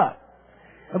shake it up.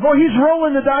 And boy, He's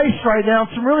rolling the dice right now.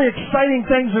 Some really exciting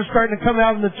things are starting to come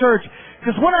out in the church.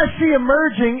 Because what I see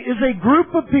emerging is a group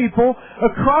of people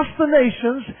across the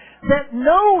nations that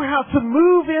know how to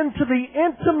move into the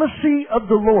intimacy of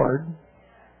the Lord,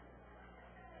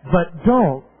 but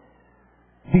don't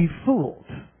be fooled.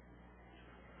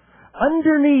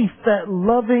 Underneath that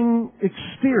loving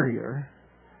exterior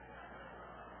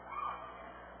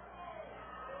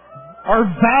are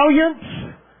valiant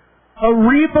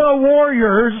Ariba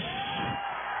warriors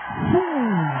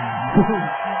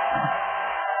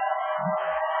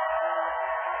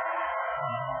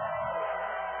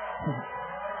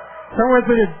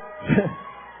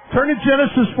Turn to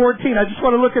Genesis 14. I just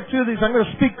want to look at two of these. I'm going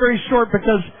to speak very short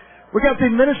because we got the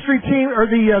ministry team, or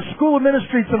the School of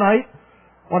Ministry tonight.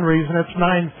 One reason, it's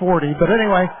 9:40. But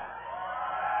anyway,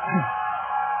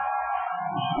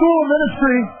 School of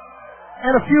Ministry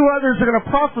and a few others are going to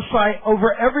prophesy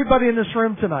over everybody in this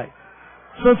room tonight.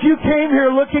 So if you came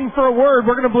here looking for a word,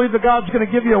 we're going to believe that God's going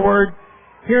to give you a word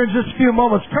here in just a few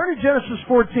moments. Turn to Genesis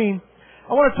 14.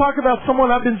 I want to talk about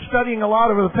someone I've been studying a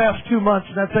lot over the past 2 months,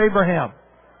 and that's Abraham.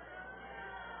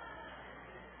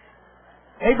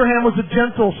 Abraham was a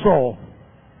gentle soul.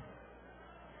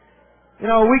 You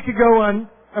know, a week ago on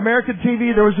American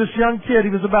TV, there was this young kid. He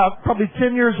was about probably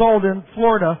 10 years old in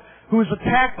Florida who was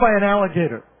attacked by an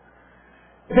alligator.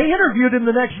 They interviewed him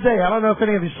the next day. I don't know if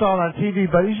any of you saw it on TV,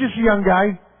 but he's just a young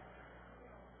guy.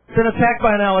 Been attacked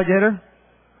by an alligator.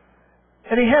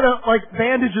 And he had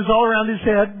bandages all around his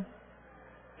head.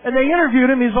 And they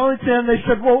interviewed him. He's only 10. They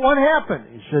said, well, what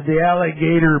happened? He said, the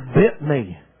alligator bit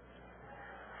me.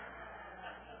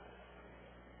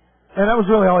 And that was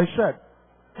really all he said.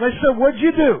 They said, what'd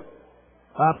you do?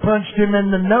 I punched him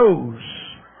in the nose.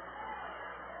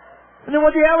 And then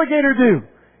what'd the alligator do?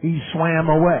 He swam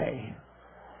away.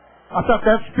 I thought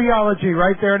that's theology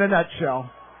right there in a nutshell.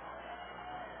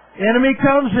 Enemy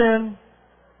comes in,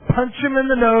 punch him in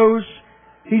the nose,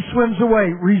 he swims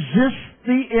away. Resist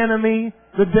the enemy,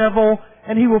 the devil,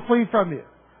 and he will flee from you.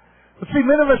 But see,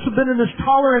 many of us have been in this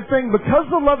tolerant thing because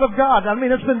of the love of God. I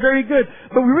mean, it's been very good.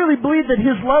 But we really believe that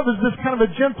His love is this kind of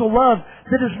a gentle love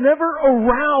that has never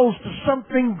aroused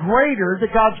something greater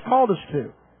that God's called us to.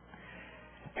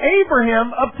 Abraham,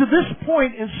 up to this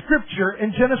point in Scripture,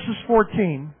 in Genesis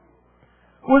 14,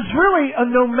 was really a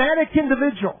nomadic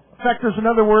individual. In fact, there's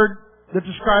another word that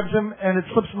describes him, and it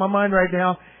slips my mind right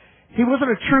now. He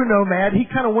wasn't a true nomad. He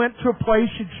kind of went to a place,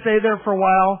 he'd stay there for a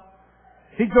while.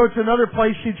 He'd go to another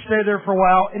place, he'd stay there for a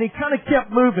while, and he kind of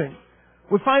kept moving.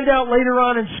 We find out later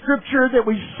on in Scripture that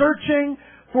he's searching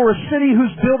for a city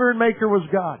whose builder and maker was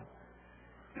God.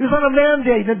 He was on a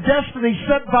mandate, a destiny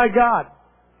set by God.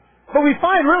 But we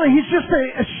find really he's just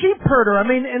a sheep herder. I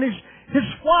mean, and his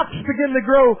flocks begin to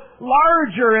grow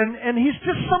larger, and he's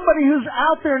just somebody who's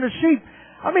out there in the sheep.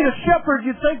 I mean, a shepherd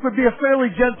you'd think would be a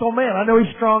fairly gentle man. I know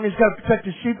he's strong, he's got to protect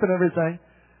his sheep and everything.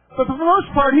 But for the most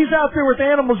part, he's out there with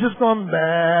animals just going,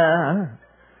 bah,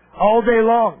 all day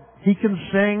long. He can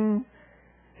sing.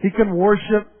 He can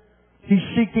worship. He's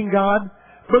seeking God.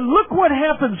 But look what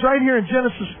happens right here in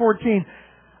Genesis 14.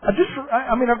 I've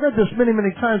read this many,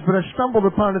 many times, but I stumbled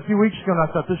upon it a few weeks ago and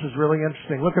I thought this is really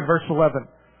interesting. Look at verse 11.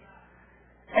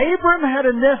 Abram had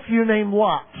a nephew named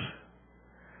Lot.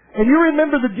 And you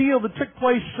remember the deal that took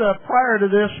place prior to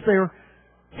this. They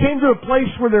came to a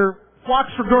place where their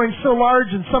flocks were growing so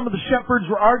large and some of the shepherds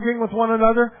were arguing with one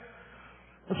another.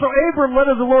 And so Abram led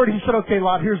of the Lord. He said, okay,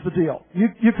 Lot, here's the deal.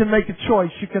 You can make a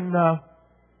choice. You can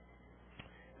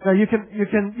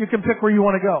pick where you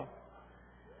want to go.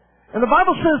 And the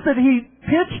Bible says that he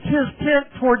pitched his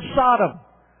tent towards Sodom.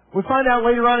 We find out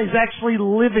later on he's actually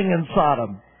living in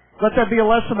Sodom. Let that be a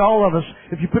lesson to all of us.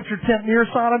 If you put your tent near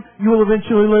Sodom, you will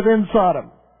eventually live in Sodom.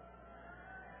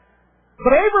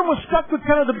 But Abram was stuck with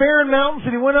kind of the barren mountains,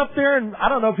 and he went up there, and I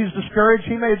don't know if he's discouraged.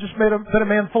 He may have just been a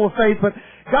man full of faith, but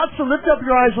God said, lift up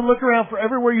your eyes and look around, for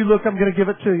everywhere you look, I'm going to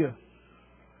give it to you.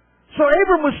 So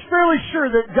Abram was fairly sure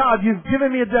that, God, you've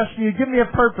given me a destiny, you've given me a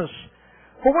purpose.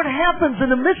 But what happens in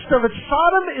the midst of it,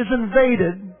 Sodom is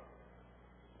invaded.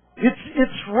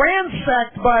 It's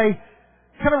ransacked by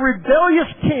kind of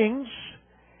rebellious kings,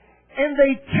 and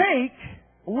they take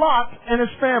Lot and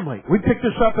his family. We pick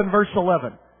this up in verse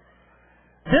 11.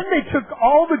 Then they took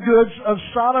all the goods of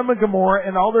Sodom and Gomorrah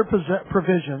and all their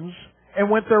provisions and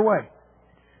went their way.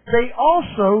 They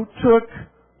also took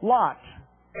Lot,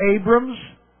 Abram's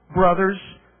brother's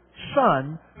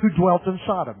son, who dwelt in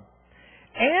Sodom,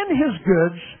 and his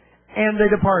goods, and they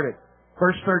departed.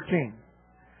 Verse 13.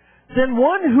 Then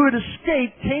one who had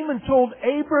escaped came and told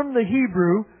Abram the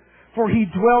Hebrew, for he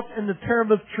dwelt in the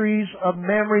terebinth trees of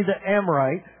Mamre the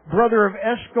Amorite, brother of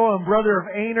Eshcol and brother of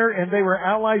Aner, and they were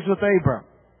allies with Abram.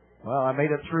 Well, I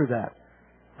made it through that.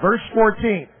 Verse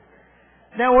 14.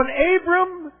 Now when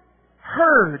Abram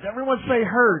heard, everyone say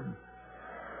heard.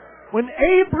 When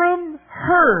Abram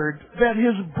heard that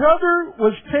his brother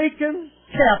was taken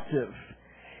captive,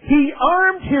 he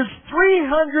armed his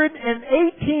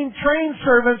 318 trained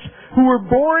servants who were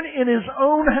born in his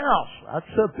own house.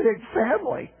 That's a big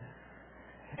family.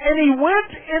 And he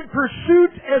went in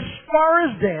pursuit as far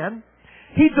as Dan.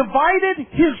 He divided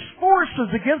his forces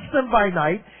against them by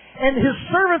night, and his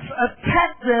servants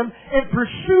attacked them and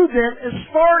pursued them as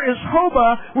far as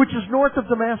Hobah, which is north of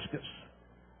Damascus.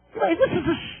 This is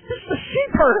a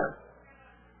sheep herder.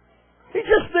 He's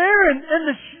just there, and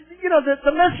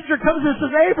the messenger comes and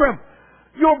says, Abram,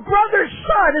 your brother's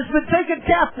son has been taken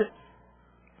captive.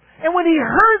 And when he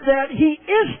heard that, he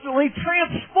instantly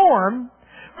transformed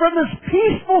from this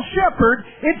peaceful shepherd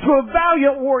into a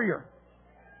valiant warrior.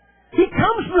 He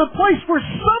comes to the place where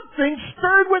something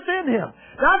stirred within him.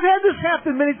 Now, I've had this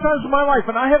happen many times in my life,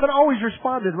 and I haven't always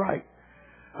responded right.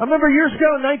 I remember years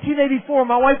ago in 1984,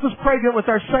 my wife was pregnant with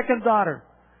our second daughter.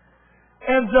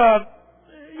 And,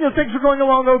 things were going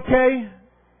along okay.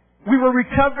 We were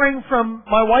recovering from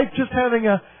my wife just having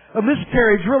a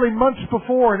miscarriage really months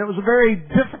before, and it was a very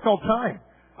difficult time.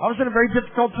 I was in a very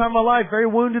difficult time of my life, very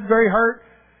wounded, very hurt.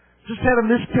 Just had a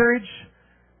miscarriage.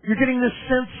 You're getting this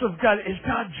sense of, God, is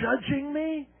God judging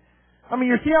me? I mean,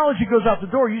 your theology goes out the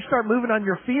door. You start moving on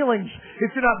your feelings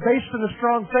if you're not based in a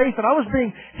strong faith. And I was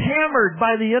being hammered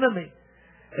by the enemy.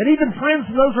 And even friends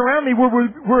and those around me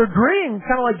were agreeing,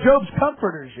 kind of like Job's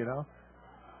comforters,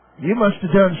 You must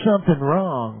have done something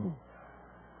wrong.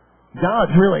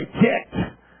 God's really ticked.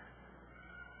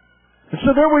 And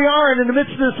so there we are, and in the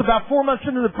midst of this, about 4 months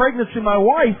into the pregnancy, my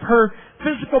wife, her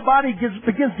physical body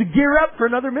begins to gear up for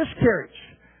another miscarriage.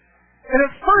 And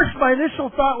at first, my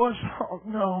initial thought was, oh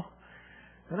no,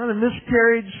 another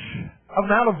miscarriage.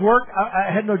 I'm out of work.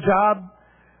 I had no job.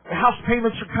 The house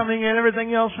payments are coming in,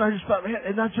 everything else, and I just thought, man,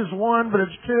 it's not just one, but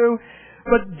it's two.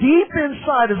 But deep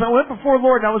inside, as I went before the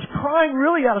Lord, and I was crying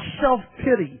really out of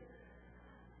self-pity.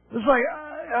 It was like,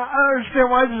 I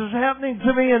understand why this is happening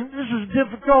to me, and this is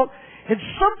difficult. And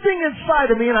something inside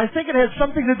of me, and I think it had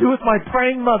something to do with my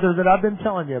praying mother that I've been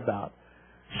telling you about.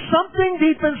 Something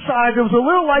deep inside, there was a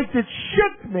little light that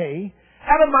shook me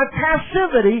out of my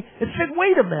passivity and said,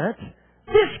 wait a minute,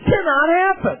 this cannot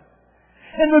happen.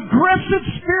 And the aggressive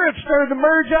spirit started to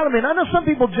merge out of me. And I know some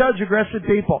people judge aggressive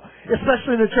people,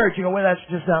 especially in the church. You go, well, that's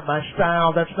just not my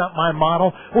style. That's not my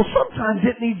model. Well, sometimes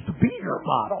it needs to be your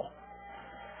model.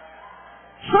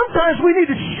 Sometimes we need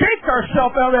to shake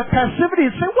ourselves out of that passivity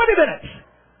and say, wait a minute,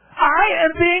 I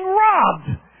am being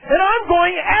robbed. And I'm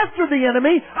going after the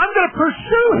enemy. I'm going to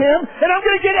pursue him, and I'm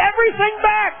going to get everything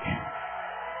back.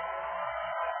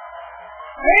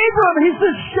 Abram, he's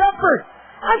the shepherd.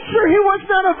 I'm sure he was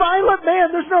not a violent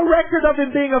man. There's no record of him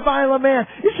being a violent man.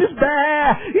 He's just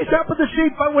bad. He's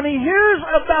sheep, but when he hears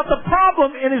about the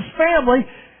problem in his family,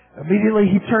 immediately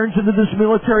he turns into this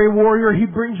military warrior. He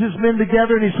brings his men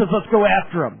together and he says, let's go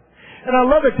after him. And I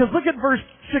love it because look at verse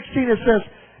 16. It says,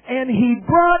 and he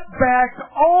brought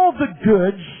back all the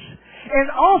goods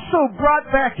and also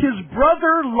brought back his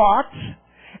brother Lot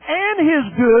and his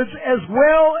goods as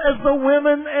well as the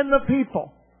women and the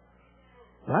people.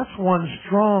 That's one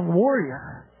strong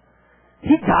warrior.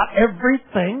 He got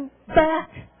everything back.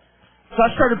 So I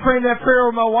started praying that prayer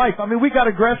with my wife. I mean, we got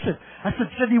aggressive. I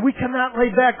said, Cindy, we cannot lay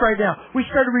back right now. We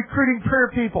started recruiting prayer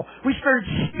people. We started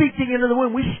speaking into the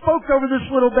wind. We spoke over this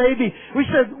little baby. We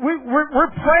said,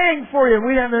 we're praying for you.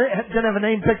 We didn't have a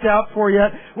name picked out for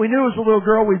yet. We knew it was a little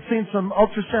girl. We'd seen some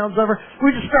ultrasounds of her.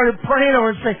 We just started praying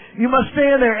over her and saying, you must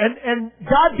stand there. And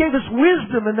God gave us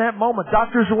wisdom in that moment.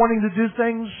 Doctors are wanting to do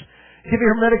things, giving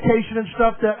her medication and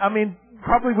stuff that, I mean,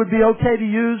 probably would be okay to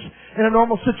use in a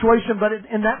normal situation, but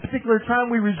in that particular time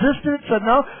we resisted it, said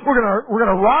no, we're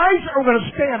gonna rise or we're gonna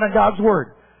stand on God's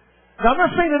Word. Now I'm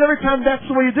not saying that every time that's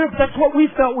the way you do it, but that's what we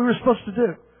felt we were supposed to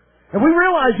do. And we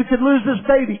realized we could lose this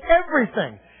baby,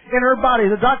 everything in her body.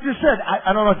 The doctor said,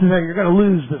 I don't know what to tell you, you're gonna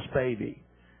lose this baby.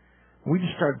 We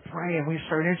just started praying, I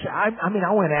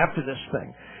went after this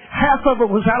thing. Half of it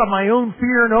was out of my own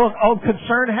fear and own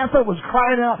concern. Half of it was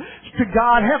crying out to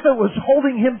God. Half of it was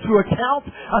holding Him to account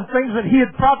on things that He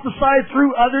had prophesied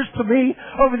through others to me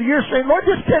over the years, saying, Lord,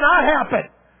 this cannot happen.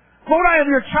 Lord, I am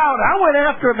your child. I went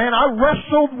after it, man. I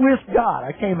wrestled with God.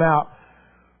 I came out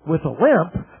with a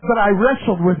limp, but I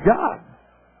wrestled with God.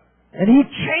 And He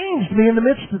changed me in the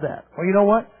midst of that. Well, you know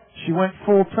what? She went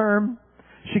full term.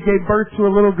 She gave birth to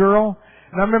a little girl.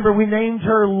 And I remember we named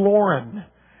her Lauren.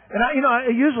 And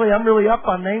usually I'm really up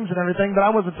on names and everything, but I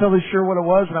wasn't totally sure what it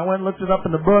was, and I went and looked it up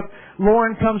in the book.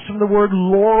 Lauren comes from the word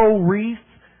laurel wreath.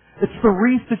 It's the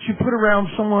wreath that you put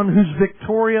around someone who's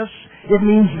victorious. It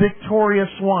means victorious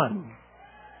one.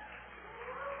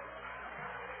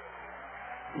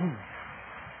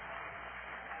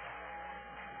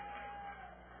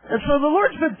 And so the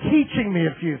Lord's been teaching me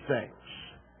a few things.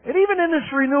 And even in this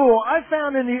renewal, I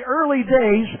found in the early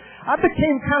days, I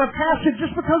became kind of passive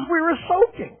just because we were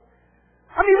soaking.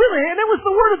 I mean, really, and it was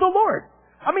the word of the Lord.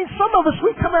 I mean, some of us,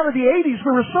 we come out of the 80s,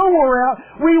 we were so wore out,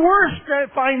 we were,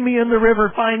 find me in the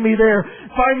river, find me there,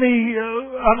 find me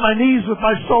on my knees with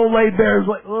my soul laid bare. It's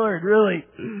like, Lord, really?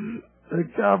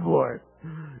 Come, Lord.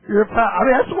 You're I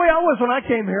mean, that's the way I was when I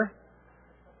came here.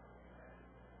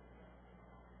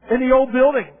 In the old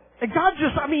building. And God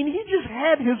He just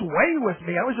had His way with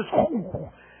me. I was just,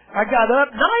 I got up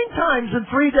 9 times in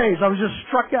 3 days. I was just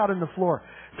struck out in the floor.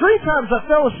 3 times I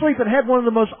fell asleep and had three of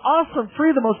the most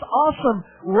awesome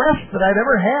rests that I'd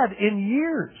ever had in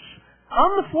years.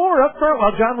 On the floor up front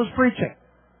while John was preaching.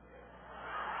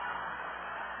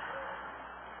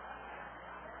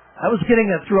 I was getting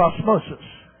it through osmosis.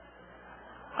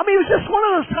 I mean, it was just one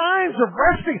of those times of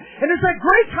resting. And it's that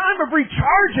great time of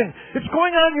recharging. It's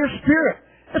going on in your spirit.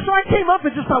 And so I came up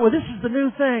and just thought, well, this is the new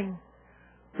thing.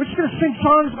 We're just going to sing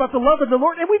songs about the love of the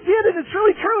Lord. And we did, and it's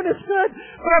really true, and it's good.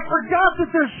 But I forgot that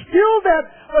there's still that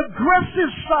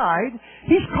aggressive side.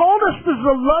 He's called us as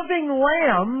the loving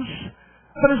lambs,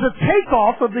 but as a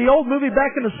takeoff of the old movie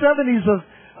back in the 70s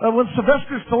of when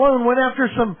Sylvester Stallone went after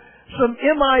some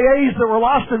MIAs that were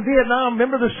lost in Vietnam.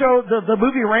 Remember the show, the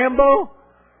movie Rambo?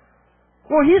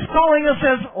 Well, He's calling us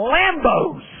as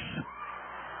Lambos.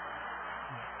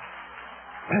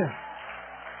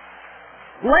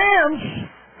 Lambs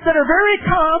that are very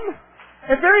calm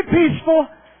and very peaceful,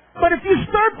 but if you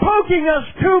start poking us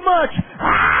too much,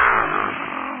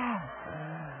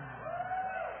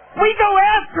 we go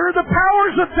after the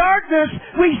powers of darkness,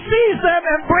 we seize them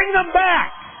and bring them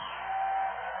back.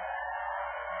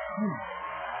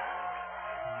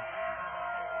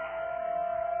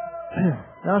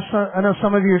 Now, I know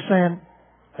some of you are saying,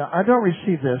 I don't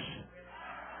receive this.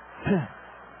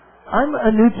 I'm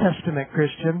a New Testament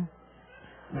Christian.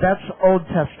 That's Old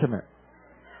Testament.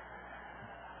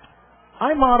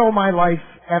 I model my life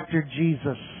after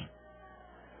Jesus.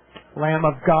 Lamb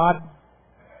of God.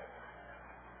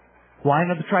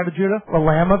 Lion of the tribe of Judah, the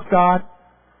Lamb of God.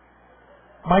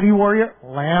 Mighty warrior,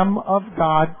 Lamb of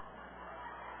God.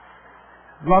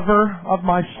 Lover of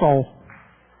my soul.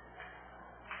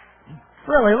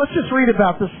 Really, let's just read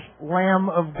about this Lamb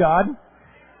of God.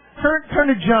 Turn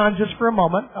to John just for a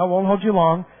moment. I won't hold you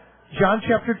long. John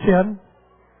chapter 10,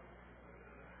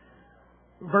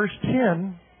 verse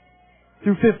 10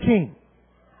 through 15.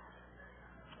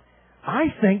 I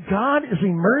think God is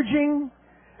emerging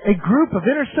a group of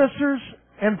intercessors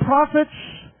and prophets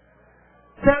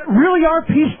that really are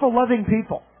peaceful, loving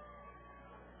people.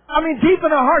 I mean, deep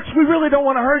in our hearts, we really don't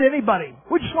want to hurt anybody.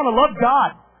 We just want to love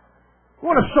God. We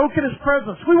want to soak in His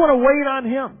presence. We want to wait on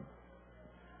Him.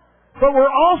 But we're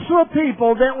also a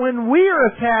people that when we are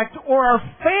attacked or our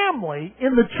family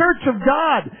in the church of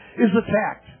God is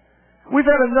attacked. We've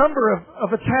had a number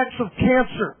of attacks of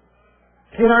cancer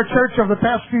in our church over the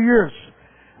past few years.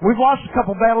 We've lost a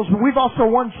couple battles, but we've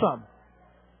also won some.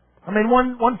 I mean,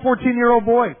 one 14-year-old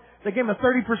boy, they gave him a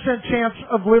 30% chance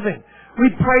of living. We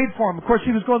prayed for him. Of course,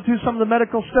 he was going through some of the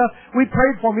medical stuff. We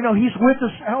prayed for him. You know, he's with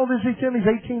us. How old is he, Tim? He's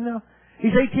 18 now?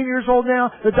 He's 18 years old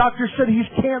now. The doctor said he's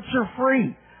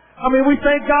cancer-free. I mean, we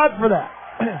thank God for that.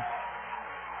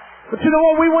 But you know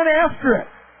what? We went after it.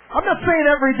 I'm not saying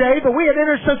every day, but we had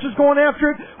intercessors going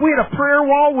after it. We had a prayer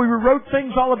wall. We wrote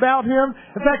things all about him.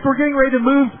 In fact, we're getting ready to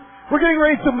move. We're getting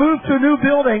ready to move to a new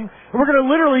building, and we're going to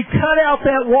literally cut out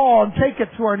that wall and take it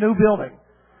to our new building.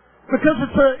 Because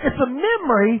it's a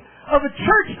memory of a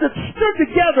church that stood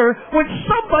together when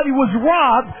somebody was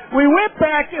robbed. We went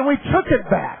back and we took it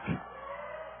back.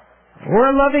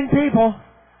 We're a loving people.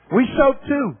 We soak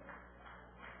too.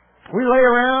 We lay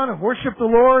around and worship the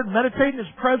Lord, meditate in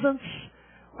His presence.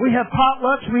 We have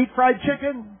potlucks. We eat fried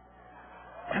chicken.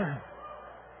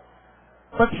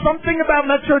 But something about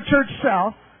Metro Church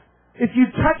South, if you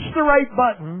touch the right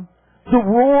button, the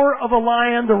roar of a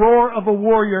lion, the roar of a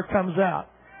warrior comes out.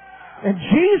 And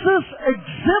Jesus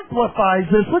exemplifies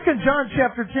this. Look at John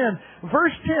chapter 10.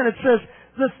 Verse 10, it says,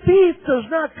 "The thief does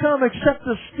not come except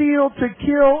to steal, to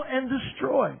kill, and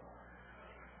destroy.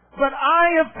 But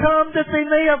I have come that they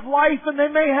may have life and they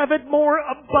may have it more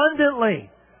abundantly."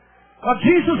 Now,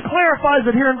 Jesus clarifies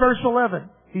it here in verse 11.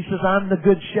 He says, "I'm the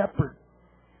good shepherd.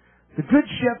 The good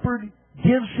shepherd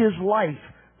gives his life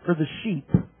for the sheep.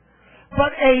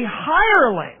 But a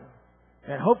hireling,"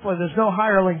 and hopefully there's no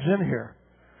hirelings in here,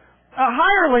 "a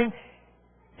hireling,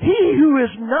 he who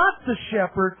is not the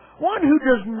shepherd, one who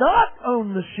does not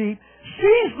own the sheep,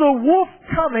 sees the wolf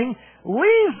coming,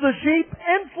 leaves the sheep,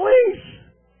 and flees."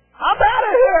 I'm out of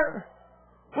here.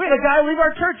 We had a guy leave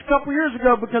our church a couple years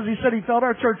ago because he said he felt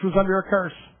our church was under a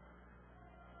curse.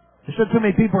 He said too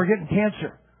many people are getting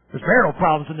cancer. There's marital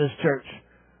problems in this church.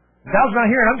 God's not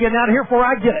here and I'm getting out of here before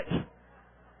I get it.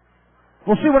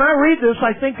 Well, see, when I read this,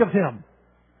 I think of him.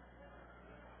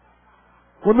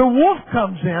 When the wolf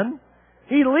comes in,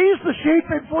 he leaves the sheep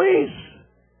and flees.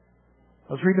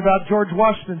 I was reading about George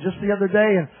Washington just the other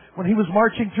day, and when he was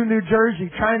marching through New Jersey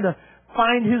trying to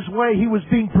find his way, he was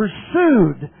being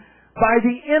pursued by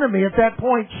the enemy at that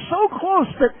point, so close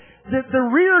that the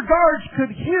rear guards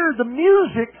could hear the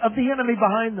music of the enemy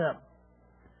behind them.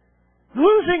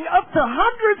 Losing up to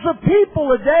hundreds of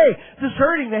people a day,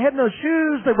 deserting. They had no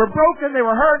shoes, they were broken, they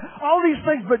were hurt, all these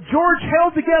things, but George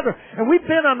held together. And we've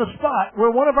been on the spot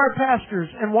where one of our pastors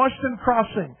in Washington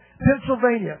Crossing,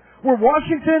 Pennsylvania, where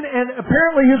Washington and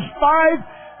apparently his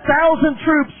 5,000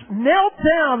 troops knelt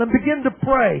down and began to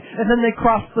pray, and then they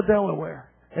crossed the Delaware.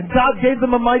 And God gave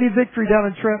them a mighty victory down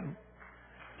in Trenton.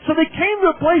 So they came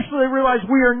to a place where they realized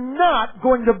we are not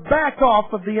going to back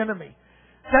off of the enemy.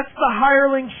 That's the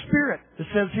hireling spirit. It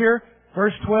says here,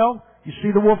 verse 12, you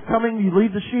see the wolf coming, you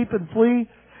leave the sheep and flee,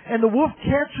 and the wolf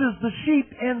catches the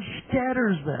sheep and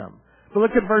scatters them. But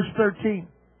look at verse 13.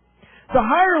 The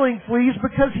hireling flees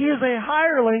because he is a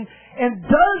hireling and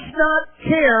does not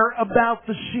care about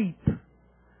the sheep.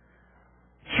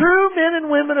 True men and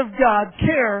women of God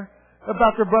care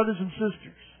about their brothers and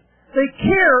sisters. They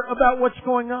care about what's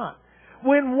going on.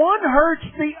 When one hurts,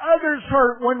 the others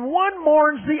hurt. When one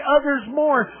mourns, the others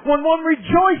mourn. When one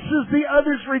rejoices, the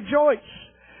others rejoice.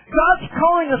 God's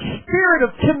calling a spirit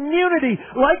of community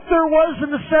like there was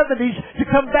in the 70s to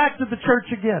come back to the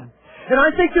church again. And I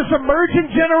think this emerging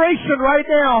generation right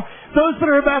now, those that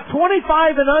are about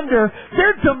 25 and under,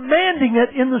 they're demanding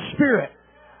it in the spirit.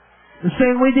 They're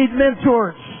saying we need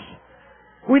mentors.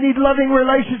 We need loving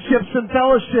relationships and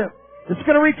fellowship. It's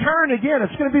going to return again.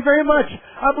 It's going to be very much,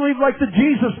 I believe, like the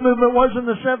Jesus movement was in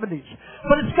the 70s.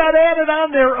 But it's got added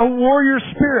on there a warrior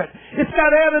spirit. It's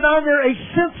got added on there a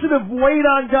sensitive weight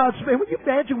on God's spirit. Would you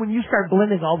imagine when you start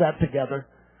blending all that together?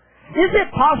 Is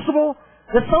it possible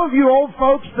that some of you old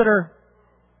folks that are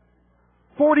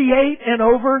 48 and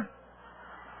over,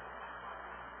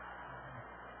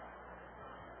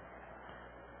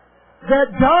 that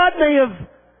God may have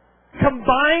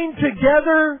combined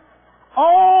together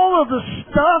all of the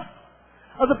stuff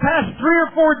of the past 3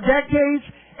 or 4 decades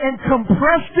and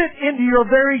compressed it into your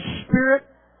very spirit,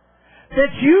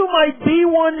 that you might be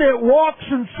one that walks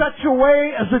in such a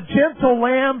way as a gentle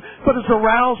lamb, but is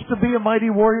aroused to be a mighty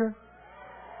warrior?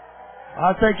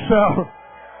 I think so.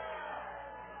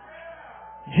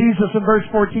 Jesus in verse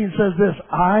 14 says this,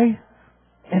 I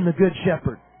am the good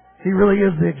shepherd. He really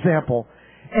is the example.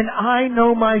 And I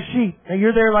know my sheep. And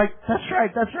you're there like, that's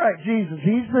right, Jesus.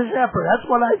 He's the shepherd. That's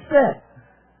what I said.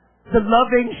 The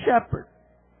loving shepherd.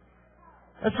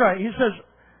 That's right. He says,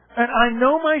 and I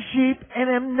know my sheep and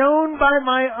am known by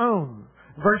my own.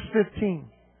 Verse 15.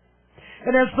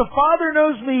 And as the Father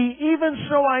knows me, even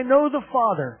so I know the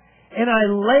Father. And I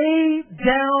lay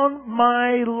down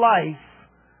my life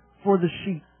for the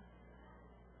sheep.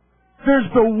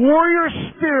 There's the warrior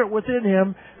spirit within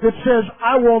him that says,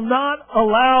 I will not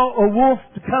allow a wolf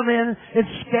to come in and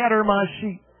scatter my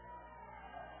sheep.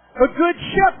 A good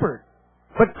shepherd,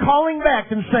 but calling back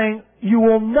and saying, you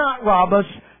will not rob us,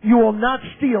 you will not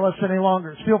steal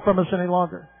from us any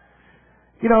longer.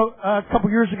 You know, a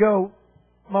couple years ago,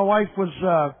 my wife was,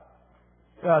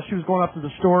 she was going up to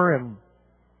the store and,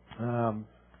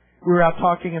 we were out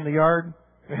talking in the yard.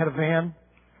 We had a van.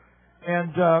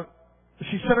 And,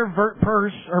 she set her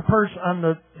purse on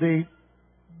the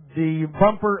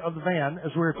bumper of the van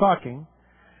as we were talking,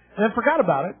 and then forgot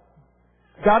about it,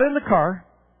 got in the car,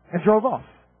 and drove off.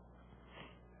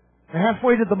 And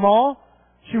halfway to the mall,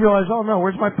 she realized, oh no,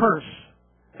 where's my purse?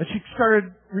 And she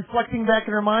started reflecting back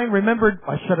in her mind, remembered,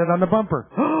 I set it on the bumper.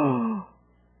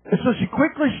 And so she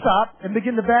quickly stopped and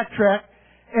began to backtrack,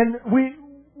 and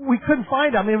we couldn't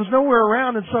find it. I mean, it was nowhere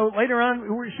around, and so later on,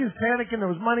 she was panicking. There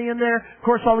was money in there. Of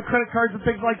course, all the credit cards and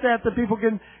things like that people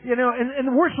can, you know,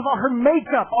 and worst of all, all of her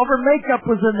makeup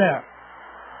was in there.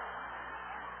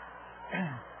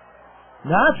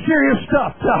 Not serious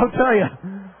stuff, I'll tell you.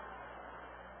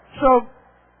 So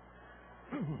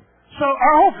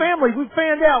our whole family, we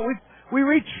fanned out. We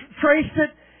traced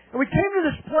it, and we came to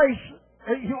this place.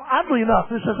 Oddly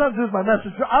enough, this has nothing to do with my message.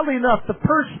 Oddly enough, the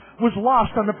purse was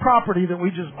lost on the property that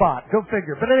we just bought. Go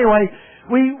figure. But anyway,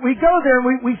 we go there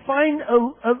and we find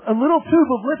a little tube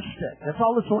of lipstick. That's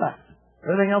all that's left.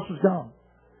 Everything else is gone.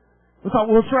 We thought,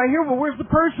 well, it's right here. Well, where's the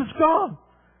purse? It's gone.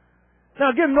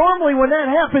 Now again, normally when that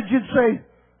happens, you'd say,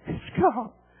 it's gone.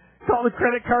 Call the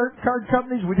credit card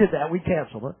companies. We did that. We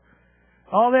canceled it.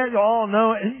 All that, oh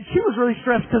no. And she was really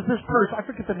stressed because this purse, I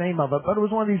forget the name of it, but it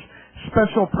was one of these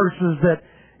special purses that,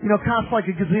 you know, cost like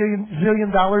a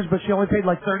zillion dollars, but she only paid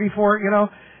like 30 for it, you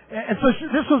know. And so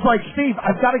this was like, Steve,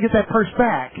 I've got to get that purse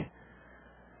back. I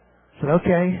said,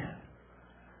 okay.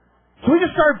 So we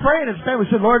just started praying as a family.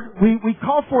 We said, Lord, we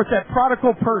call forth that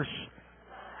prodigal purse.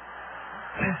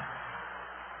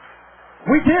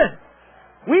 We did.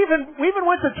 We even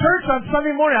went to church on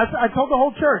Sunday morning. I told the whole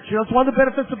church, you know, it's one of the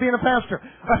benefits of being a pastor.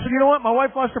 I said, you know what? My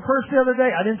wife lost her purse the other day.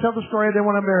 I didn't tell the story. I didn't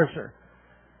want to embarrass her.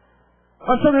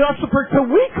 I said, lost the purse. So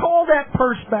we called that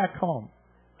purse back home.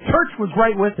 Church was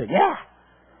right with it. Yeah.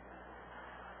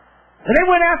 And they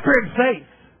went after it safe.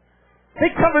 They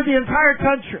covered the entire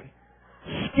country,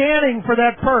 scanning for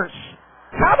that purse.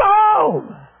 Come home!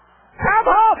 Come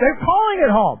home! They're calling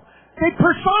it home. They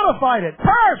personified it.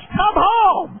 Purse, come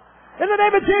home! In the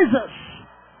name of Jesus.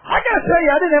 I gotta tell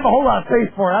you, I didn't have a whole lot of faith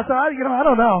for it. I thought, you know, I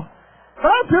don't know. But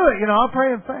I'll do it, you know, I'll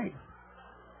pray in faith.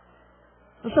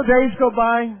 And so days go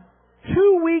by,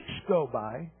 2 weeks go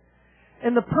by,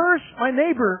 and the purse, my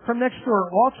neighbor from next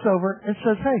door walks over and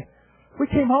says, hey, we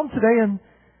came home today and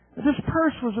this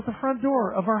purse was at the front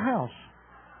door of our house.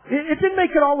 It didn't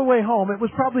make it all the way home. It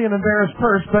was probably an embarrassed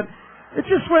purse, but it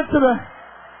just went to the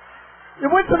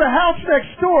house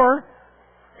next door,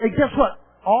 and guess what?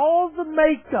 All the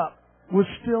makeup was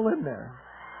still in there.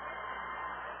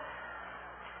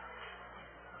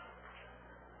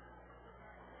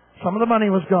 Some of the money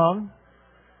was gone.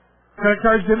 Credit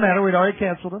cards didn't matter. We'd already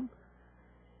canceled them.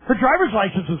 The driver's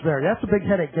license was there. That's a big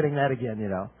headache getting that again, you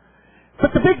know.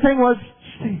 But the big thing was,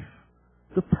 Steve,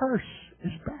 the purse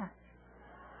is back.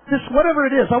 This, whatever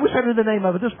it is, I wish I knew the name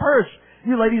of it. This purse,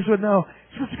 you ladies would know.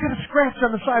 It's got a scratch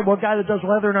on the side. Well, a guy that does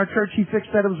leather in our church, he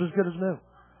fixed that. It was as good as new.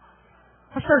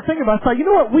 I started thinking about it. I thought, you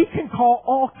know what? We can call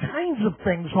all kinds of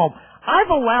things home.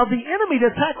 I've allowed the enemy to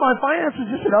attack my finances.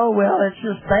 Just said, oh, well, it's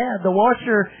just bad. The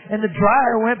washer and the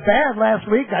dryer went bad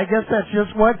last week. I guess that's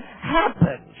just what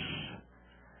happens.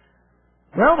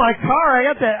 Well, my car,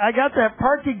 I got that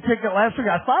parking ticket last week.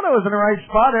 I thought I was in the right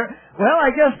spot. Well,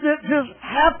 I guess it just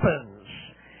happens.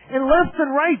 And left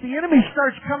and right, the enemy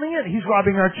starts coming in. He's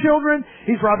robbing our children.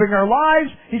 He's robbing our lives.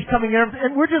 He's coming in.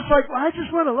 And we're just like, well, I just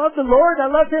want to love the Lord.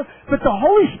 I love Him. But the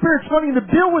Holy Spirit's wanting to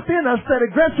build within us that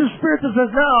aggressive spirit that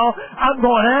says, no, I'm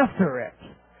going after it.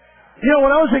 You know,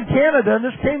 when I was in Canada, and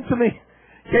this came to me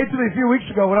a few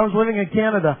weeks ago when I was living in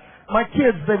Canada, my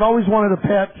kids, they've always wanted a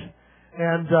pet.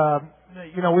 And,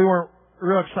 you know, we weren't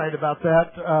real excited about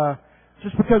that,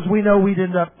 just because we know we'd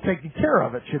end up taking care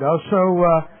of it, you know.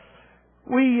 So,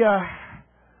 we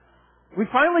We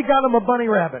finally got him a bunny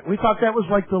rabbit. We thought that was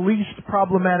like the least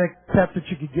problematic pet that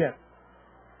you could get.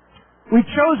 We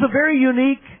chose a very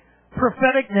unique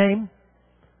prophetic name,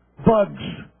 Bugs.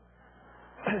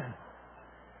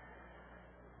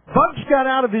 Bugs got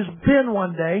out of his bin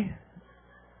one day,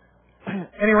 and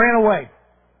he ran away.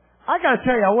 I gotta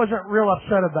tell you, I wasn't real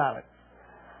upset about it.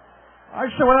 I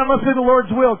said, well, that must be the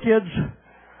Lord's will, kids.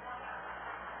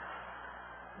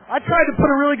 I tried to put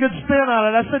a really good spin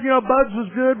on it. I said, Bugs was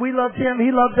good. We loved him.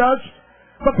 He loved us.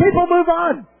 But people move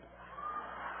on.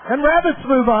 And rabbits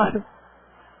move on.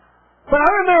 But I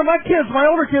remember my kids, my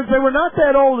older kids, they were not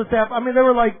that old at that. I mean, they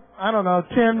were like,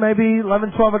 10, maybe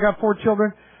 11, 12. I got 4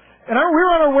 children. And we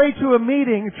were on our way to a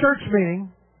meeting, a church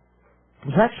meeting. It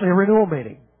was actually a renewal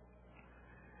meeting.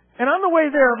 And on the way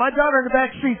there, my daughter in the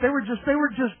back seat, they were just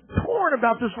torn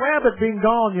about this rabbit being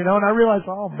gone, and I realized,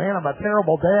 oh man, I'm a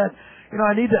terrible dad.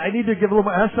 I need to give a little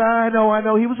more. I said, I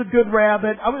know, he was a good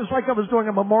rabbit. It was like I was doing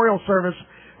a memorial service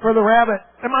for the rabbit.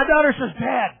 And my daughter says,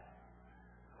 Dad,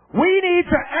 we need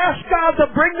to ask God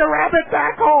to bring the rabbit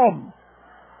back home.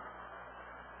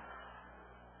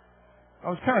 I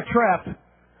was kind of trapped.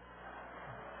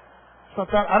 So I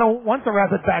thought, I don't want the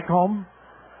rabbit back home.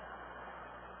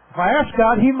 If I ask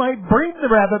God, He might bring the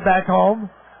rabbit back home.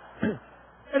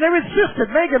 And they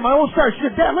insisted. Megan, my old star, she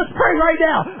said, Dad, let's pray right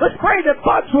now. Let's pray that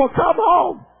Bugs will come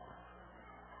home.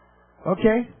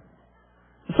 Okay.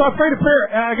 So I prayed a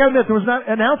prayer. And I got to admit, there was not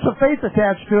an ounce of faith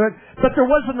attached to it, but there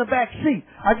was in the back seat.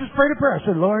 I just prayed a prayer. I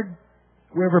said, Lord,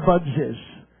 wherever Bugs is,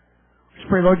 just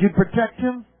pray, Lord, you'd protect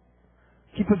him,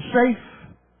 keep him safe.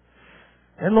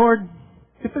 And Lord,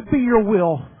 if it be your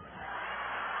will,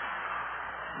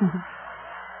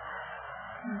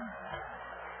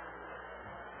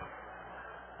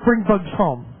 bring Bugs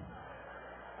home.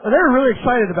 Well, they were really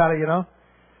excited about it,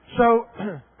 So,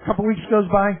 a couple weeks goes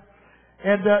by,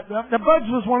 and the Bugs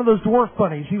was one of those dwarf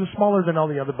bunnies. He was smaller than all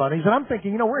the other bunnies. And I'm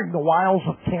thinking, we're in the wilds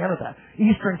of Canada,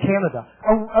 eastern Canada.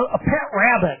 A pet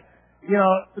rabbit,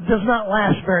 does not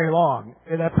last very long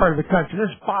in that part of the country.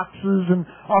 There's foxes and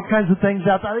all kinds of things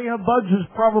out there. Bugs is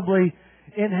probably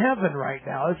in heaven right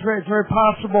now. It's very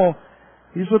possible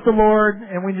he's with the Lord,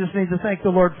 and we just need to thank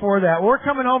the Lord for that. We're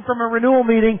coming home from a renewal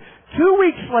meeting. 2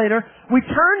 weeks later, we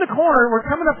turn the corner. We're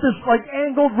coming up this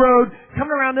angled road,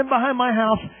 coming around in behind my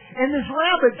house, and this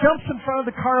rabbit jumps in front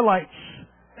of the car lights.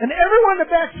 And everyone in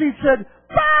the back seat said,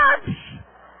 Bugs!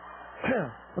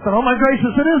 I thought, oh my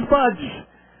gracious, it is Bugs.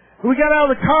 We got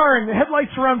out of the car, and the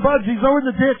headlights were on Bugs. He's over in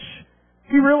the ditch.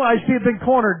 He realized he had been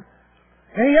cornered.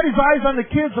 And he had his eyes on the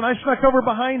kids, and I snuck over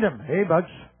behind him. Hey,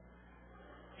 Bugs.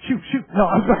 Shoot. No,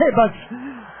 I'm sorry, Bugs.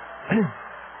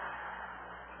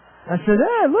 I said,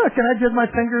 hey, look, and I did my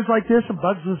fingers like this, and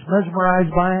Bugs was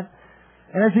mesmerized by it.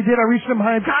 And as he did, I reached him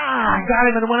behind him, I got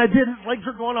him, and when I did, his legs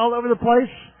were going all over the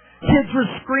place. Kids were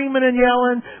screaming and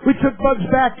yelling. We took Bugs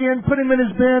back in, put him in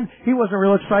his bin. He wasn't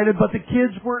real excited, but the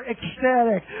kids were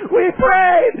ecstatic. We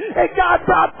prayed, and God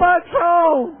brought Bugs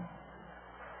home.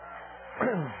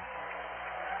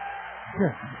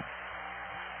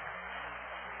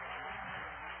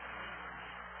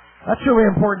 That's really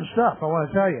important stuff, I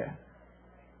want to tell you.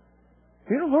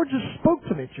 The Lord just spoke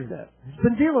to me through that. He's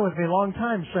been dealing with me a long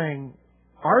time saying,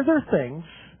 are there things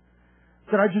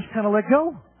that I just kind of let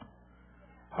go?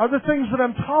 Are there things that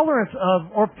I'm tolerant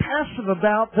of or passive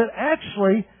about that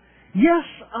actually, yes,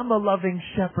 I'm a loving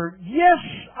shepherd. Yes,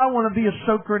 I want to be a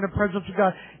soaker in the presence of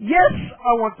God. Yes,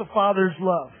 I want the Father's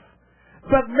love.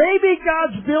 But maybe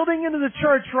God's building into the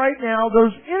church right now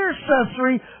those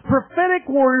intercessory, prophetic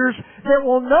warriors that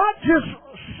will not just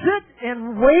sit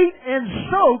and wait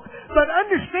and soak, but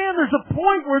understand there's a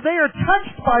point where they are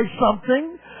touched by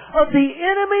something of the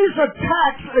enemy's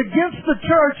attacks against the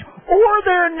church or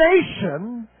their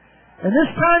nation. And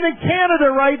this time in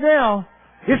Canada right now,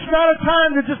 it's not a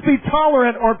time to just be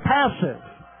tolerant or passive.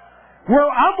 Well,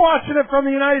 I'm watching it from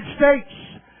the United States,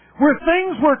 where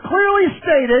things were clearly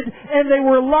stated and they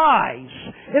were lies.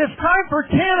 And it's time for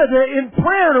Canada in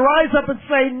prayer to rise up and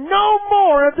say, no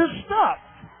more of this stuff.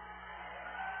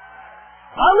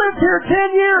 I lived here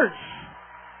 10 years.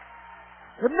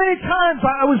 And many times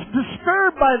I was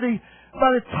disturbed by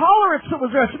the tolerance that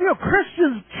was there. I said,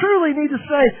 Christians truly need to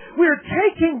say, we are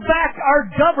taking back our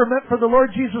government for the Lord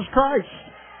Jesus Christ.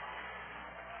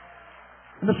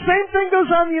 And the same thing goes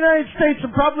on in the United States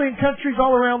and probably in countries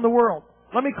all around the world.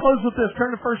 Let me close with this.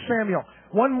 Turn to 1 Samuel.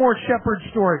 One more shepherd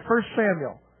story. 1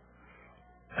 Samuel.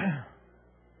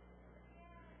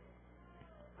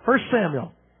 1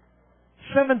 Samuel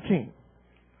 17.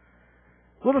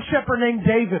 Little shepherd named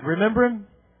David. Remember him?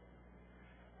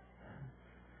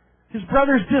 His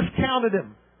brothers discounted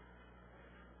him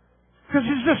because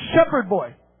he's just a shepherd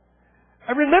boy.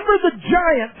 I remember the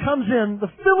giant comes in,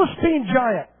 the Philistine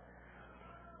giant.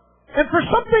 And for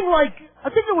something like,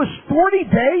 I think it was 40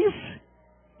 days,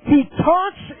 he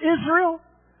taunts Israel.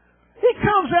 He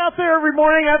comes out there every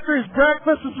morning after his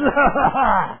breakfast and says,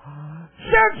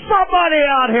 send somebody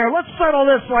out here. Let's settle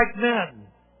this like men.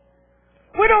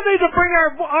 We don't need to bring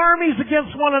our armies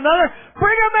against one another.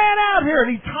 Bring a man out here.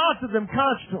 And he taunted them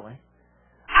constantly.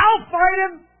 I'll fight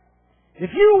him. If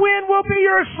you win, we'll be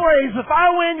your slaves. If I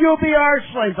win, you'll be our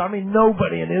slaves. I mean,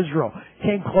 nobody in Israel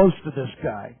came close to this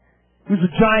guy. He was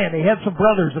a giant. He had some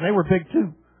brothers, and they were big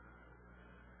too.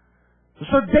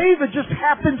 So David just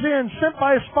happens in, sent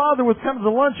by his father with kind of the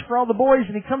lunch for all the boys,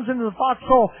 and he comes into the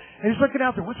foxhole, and he's looking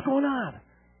out there. What's going on?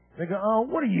 They go, oh,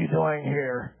 what are you doing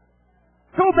here?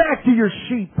 Go back to your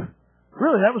sheep.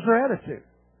 Really, that was their attitude.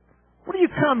 What do you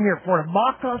come here for, to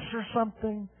mock us or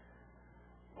something?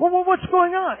 Well, what's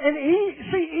going on? And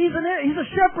he's a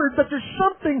shepherd, but there's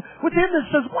something within that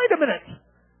says, wait a minute.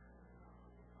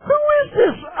 Who is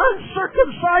this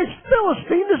uncircumcised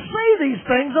Philistine to say these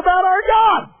things about our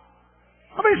God?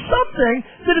 I mean, something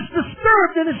that is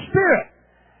disturbed in his spirit.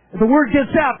 And the word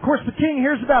gets out. Of course, the king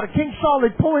hears about it. King Saul,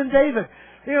 they pull in David.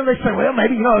 You know, they say, well,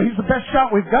 maybe, he's the best shot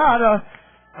we've got.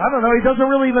 I don't know, he doesn't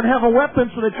really even have a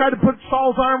weapon, so they try to put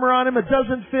Saul's armor on him. It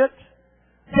doesn't fit.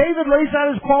 David lays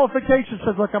out his qualifications,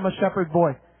 says, look, I'm a shepherd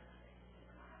boy.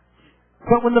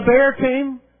 But when the bear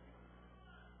came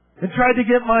and tried to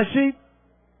get my sheep,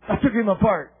 I took him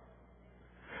apart.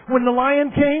 When the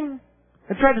lion came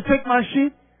and tried to take my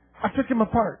sheep, I took him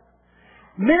apart.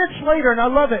 Minutes later, and I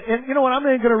love it, and you know what, I'm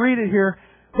not even going to read it here,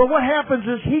 but what happens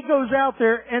is he goes out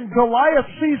there and Goliath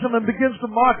sees him and begins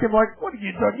to mock him like, what are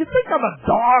you doing? You think I'm a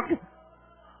dog?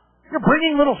 You're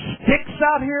bringing little sticks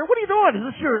out here? What are you doing?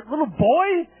 Is this your little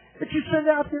boy that you send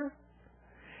out here?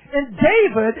 And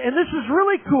David, and this is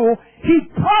really cool, he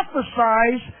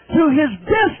prophesies to his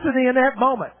destiny in that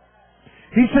moment.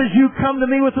 He says, you come to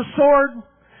me with a sword,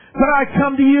 but I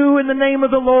come to you in the name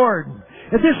of the Lord.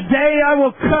 And this day I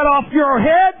will cut off your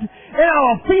head, and I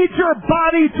will feed your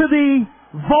body to the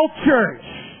vultures.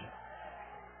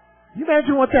 Can you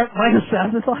imagine what that might have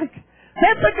sounded like?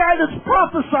 That's a guy that's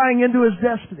prophesying into his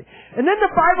destiny. And then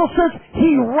the Bible says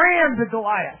he ran to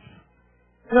Goliath.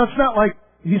 You know, it's not like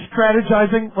he's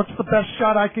strategizing, what's the best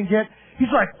shot I can get? He's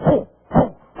like, oh.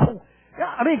 Yeah,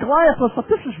 I mean, Goliath was like,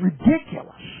 this is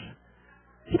ridiculous.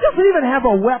 He doesn't even have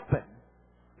a weapon.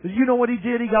 But you know what he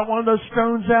did? He got one of those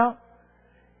stones out.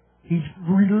 He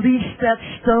released that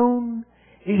stone.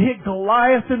 It hit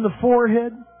Goliath in the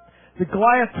forehead. The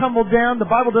Goliath tumbled down. The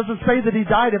Bible doesn't say that he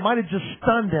died. It might have just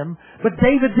stunned him. But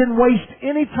David didn't waste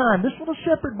any time. This little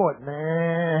shepherd boy,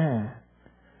 nah.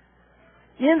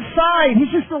 Inside,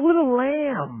 he's just a little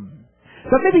lamb.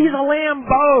 But maybe he's a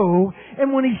lambo.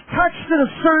 And when he's touched in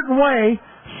a certain way,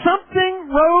 something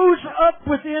rose up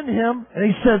within him. And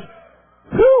he says,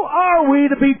 who are we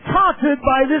to be taunted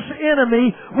by this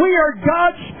enemy? We are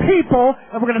God's people,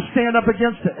 and we're going to stand up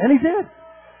against it. And he did.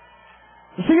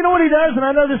 So you know what he does? And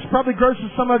I know this probably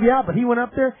grosses some of you out, but he went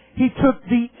up there, he took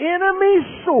the enemy's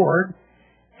sword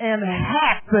and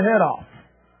hacked the head off.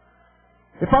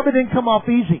 It probably didn't come off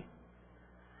easy.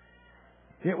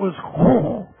 It was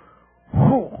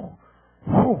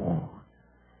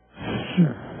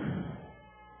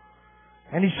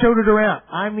and he showed it around.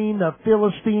 I mean, the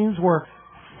Philistines were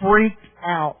freaked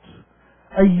out.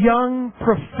 A young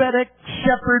prophetic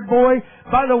shepherd boy.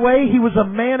 By the way, he was a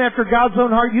man after God's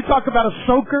own heart. You talk about a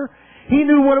soaker. He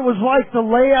knew what it was like to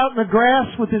lay out in the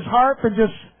grass with his harp and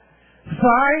just,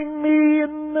 find me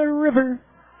in the river.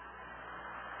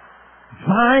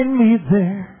 Find me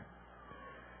there.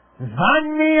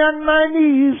 Find me on my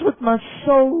knees with my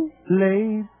soul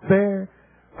laid bare.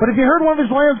 But if you heard one of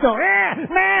his lions go,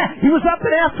 he was up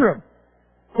and after him.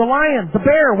 The lion, the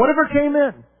bear, whatever came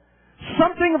in.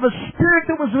 Something of a spirit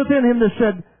that was within him that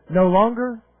said, no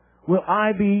longer will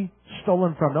I be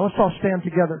stolen from. Now let's all stand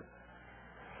together.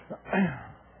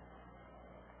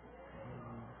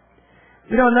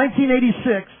 You know, in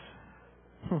 1986,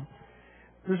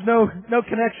 there's no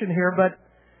connection here, but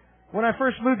when I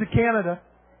first moved to Canada,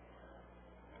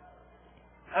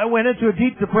 I went into a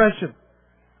deep depression.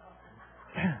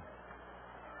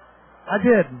 I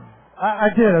did. I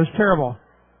did. It was terrible.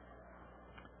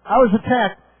 I was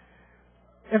attacked.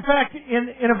 In fact,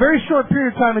 in a very short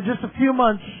period of time, in just a few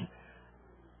months,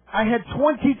 I had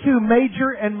 22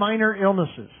 major and minor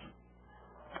illnesses.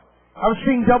 I was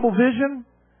seeing double vision.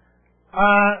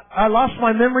 I lost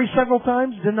my memory several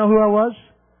times. Didn't know who I was.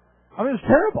 I mean, it was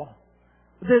terrible.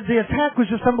 The attack was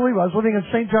just unbelievable. I was living in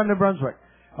St. John, New Brunswick.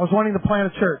 I was wanting to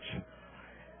plant a church.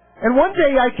 And one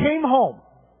day I came home.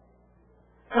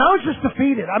 And I was just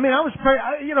defeated. I mean, I was praying.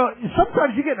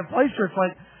 Sometimes you get in a place where it's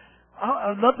like,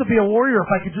 I'd love to be a warrior if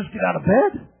I could just get out of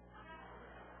bed.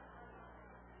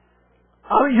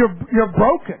 I mean, you're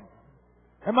broken.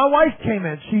 And my wife came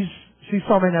in. She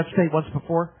saw me in that state once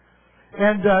before.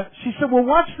 And she said, well,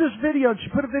 watch this video. And she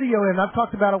put a video in. I've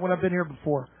talked about it when I've been here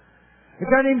before. A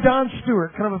guy named Don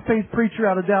Stewart, kind of a faith preacher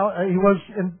out of Dallas. He was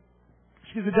in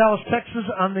Dallas, Texas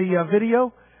on the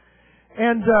video.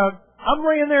 And I'm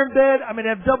laying there in bed. I mean,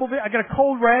 I got a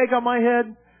cold rag on my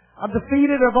head. I'm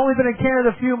defeated. I've only been in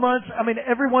Canada a few months. I mean,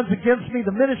 everyone's against me.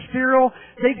 The ministerial,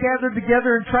 they gathered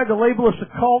together and tried to label us a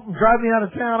cult and drive me out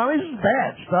of town. I mean, this is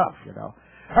bad stuff,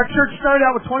 Our church started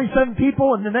out with 27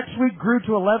 people, and the next week grew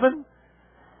to 11.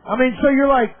 I mean, so you're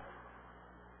like,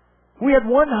 we had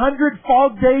 100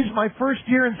 fog days my first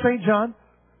year in St. John.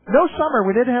 No summer.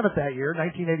 We didn't have it that year,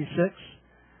 1986.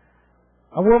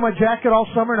 I wore my jacket all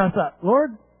summer, and I thought,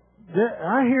 Lord, did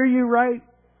I hear you right?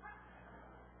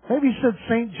 Maybe you said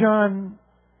St. John.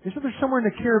 Isn't there somewhere in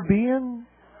the Caribbean?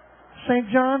 St.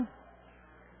 John?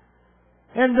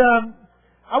 And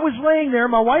I was laying there.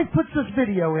 My wife puts this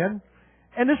video in.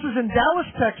 And this is in Dallas,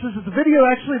 Texas. It's a video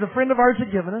actually the friend of ours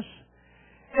had given us.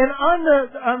 And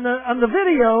on the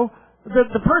video,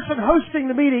 the person hosting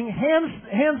the meeting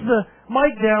hands the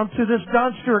mic down to this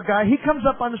Don Stewart guy. He comes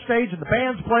up on the stage and the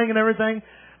band's playing and everything.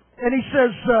 And he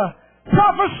says,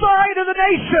 prophesy to the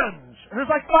nations. And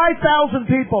there's like 5,000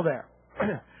 people there.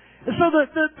 And so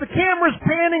the camera's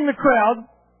panning the crowd.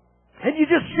 And you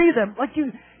just see them. Like you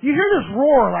hear this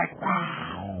roar like,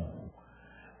 wow.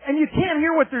 And you can't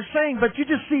hear what they're saying, but you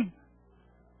just see,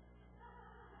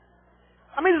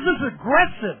 I mean, there's this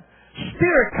aggressive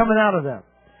spirit coming out of them.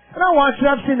 And I watched it.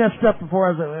 I've seen that stuff before.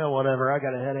 I was like, well, whatever. I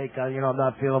got a headache. I'm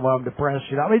not feeling well. I'm depressed.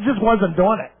 I mean, it just wasn't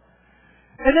doing it.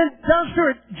 And then Don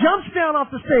Stewart jumps down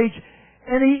off the stage,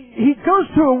 and he goes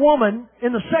to a woman in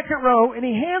the second row, and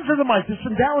he hands her the mic. This is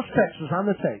in Dallas, Texas, on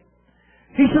the tape.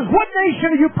 He says, what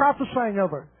nation are you prophesying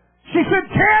over? She said,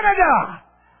 Canada!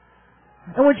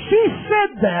 And when she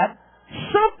said that,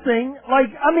 something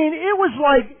like, I mean, it was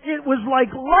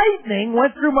like lightning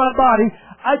went through my body.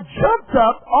 I jumped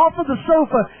up off of the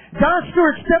sofa. Don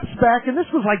Stewart steps back, and this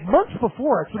was like months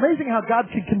before. It's amazing how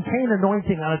God can contain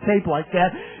anointing on a tape like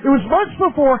that. It was months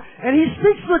before, and he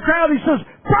speaks to the crowd. He says,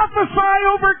 prophesy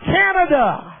over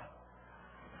Canada.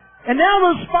 And now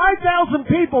those 5,000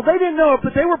 people, they didn't know it,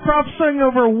 but they were prophesying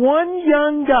over one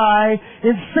young guy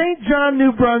in St. John,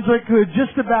 New Brunswick, who had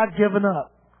just about given up.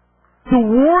 The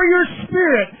warrior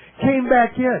spirit came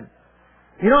back in.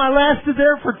 I lasted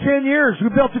there for 10 years. We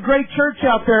built a great church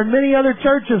out there and many other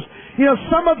churches.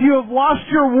 Some of you have lost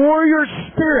your warrior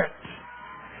spirit.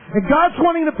 And God's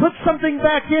wanting to put something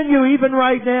back in you even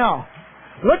right now.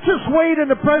 Let's just wait in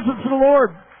the presence of the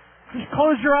Lord. Just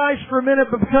close your eyes for a minute,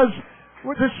 because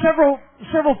there's several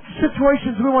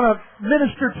situations we want to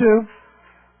minister to.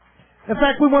 In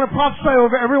fact, we want to prophesy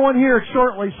over everyone here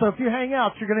shortly. So if you hang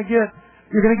out, you're going to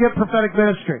get prophetic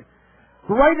ministry.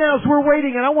 But right now, as we're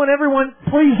waiting, and I want everyone,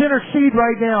 please intercede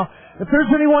right now. If there's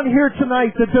anyone here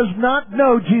tonight that does not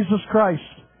know Jesus Christ,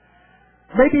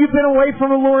 maybe you've been away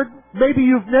from the Lord, maybe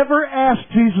you've never asked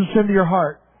Jesus into your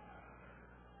heart.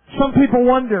 Some people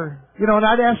wonder, and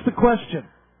I'd ask the question,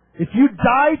 if you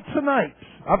died tonight,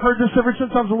 I've heard this ever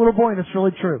since I was a little boy, and it's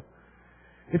really true.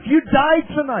 If you died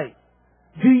tonight,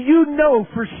 do you know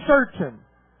for certain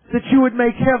that you would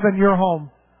make heaven your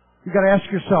home? You've got to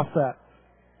ask yourself that.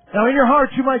 Now, in your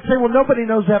heart, you might say, well, nobody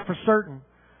knows that for certain.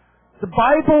 The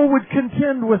Bible would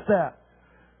contend with that.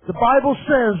 The Bible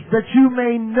says that you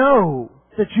may know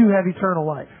that you have eternal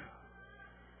life.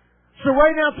 So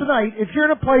right now tonight, if you're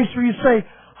in a place where you say,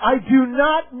 I do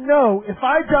not know, if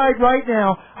I died right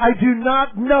now, I do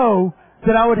not know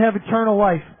that I would have eternal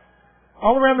life.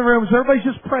 All around the room, so everybody's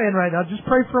just praying right now. Just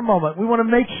pray for a moment. We want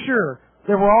to make sure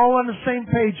that we're all on the same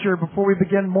page here before we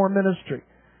begin more ministry.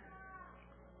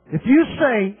 If you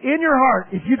say in your heart,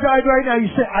 if you died right now, you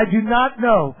say, I do not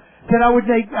know that I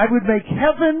would make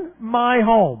heaven my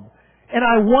home. And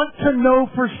I want to know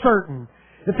for certain.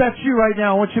 If that's you right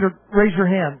now, I want you to raise your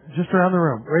hand just around the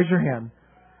room. Raise your hand.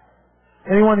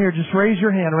 Anyone here, just raise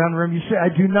your hand around the room. You say,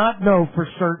 I do not know for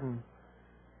certain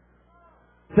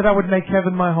that I would make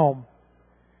heaven my home.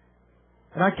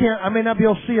 And I may not be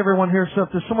able to see everyone here, so if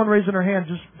there's someone raising their hand,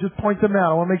 just point them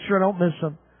out. I want to make sure I don't miss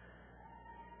them.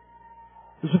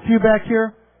 There's a few back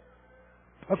here.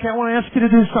 Okay, I want to ask you to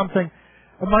do something.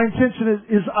 My intention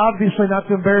is obviously not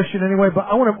to embarrass you in any way, but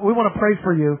we want to pray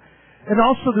for you. And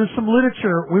also, there's some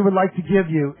literature we would like to give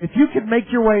you. If you could make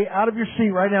your way out of your seat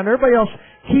right now, and everybody else,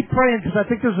 keep praying, because I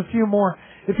think there's a few more.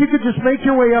 If you could just make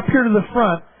your way up here to the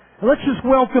front, Let's just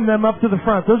welcome them up to the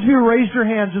front. Those of you who raised your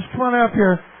hand, just come on up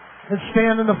here and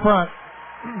stand in the front.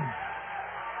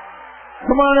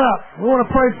 Come on up. We want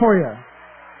to pray for you.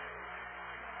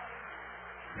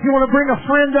 If you want to bring a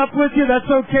friend up with you, that's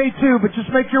okay too, but just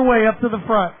make your way up to the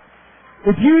front.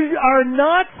 If you are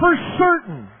not for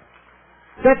certain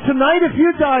that tonight if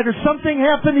you died or something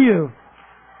happened to you,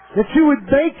 that you would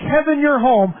make heaven your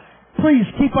home, please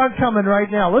keep on coming right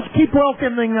now. Let's keep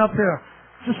welcoming up here.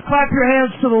 Just clap your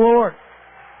hands to the Lord.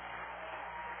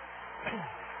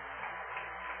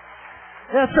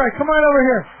 That's right. Come right over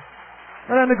here.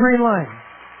 Right on the green line.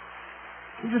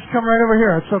 You just come right over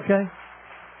here. It's okay.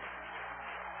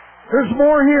 There's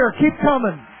more here. Keep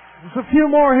coming. There's a few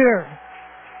more here.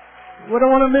 We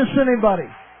don't want to miss anybody.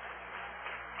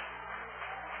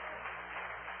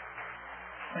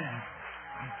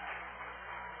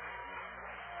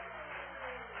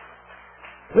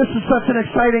 This is such an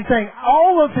exciting thing.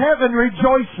 All of heaven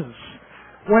rejoices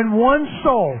when one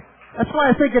soul. That's why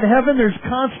I think in heaven there's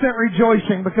constant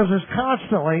rejoicing, because there's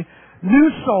constantly new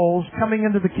souls coming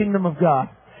into the kingdom of God.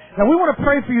 Now we want to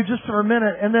pray for you just for a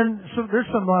minute, and then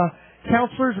there's some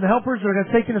counselors and helpers that are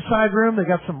going to take you in a side room. They've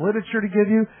got some literature to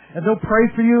give you, and they'll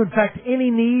pray for you. In fact,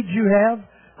 any needs you have,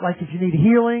 like if you need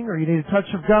healing or you need a touch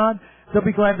of God, they'll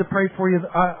be glad to pray for you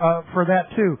for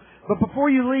that too. But before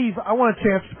you leave, I want a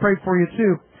chance to pray for you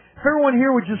too. If everyone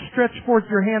here would just stretch forth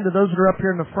your hand to those that are up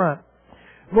here in the front.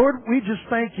 Lord, we just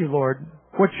thank you, Lord,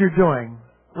 what you're doing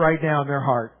right now in their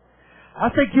heart. I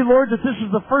thank you, Lord, that this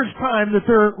is the first time that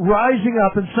they're rising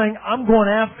up and saying, I'm going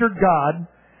after God,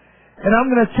 and I'm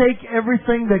going to take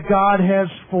everything that God has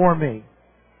for me.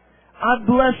 I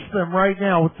bless them right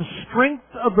now with the strength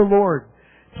of the Lord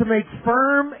to make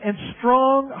firm and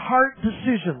strong heart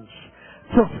decisions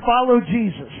to follow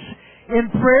Jesus. In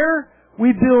prayer,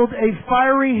 we build a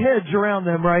fiery hedge around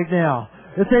them right now,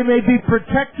 that they may be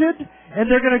protected,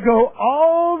 and they're going to go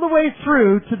all the way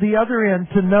through to the other end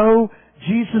to know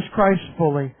Jesus Christ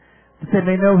fully, that they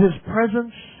may know His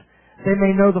presence, they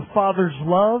may know the Father's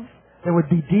love that would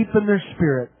be deep in their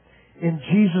spirit. In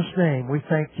Jesus' name, we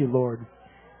thank you, Lord.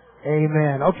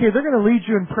 Amen. Okay, they're going to lead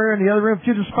you in prayer in the other room. If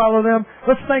you just follow them,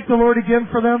 let's thank the Lord again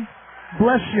for them.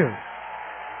 Bless you.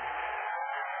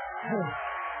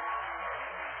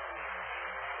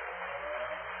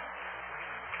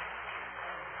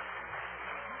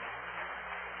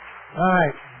 All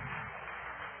right.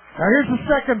 Now here's the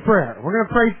second prayer. We're going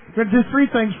to pray. We're going to do three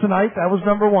things tonight. That was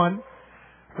number one.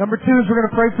 Number two is we're going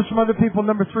to pray for some other people.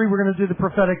 Number three, we're going to do the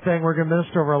prophetic thing. We're going to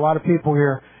minister over a lot of people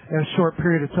here in a short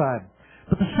period of time.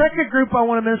 But the second group I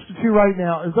want to minister to right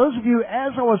now is those of you,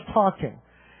 as I was talking,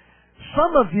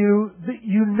 some of you,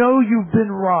 you know you've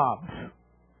been robbed.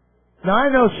 Now I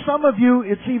know some of you,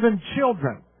 it's even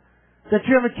children that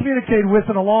you haven't communicated with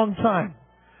in a long time.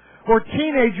 Or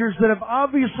teenagers that have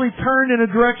obviously turned in a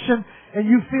direction and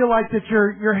you feel like that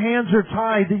your hands are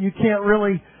tied, that you can't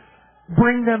really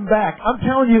bring them back. I'm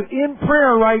telling you, in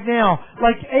prayer right now,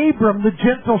 like Abram, the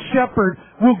gentle shepherd,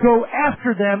 will go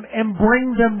after them and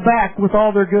bring them back with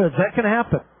all their goods. That can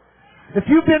happen. If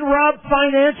you've been robbed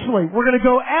financially, we're going to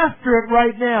go after it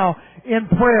right now in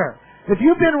prayer. If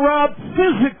you've been robbed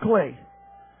physically,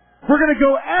 we're going to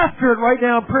go after it right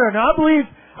now in prayer. Now, I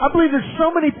believe there's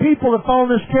so many people that fall in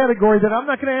this category that I'm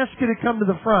not going to ask you to come to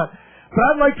the front. But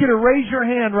I'd like you to raise your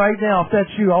hand right now if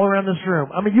that's you all around this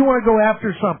room. I mean, you want to go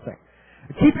after something.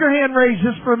 Keep your hand raised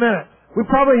just for a minute. We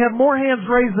probably have more hands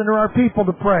raised than there are people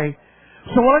to pray.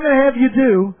 So what I'm going to have you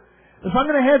do is I'm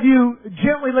going to have you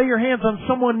gently lay your hands on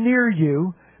someone near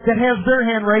you that has their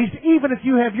hand raised, even if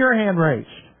you have your hand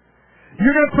raised.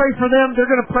 You're going to pray for them. They're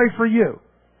going to pray for you.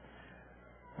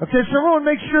 Okay, so everyone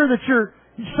make sure that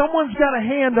someone's got a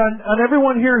hand on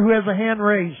everyone here who has a hand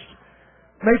raised.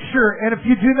 Make sure. And if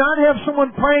you do not have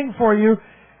someone praying for you,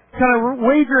 kind of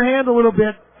wave your hand a little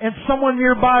bit, and someone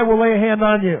nearby will lay a hand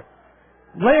on you.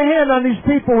 Lay a hand on these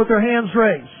people with their hands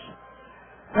raised.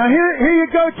 Now here you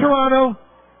go, Toronto.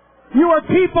 You are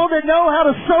people that know how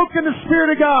to soak in the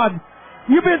Spirit of God.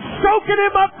 You've been soaking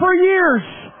Him up for years.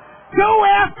 Go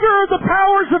after the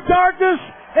powers of darkness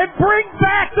and bring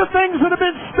back the things that have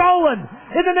been stolen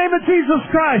in the name of Jesus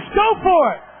Christ. Go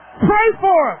for it. Pray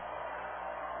for it.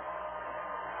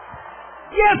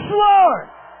 Yes, Lord.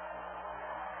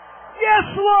 Yes,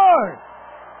 Lord.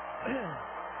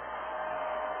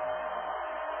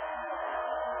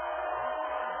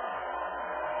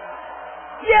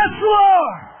 Yes,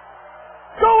 Lord.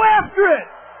 Go after it.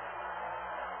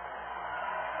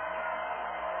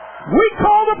 We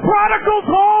call the prodigals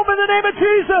home in the name of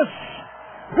Jesus.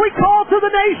 We call to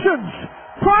the nations,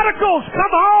 prodigals,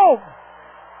 come home.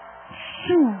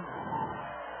 Shoo.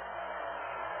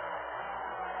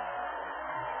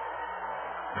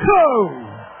 Go!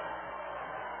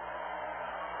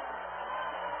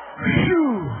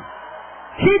 Phew.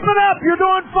 Keep it up. You're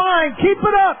doing fine. Keep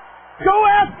it up. Go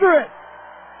after it.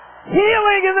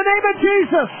 Healing in the name of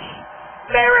Jesus.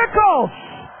 Miracles.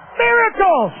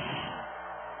 Miracles.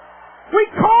 We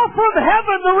call from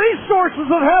heaven the resources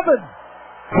of heaven.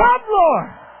 Come, Lord.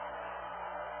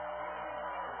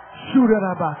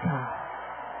 Shudarabaka.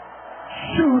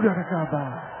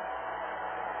 Shudarabaka.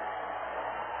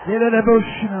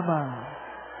 Yedeboshinama.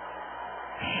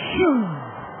 Shoo.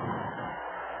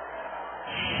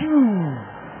 Shoo.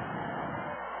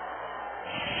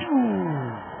 Shoo.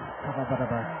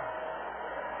 Kabababa.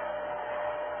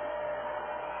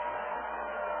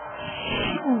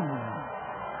 Shoo.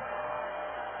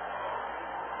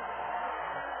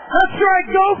 That's right.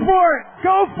 Go for it.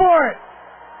 Go for it.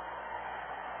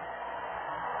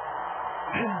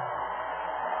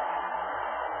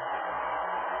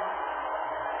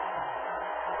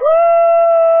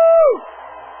 Woo!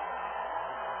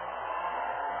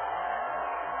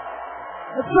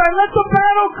 That's right. Let the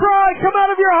battle cry come out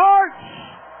of your hearts.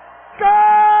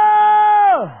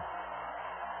 Go!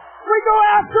 We go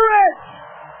after it.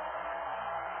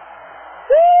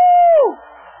 Woo!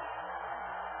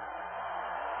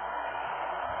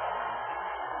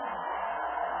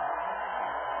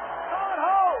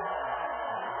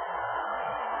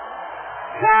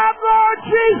 Come, Lord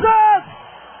Jesus!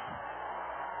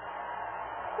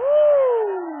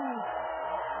 Woo!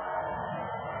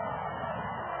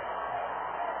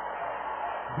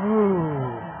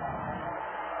 Ooh.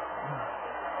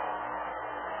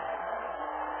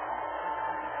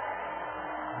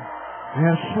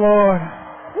 Yes, Lord.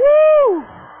 Woo!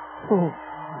 Ooh.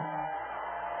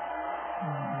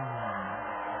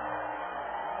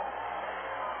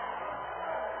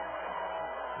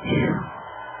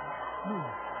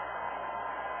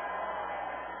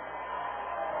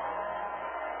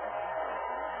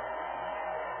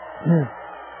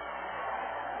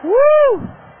 Woo!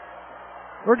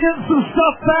 We're getting some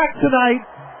stuff back tonight.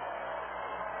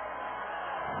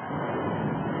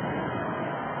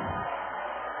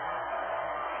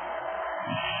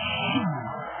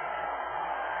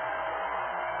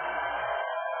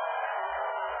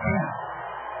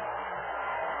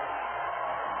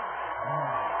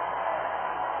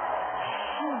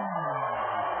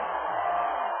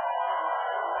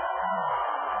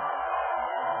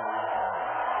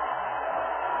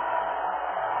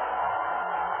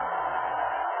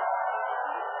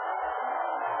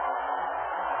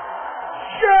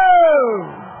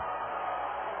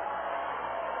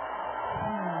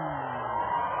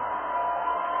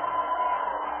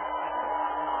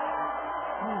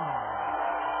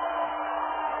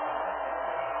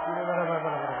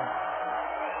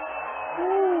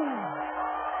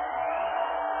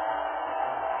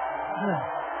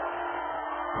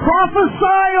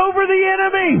 Prophesy over the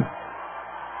enemy.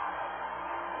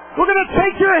 We're going to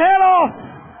take your head off.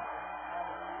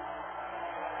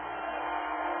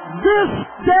 This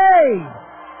day.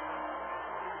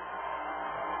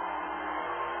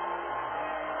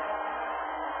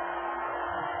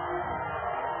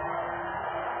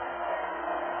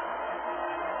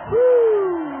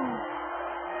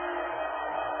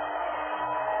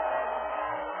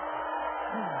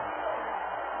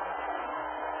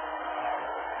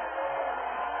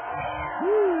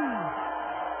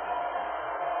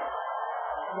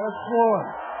 Yes, Lord.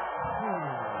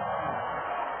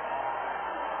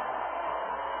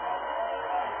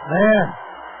 Man.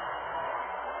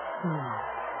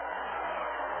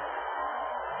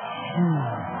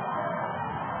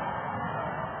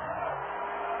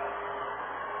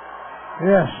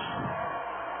 Yes.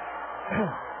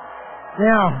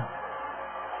 Now,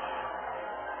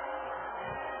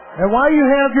 and while you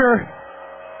have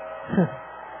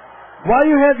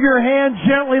your hand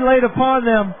gently laid upon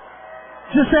them,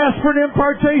 just ask for an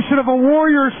impartation of a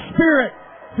warrior spirit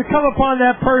to come upon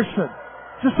that person.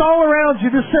 Just all around you,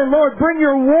 just say, Lord, bring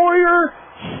your warrior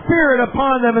spirit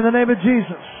upon them in the name of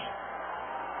Jesus.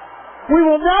 We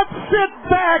will not sit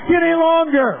back any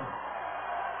longer.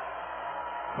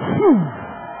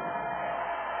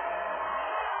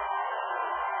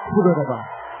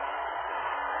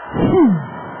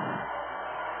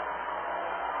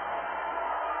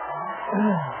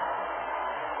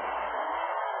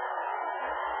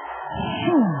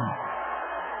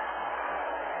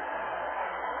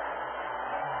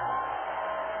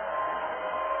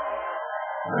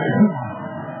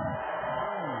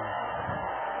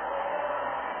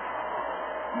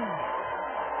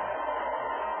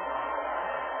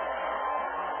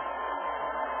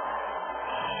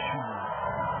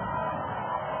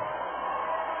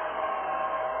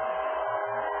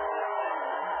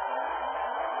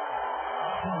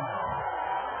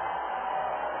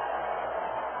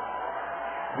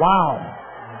 Wow.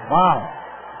 Wow.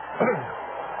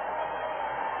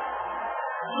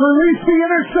 Release the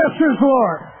intercessors,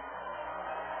 Lord.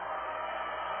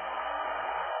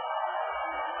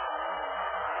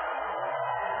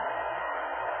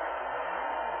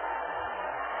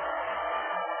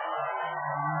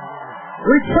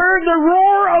 Return the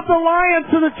roar of the lion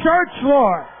to the church,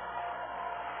 Lord.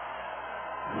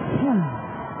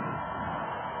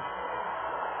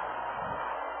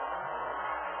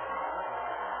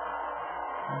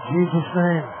 In Jesus'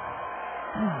 name.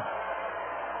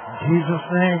 In Jesus'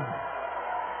 name.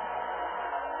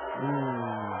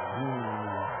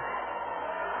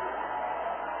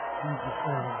 Jesus'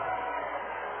 name.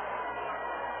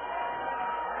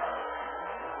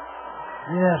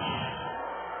 Yes.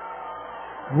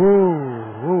 Whoa,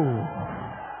 whoa.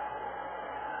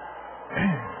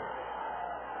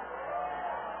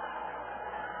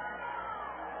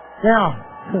 Now,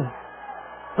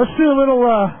 let's do a little,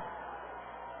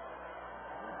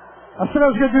 I said I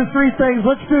was going to do 3 things.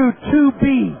 Let's do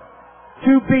 2B.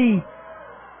 2B.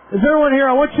 Is everyone here?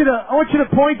 I want you to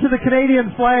point to the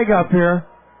Canadian flag up here.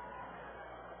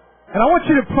 And I want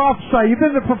you to prophesy. You've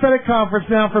been in the prophetic conference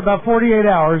now for about 48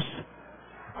 hours.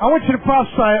 I want you to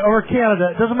prophesy over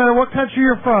Canada. It doesn't matter what country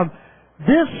you're from.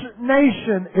 This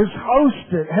nation has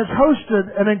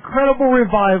hosted an incredible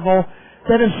revival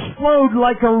that has flowed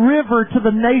like a river to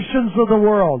the nations of the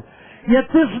world. Yet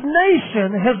this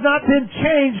nation has not been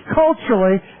changed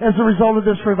culturally as a result of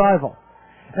this revival.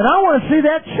 And I want to see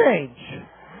that change.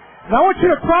 And I want you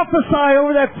to prophesy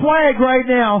over that flag right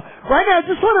now. Right now,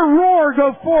 just let a roar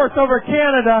go forth over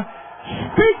Canada.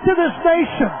 Speak to this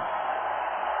nation.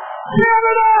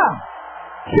 Canada!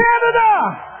 Canada!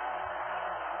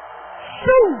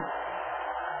 Shoot!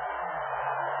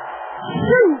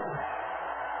 Shoot!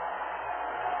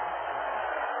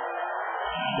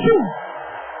 Shoot!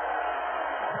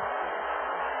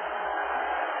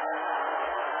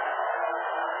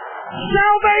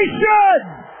 Salvation!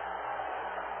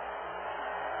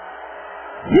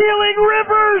 Healing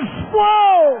rivers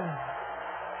flow!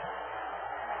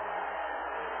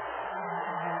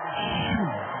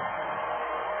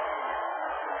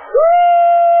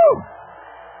 Woo!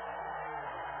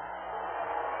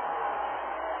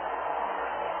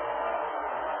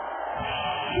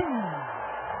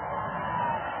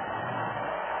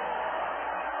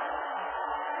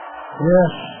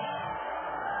 Yes.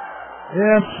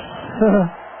 Yes.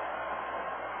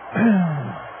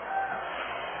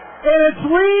 And its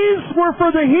leaves were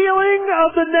for the healing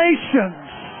of the nations.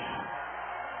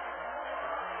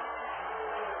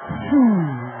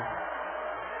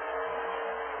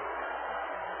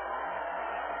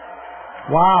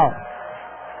 Wow.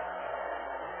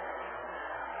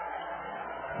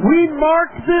 We mark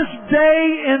this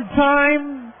day in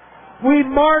time. We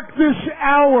mark this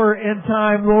hour in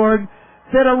time, Lord,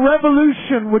 that a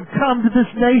revolution would come to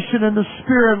this nation in the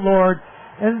Spirit, Lord.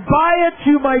 And by it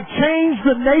you might change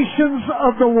the nations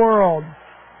of the world.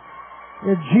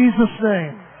 In Jesus'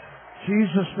 name.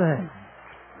 Jesus' name.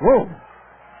 Whoa.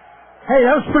 Hey,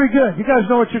 that was pretty good. You guys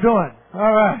know what you're doing.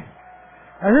 All right.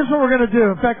 And this is what we're going to do.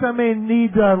 In fact, I may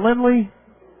need Lindley.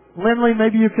 Lindley,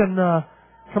 maybe you can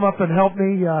come up and help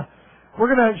me.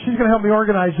 She's going to help me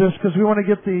organize this because we want to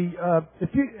get the.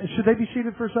 Should they be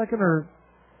seated for a second, or?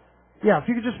 Yeah, if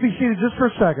you could just be seated just for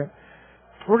a second.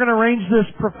 We're going to arrange this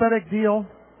prophetic deal.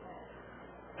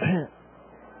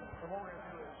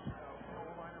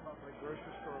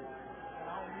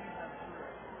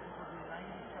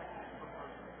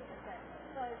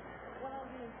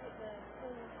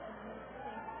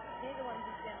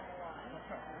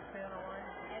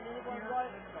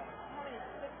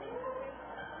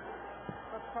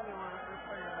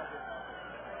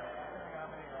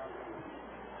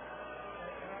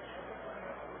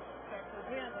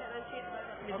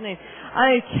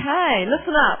 Okay,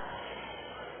 listen up.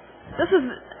 This is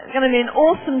going to be an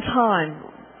awesome time.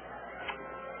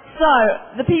 So,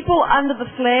 the people under the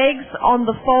flags on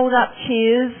the fold-up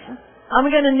chairs, I'm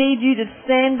going to need you to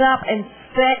stand up and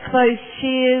stack those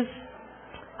chairs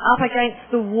up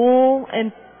against the wall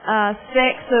in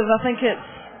stacks of, I think it's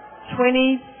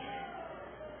 20.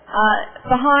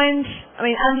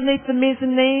 Underneath the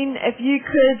mezzanine, if you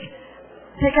could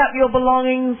pick up your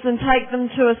belongings and take them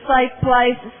to a safe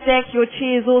place, stack your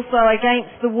chairs also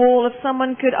against the wall. If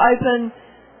someone could open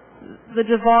the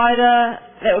divider,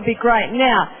 that would be great.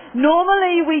 Now,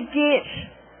 normally we get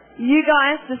you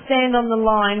guys to stand on the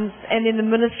lines and then the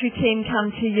ministry team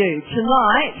come to you.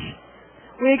 Tonight,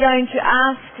 we're going to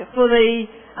ask for the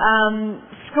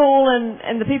school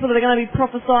and the people that are going to be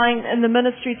prophesying and the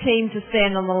ministry team to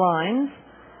stand on the lines.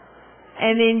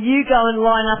 and then you go and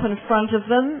line up in front of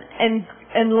them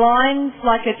in lines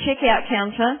like a checkout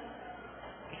counter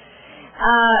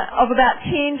of about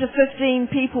 10 to 15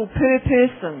 people per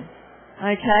person.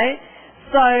 Okay?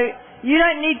 So you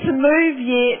don't need to move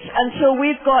yet until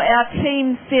we've got our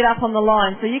team set up on the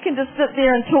line. So you can just sit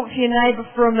there and talk to your neighbour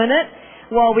for a minute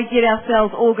while we get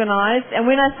ourselves organised. And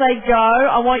when I say go,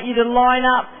 I want you to line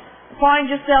up, find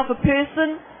yourself a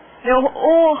person. They're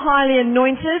all highly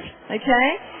anointed, okay,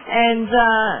 and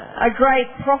are great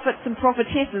prophets and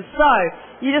prophetesses. So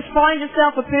you just find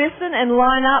yourself a person and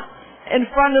line up in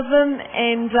front of them,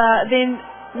 and then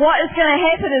what is going to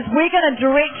happen is we're going to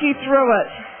direct you through it,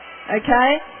 okay?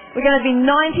 We're going to be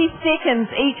 90 seconds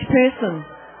each person.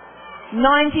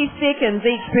 90 seconds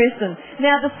each person.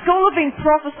 Now, the school have been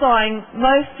prophesying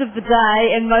most of the day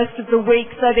and most of the week,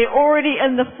 so they're already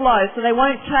in the flow, so they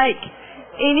won't take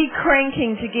any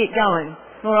cranking to get going,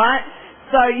 alright?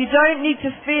 So you don't need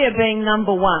to fear being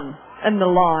number one in the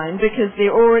line because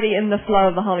they're already in the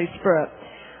flow of the Holy Spirit.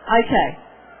 Okay.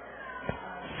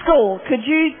 School, could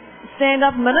you stand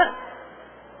up a minute?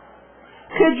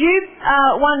 Could you,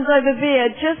 ones over there,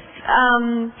 just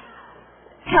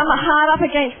come hard up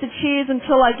against the chairs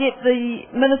until I get the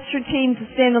ministry team to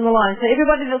stand on the line. So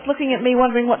everybody that's looking at me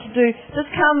wondering what to do,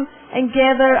 just come and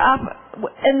gather up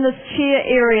in this chair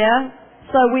area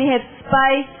so we have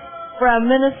space for our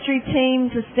ministry team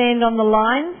to stand on the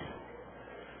lines.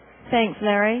 Thanks,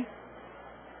 Larry.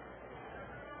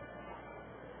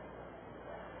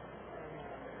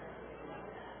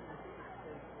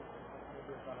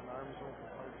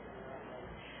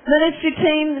 Ministry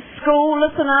team, school,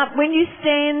 listen up. When you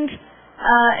stand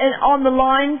on the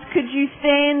lines, could you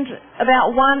stand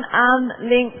about 1 arm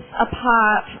length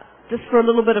apart just for a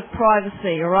little bit of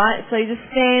privacy, alright? So you just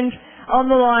stand on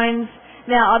the lines.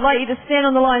 Now, I'd like you to stand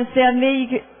on the lines down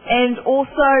there and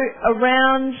also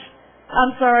around,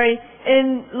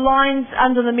 in lines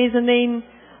under the mezzanine,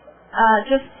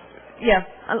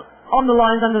 on the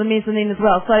lines under the mezzanine as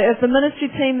well. So if the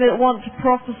ministry team that want to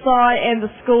prophesy and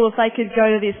the school, if they could go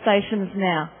to their stations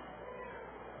now.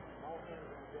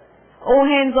 All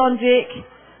hands on deck.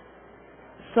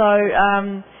 So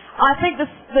I think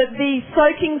the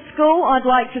soaking school, I'd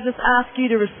like to just ask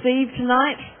you to receive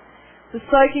tonight. The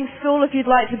soaking school, if you'd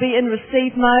like to be in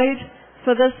receive mode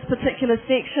for this particular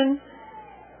section.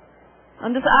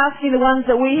 I'm just asking the ones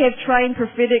that we have trained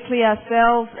prophetically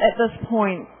ourselves at this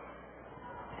point.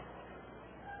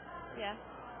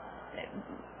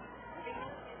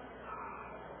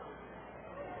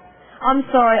 I'm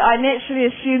sorry, I naturally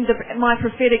assumed that my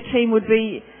prophetic team would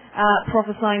be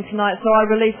prophesying tonight, so I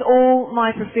release all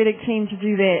my prophetic team to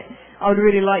do that. I would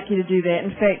really like you to do that. In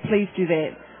fact, please do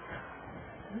that.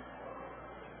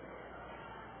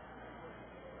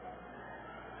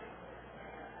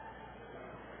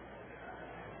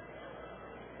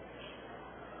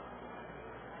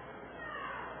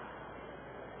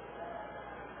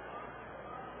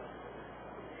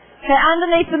 Okay,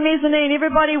 underneath the mezzanine,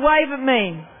 everybody wave at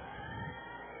me.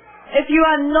 If you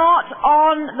are not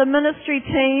on the ministry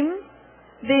team,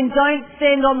 then don't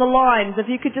stand on the lines. If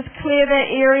you could just clear that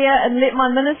area and let my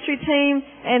ministry team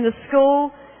and the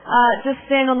school just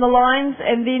stand on the lines,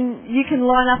 and then you can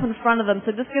line up in front of them.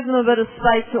 So just give them a bit of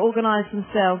space to organise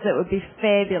themselves. That would be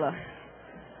fabulous.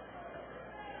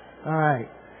 All right.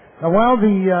 Now, while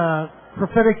the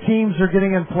prophetic teams are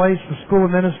getting in place, the school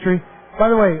of ministry.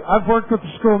 By the way, I've worked with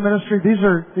the school of ministry. These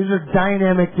are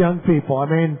dynamic young people.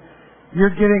 I mean,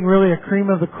 you're getting really a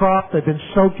cream of the crop. They've been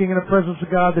soaking in the presence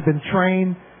of God. They've been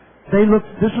trained.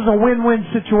 This is a win-win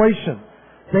situation.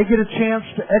 They get a chance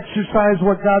to exercise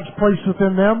what God's placed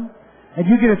within them, and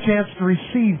you get a chance to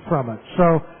receive from it.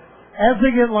 So, as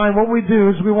they get in line, what we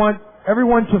do is we want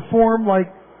everyone to form,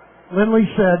 like Lindley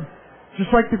said,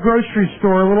 just like the grocery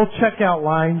store, little checkout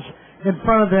lines in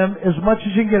front of them, as much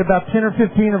as you can get, about 10 or 15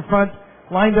 in front,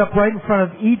 lined up right in front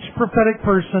of each prophetic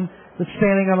person that's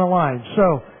standing on the line.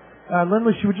 So,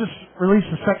 Lindley, should we just release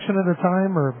a section at a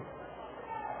time, or?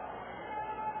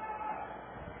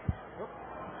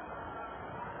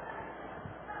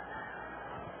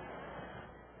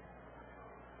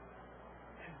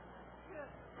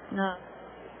 No.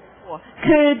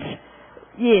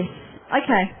 Yes.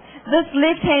 Okay. This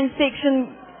left-hand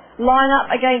section line up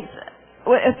against,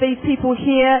 if these people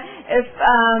here, if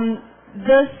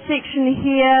this section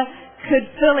here could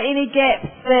fill any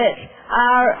gaps that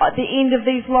are at the end of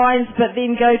these lines but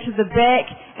then go to the back,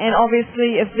 and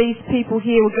obviously if these people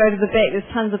here will go to the back, there's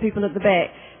tons of people at the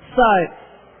back. So,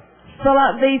 fill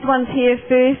up these ones here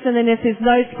first, and then if there's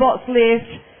no spots left,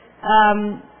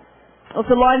 or if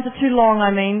the lines are too long,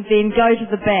 then go to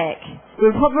the back.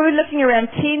 We're probably looking around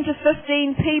 10 to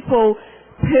 15 people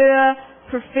per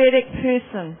prophetic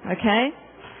person, okay?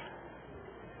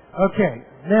 Okay,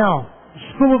 now,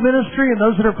 School of Ministry and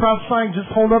those that are prophesying, just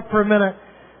hold up for a minute.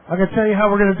 I'm going to tell you how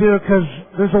we're going to do it, because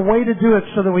there's a way to do it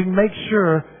so that we can make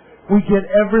sure we get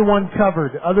everyone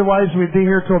covered. Otherwise, we'd be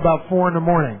here till about 4 in the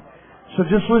morning. So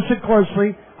just listen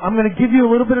closely. I'm going to give you a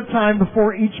little bit of time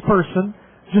before each person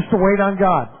just to wait on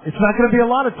God. It's not going to be a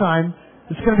lot of time.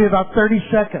 It's going to be about 30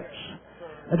 seconds.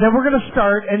 And then we're going to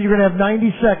start, and you're going to have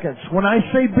 90 seconds. When I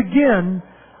say begin,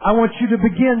 I want you to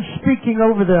begin speaking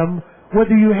over them,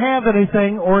 whether you have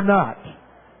anything or not.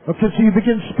 Okay, so you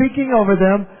begin speaking over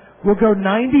them. We'll go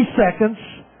 90 seconds.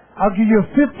 I'll give you a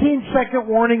 15-second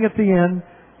warning at the end,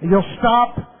 and you'll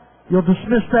stop. You'll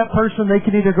dismiss that person. They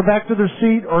can either go back to their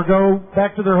seat or go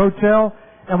back to their hotel,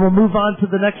 and we'll move on to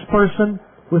the next person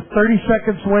with 30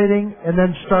 seconds waiting and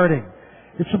then starting.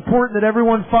 It's important that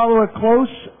everyone follow it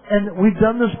close, and we've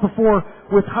done this before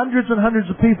with hundreds and hundreds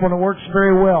of people, and it works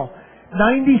very well.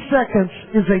 90 seconds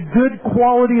is a good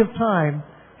quality of time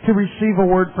to receive a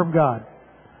word from God.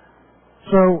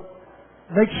 So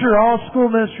make sure all school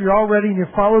ministry are all ready, and you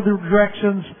follow the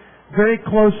directions very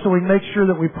close so we make sure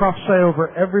that we prophesy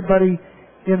over everybody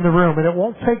in the room. And it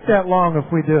won't take that long if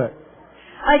we do it.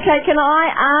 Okay, can I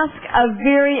ask a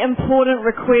very important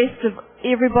request of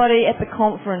everybody at the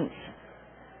conference?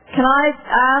 Can I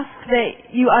ask that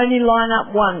you only line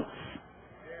up once?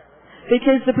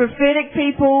 Because the prophetic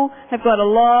people have got a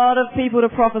lot of people to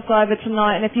prophesy over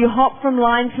tonight, and if you hop from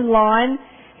line to line,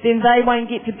 then they won't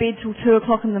get to bed till 2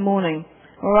 o'clock in the morning.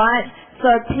 Alright? So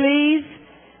please,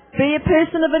 be a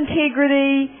person of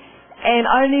integrity and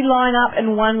only line up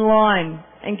in one line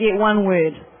and get one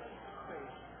word.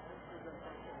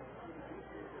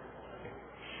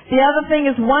 The other thing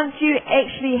is, once you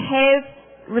actually have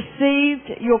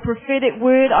received your prophetic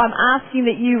word, I'm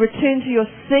asking that you return to your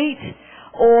seat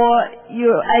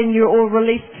and you're all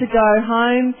released to go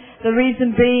home. The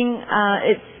reason being,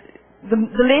 it's the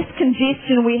less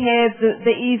congestion we have,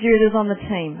 the easier it is on the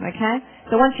team, okay?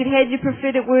 So once you've had your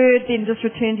prophetic word, then just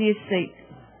return to your seat.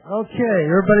 Okay,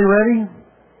 everybody ready?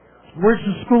 Where's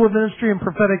the School of Ministry and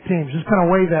Prophetic teams? Just kind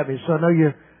of wave at me so I know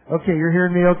you're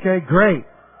hearing me okay? Great.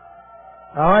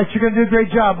 All right, you're going to do a great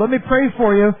job. Let me pray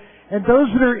for you. And those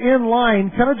that are in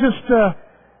line, kind of just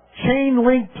chain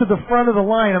link to the front of the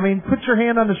line. Put your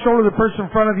hand on the shoulder of the person in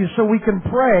front of you so we can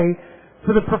pray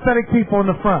for the prophetic people in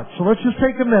the front. So let's just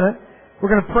take a minute.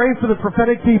 We're going to pray for the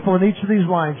prophetic people in each of these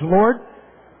lines. Lord,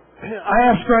 I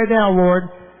ask right now, Lord,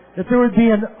 that there would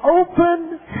be an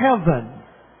open heaven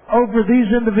over these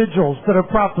individuals that are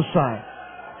prophesying.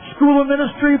 School of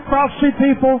Ministry, prophecy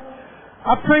people,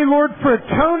 I pray, Lord, for a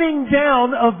toning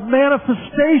down of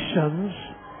manifestations,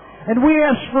 and we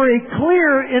ask for a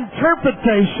clear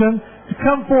interpretation to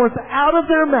come forth out of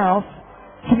their mouth,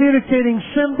 communicating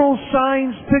symbols,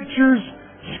 signs, pictures,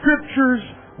 scriptures,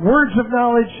 words of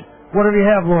knowledge, whatever you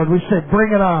have, Lord. We say,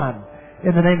 bring it on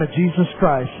in the name of Jesus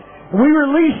Christ. And we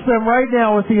release them right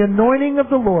now with the anointing of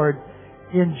the Lord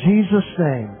in Jesus'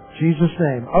 name. Jesus'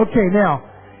 name. Okay, now,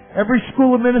 every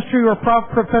School of Ministry or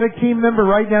prophetic team member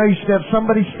right now, you should have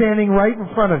somebody standing right in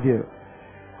front of you.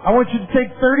 I want you to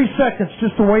take 30 seconds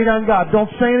just to wait on God.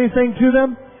 Don't say anything to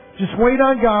them. Just wait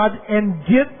on God and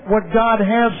get what God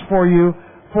has for you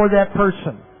for that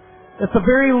person. At the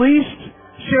very least,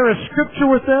 share a scripture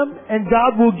with them, and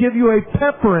God will give you a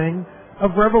peppering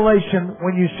of revelation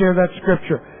when you share that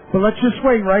scripture. But let's just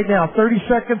wait right now. 30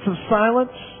 seconds of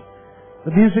silence.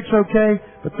 The music's okay,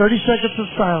 but 30 seconds of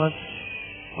silence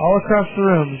all across the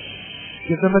rooms.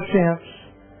 Give them a chance.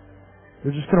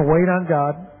 They're just going to wait on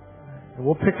God. And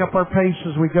we'll pick up our pace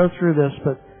as we go through this,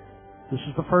 but this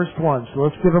is the first one. So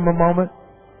let's give them a moment.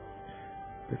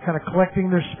 They're kind of collecting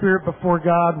their spirit before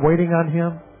God, waiting on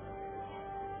Him.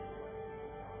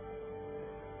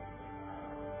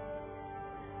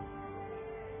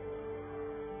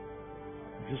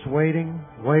 Just waiting.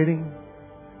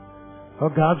 Oh,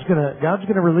 God's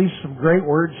gonna release some great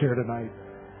words here tonight.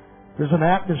 There's an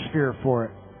atmosphere for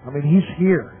it. He's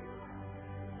here.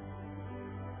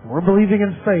 We're believing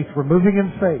in faith. We're moving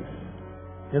in faith.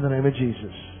 In the name of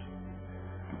Jesus.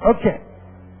 Okay.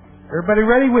 Everybody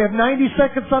ready? We have 90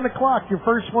 seconds on the clock. Your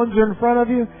first ones are in front of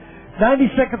you. 90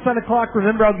 seconds on the clock.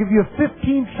 Remember, I'll give you a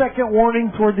 15-second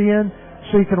warning toward the end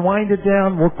so you can wind it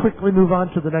down. We'll quickly move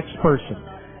on to the next person.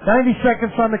 90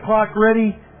 seconds on the clock.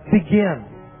 Ready? Begin.